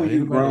to You think know about when you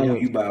anybody grown,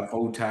 else. you buy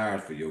 4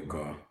 tires for your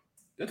car.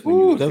 That's when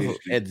you Ooh, that's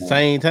officially at the grown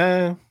same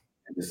time,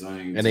 at the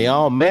same and they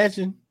all time.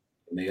 matching.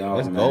 And they all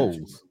That's match.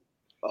 goals.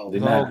 Oh,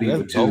 They're That's all. not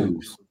That's Beaver goals.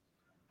 twos.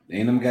 They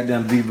ain't them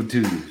goddamn Beaver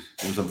twos.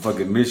 Them some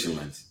fucking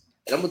Michelins.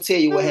 and I'm gonna tell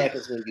you what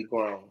happens when you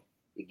grown.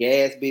 Your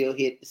gas bill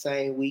hit the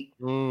same week.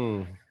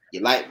 Mm.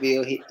 Your light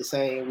bill hit the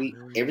same week.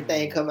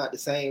 Everything come out the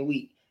same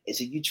week. And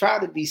so you try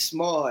to be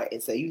smart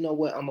and say, you know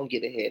what? I'm gonna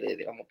get ahead of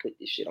it. I'm gonna put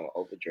this shit on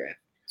overdraft.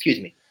 Excuse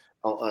me.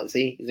 On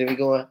see, is we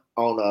going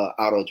on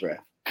auto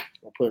draft?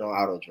 I'll put it on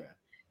auto draft.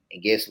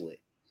 And guess what?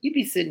 You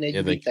be sitting there, Yeah,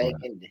 you they be can.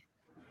 thinking,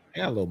 I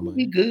got a little you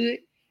be money. good,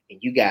 and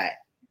you got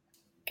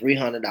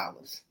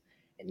 $300.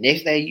 And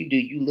next thing you do,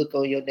 you look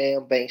on your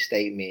damn bank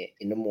statement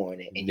in the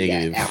morning, and you got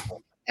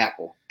Negative.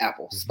 Apple,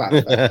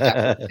 Spotify,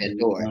 Apple,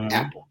 Pandora, Mhm.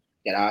 Apple,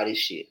 got all this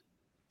shit.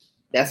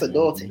 That's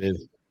adulting.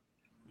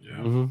 Yeah.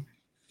 Mm-hmm.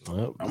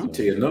 Yep, I'm gonna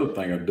tell you another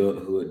thing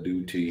adulthood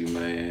do to you,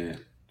 man.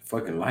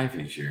 Fucking life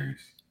insurance.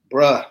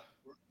 Bruh.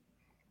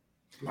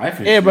 Life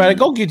insurance. Everybody,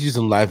 go get you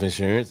some life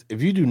insurance.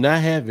 If you do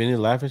not have any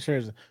life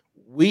insurance,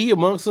 we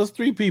amongst us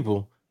 3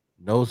 people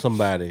know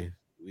somebody.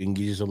 We can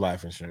get you some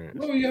life insurance.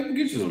 Oh yeah, I can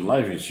get you some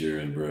life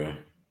insurance, bro.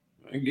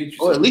 I can get you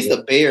Or at some, least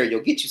a burial.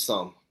 Get you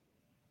some.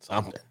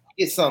 Something.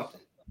 Get something.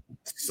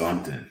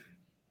 something.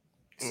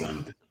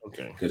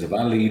 Okay. Because if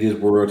I leave this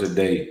world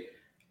today,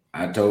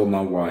 I told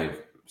my wife,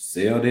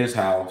 sell this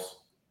house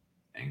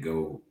and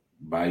go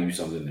buy you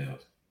something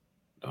else.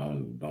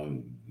 Don't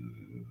no.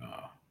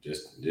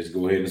 Just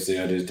go ahead and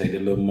sell this, take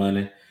that little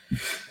money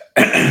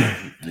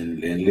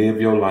and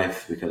live your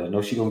life because I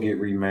know she gonna get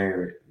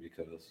remarried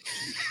because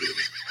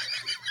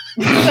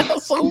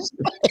So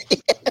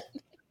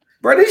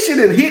bro, this shit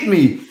had hit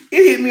me.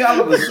 It hit me all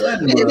of a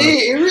sudden, bro. It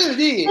did. It really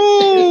did.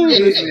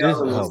 It hit me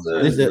all of a sudden,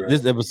 bro.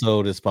 this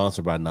episode is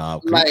sponsored by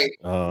Knob Creek. Like,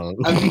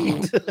 I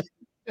mean,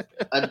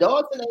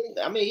 adulting ain't,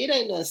 I mean, it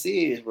ain't nothing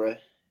serious, bro.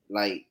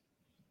 Like,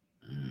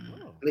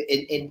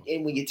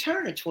 and when you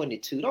turn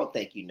 22, don't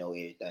think you know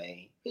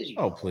everything. You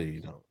oh,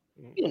 please don't.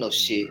 You don't know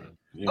shit.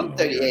 You I'm know,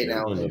 38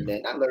 now, goddamn. and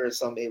then I learn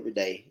something every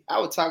day. I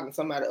was talking to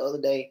somebody the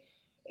other day,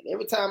 and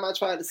every time I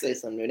tried to say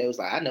something, they was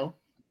like, I know.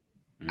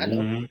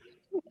 Mhm.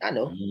 I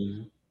know.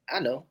 Mhm. I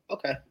know.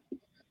 Okay.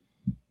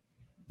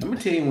 I'm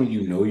gonna tell you when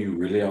you know you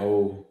really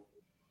old.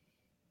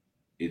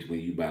 It's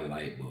when you buy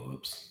light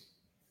bulbs.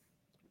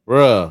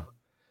 Bruh.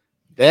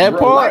 That Bro,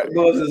 part. light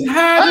bulbs is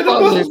high I to the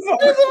was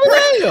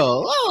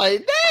motherfucker. I'm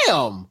like,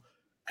 damn.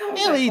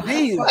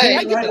 LED. Can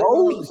I get the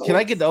old? Can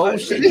I get the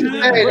old shit?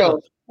 Hey,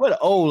 though, Where the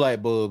old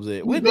light bulbs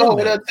at? Where you go them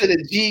over there at? to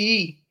the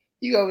GE.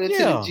 You go over there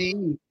to Yeah. the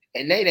GE,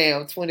 and they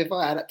damn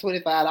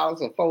 $25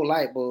 for 4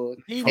 light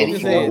bulbs. These And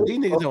niggas said, these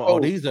niggas talking, oh,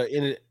 these are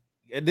in it.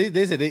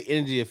 They said they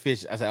energy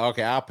efficient. I said,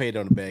 okay, I'll pay it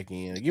on the back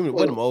end. Give me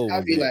what them old I'd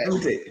ones be at.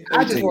 like,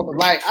 I just want the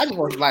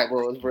light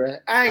bulbs, bro.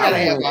 I ain't gotta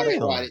have all that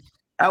quality.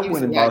 I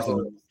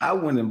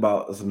went and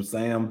bought some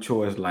Sam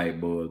Choice light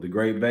bulbs, the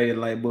Great Bay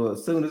light bulbs.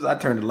 As soon as I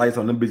turned the lights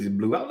on, them bitches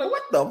blew. I was like,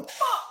 what the fuck?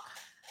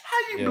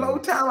 How you blow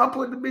time I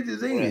put the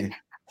bitches in? Right.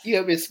 You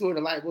ever been screwing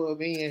the light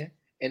bulb in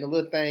and the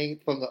little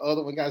thing from the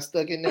other one got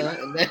stuck in there?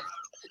 And then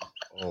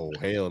oh,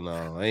 hell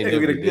no. I ain't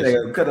never never get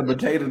a cut a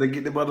potato to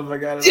get the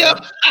motherfucker out of there.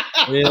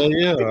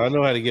 Yeah, I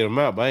know how to get them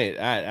out, but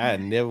I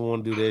never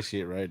want to do that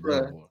shit right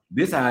there. Boy.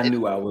 This how I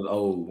knew I was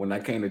old when I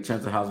came to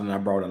Chancellor House and I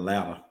brought a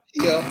ladder.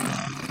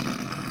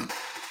 Yeah.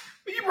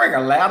 When you bring a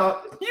ladder,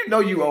 you know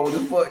you old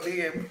as fuck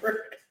then, bro.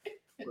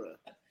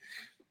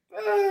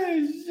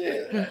 Oh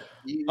shit.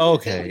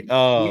 Okay.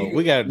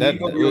 We got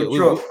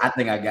that. I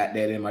think I got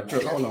that in my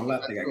truck. Hold on,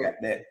 I think I got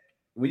that.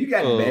 When you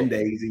got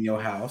band-aids in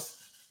your house,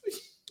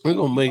 we're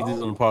gonna make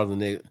this on part of the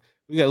next.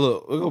 We're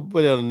gonna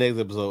put it on the next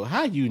episode.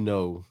 How you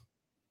know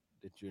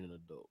that you're an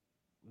adult?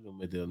 We're gonna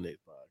make that on the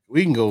next part.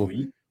 We can go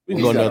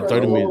another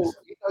 30 minutes.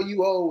 You know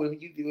you old when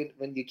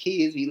your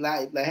kids be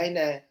like, hey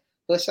now,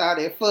 hush all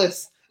that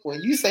fuss. When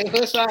you say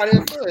hush all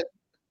that fuss.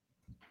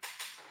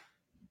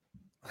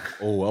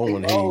 Oh, I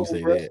want to hear you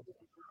say that.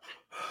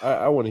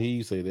 I want to hear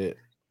you say that.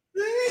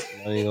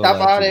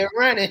 Stop all that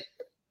running.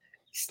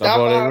 Stop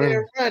all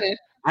that running.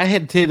 I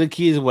had to tell the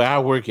kids where I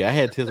work at. I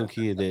had to tell some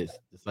kids that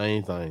the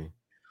same thing.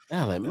 I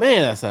was like,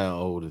 man, that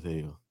sound old as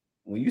hell.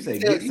 When you say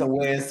get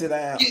somewhere and sit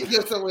down,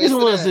 get somewhere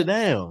and sit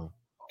down.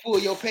 Pull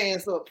your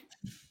pants up.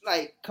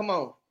 Like, come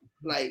on.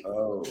 Like,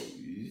 oh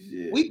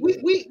shit.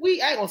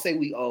 We I ain't gonna say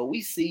we old.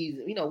 We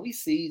seasoned. We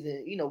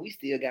seasoned. We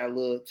still got a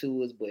little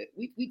to us, but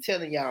we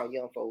telling y'all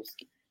young folks,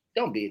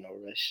 don't be in no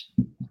rush.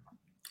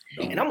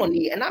 And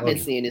I've been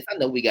seeing this. I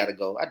know we gotta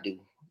go. I do.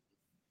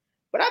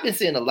 But I've been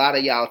seeing a lot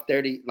of y'all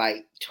 30,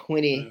 like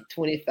 20,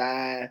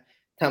 25,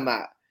 talking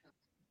about,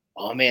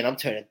 oh man, I'm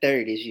turning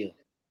 30 this year.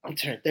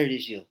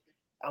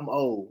 I'm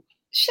old.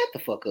 Shut the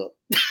fuck up.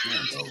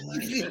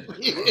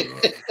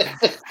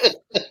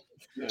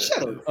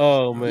 Shut up.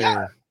 Oh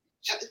man.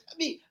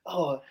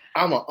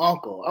 I'm an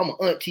uncle. I'm an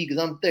auntie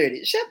because I'm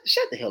 30. Shut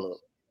the hell up.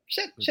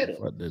 Shut up.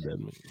 What did that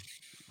mean?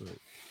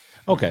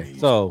 Okay,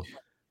 so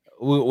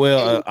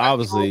Well,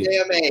 obviously,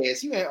 damn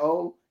ass. You ain't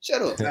old.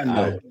 Shut up. I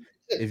know.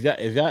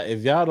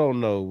 If y'all don't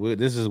know,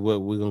 this is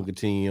what we're gonna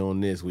continue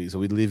on this week. So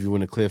we leave you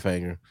in a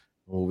cliffhanger.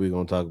 What we're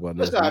gonna talk about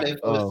next week.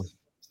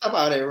 Stop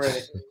out there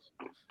running.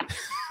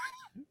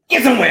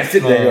 Get somewhere.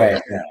 Sit there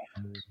right now.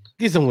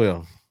 Get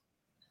somewhere.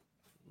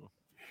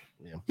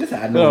 Yeah. This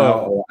how I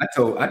know. I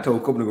told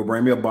Copeland to go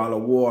bring me a bottle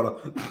of water.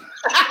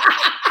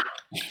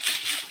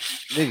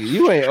 Nigga,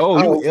 you ain't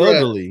old. You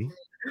elderly.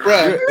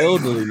 Bruh. You're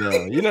elderly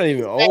now. You're not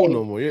even old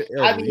no more. You're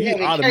elderly.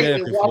 You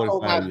automatically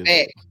 45 years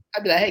old.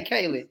 I'd be like, hey,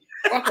 Kaylin,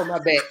 walk on my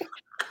back.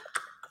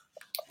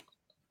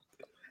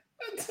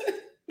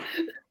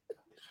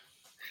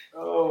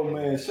 Oh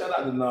man, shout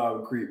out to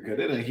Knob Creek because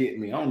they done hit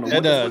me. I don't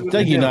know.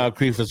 Thank you, Knob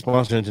Creek, for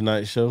sponsoring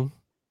tonight's show.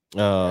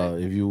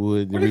 If you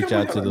would reach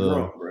out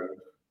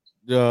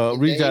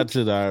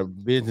to our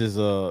business,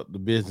 the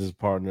business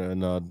partner,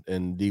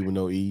 and D with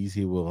no ease.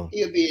 He'll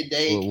be a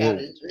Dade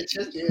County.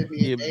 He'll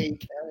be a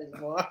Dade County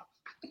boy.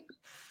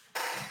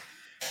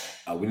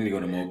 We need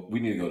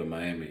to go to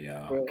Miami,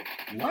 y'all. Bro.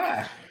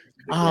 Why?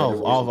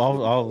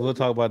 We'll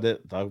talk about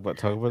that. Talk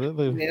about it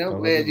later. Man, I'm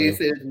glad you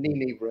said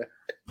Nene, bro.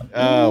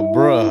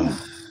 Bro.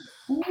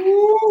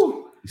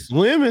 He's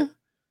swimming.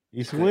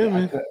 I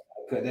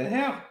cut that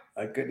hair.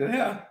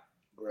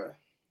 Bro.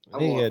 I'm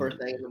going first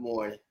thing in the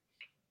morning.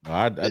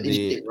 I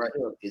did.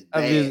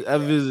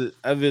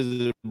 I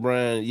visited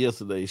Brian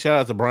yesterday. Shout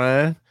out to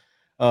Brian.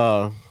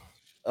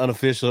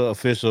 Unofficial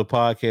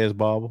podcast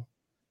barber.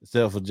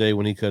 Except for Jay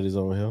when he cut his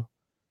own hair.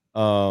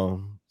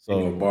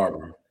 So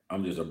barber.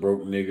 I'm just a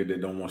broke nigga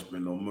that don't want to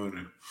spend no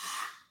money.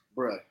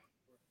 Bruh.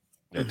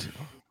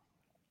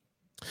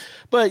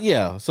 But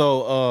yeah,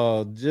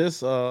 so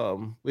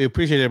we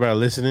appreciate everybody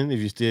listening. If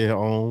you're still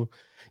on,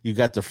 you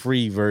got the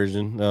free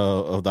version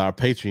of our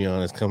Patreon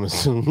that's coming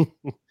soon.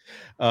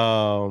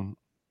 Shout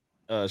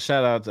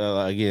out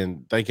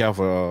again, thank y'all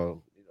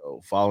for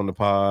following the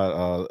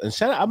pod. And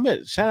shout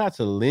out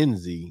to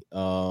Lindsay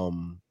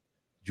Joyner,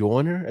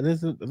 I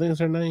think it's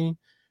her name.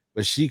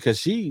 But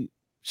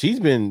she's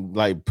been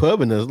like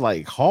pubbing us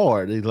like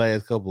hard these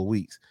last couple of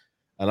weeks.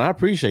 And I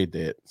appreciate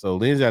that. So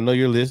Lindsay, I know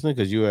you're listening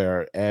because you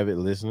are an avid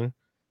listener.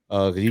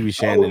 Because you be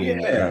sharing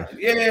it. Yeah.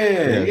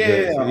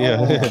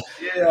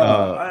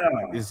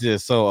 It's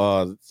just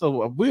so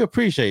we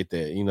appreciate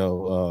that,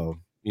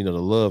 the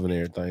love and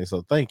everything.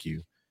 So thank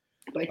you.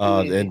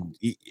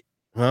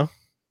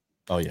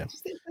 Oh yeah.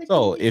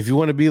 So if you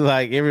want to be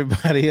like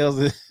everybody else,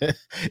 and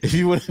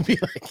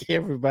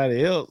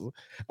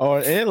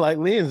like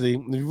Lindsay,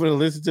 if you want to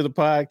listen to the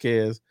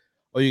podcast,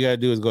 all you gotta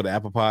do is go to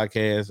Apple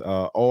Podcasts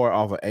or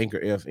off of Anchor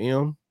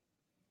FM,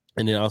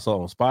 and then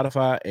also on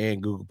Spotify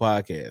and Google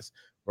Podcasts.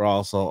 We're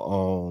also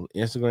on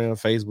Instagram,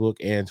 Facebook,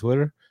 and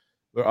Twitter.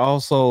 We're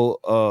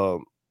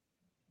also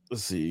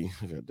let's see,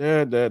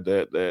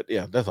 that.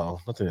 Yeah, that's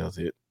all. Nothing else.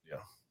 Yeah.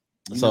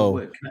 You know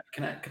what?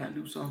 Can I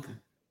do something?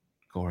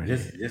 Go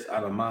ahead. Just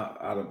out of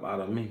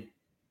me.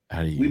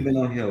 How do you? We've been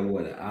on here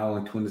an hour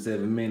and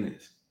 27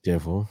 minutes.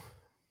 Careful.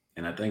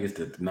 And I think it's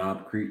the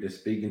Knob Creek that's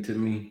speaking to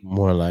me.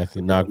 More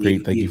likely. Knob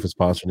Creek, thank you for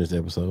sponsoring this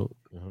episode.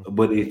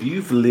 But if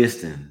you've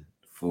listened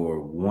for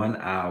 1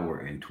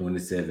 hour and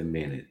 27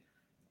 minutes,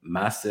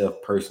 myself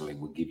personally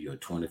will give you a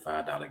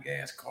 $25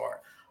 gas card.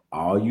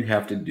 All you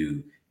have to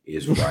do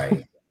is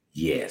write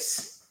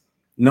yes.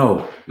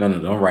 No,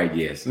 don't write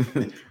yes.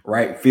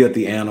 Write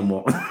filthy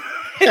animal.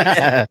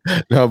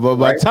 No, but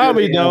by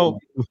Tommy, no.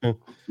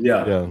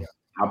 Yeah.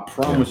 I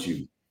promise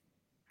you.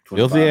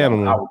 Filthy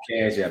animal. I will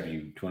cash out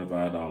you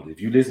 $25 if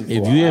you listen.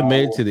 If you had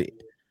made it to the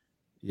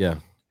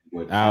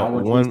hour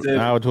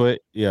 20,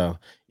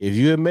 if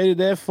you had made it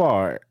that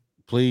far,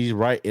 please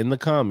write in the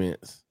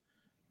comments.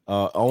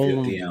 Here's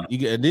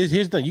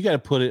the thing: you got to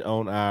put it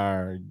on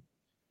our.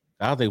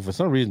 I don't think for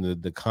some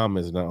reason the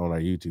comments are not on our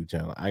YouTube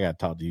channel. I got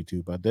to talk to YouTube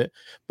about that.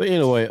 But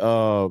anyway,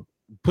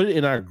 put it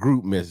in our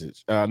group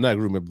message. Not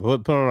group,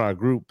 but put it on our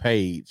group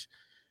page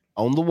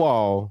on the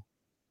wall.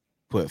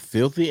 Put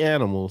filthy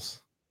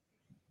animals.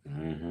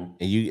 Mm-hmm.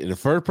 And the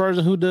first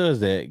person who does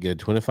that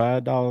get a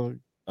 $25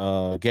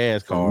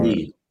 gas card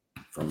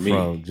from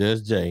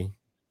JustJay.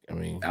 I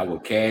mean, I will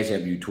cash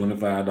up you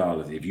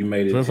 $25 if you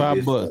made it.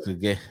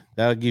 $25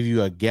 that'll give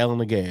you a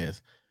gallon of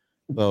gas.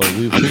 So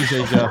we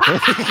appreciate y'all.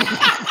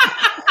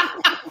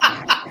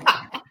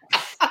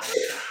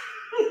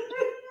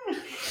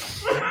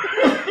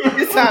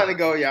 It's time to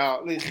go,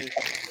 y'all. Listen,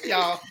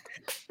 y'all.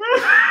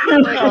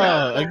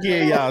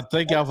 Again, y'all,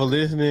 thank y'all for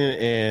listening,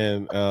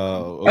 and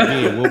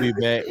again, we'll be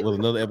back with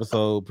another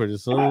episode pretty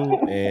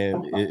soon.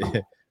 And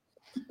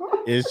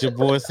it's your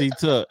boy C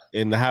Tuck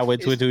in the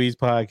HWY22E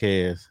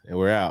Podcast, and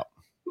we're out.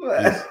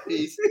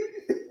 Peace.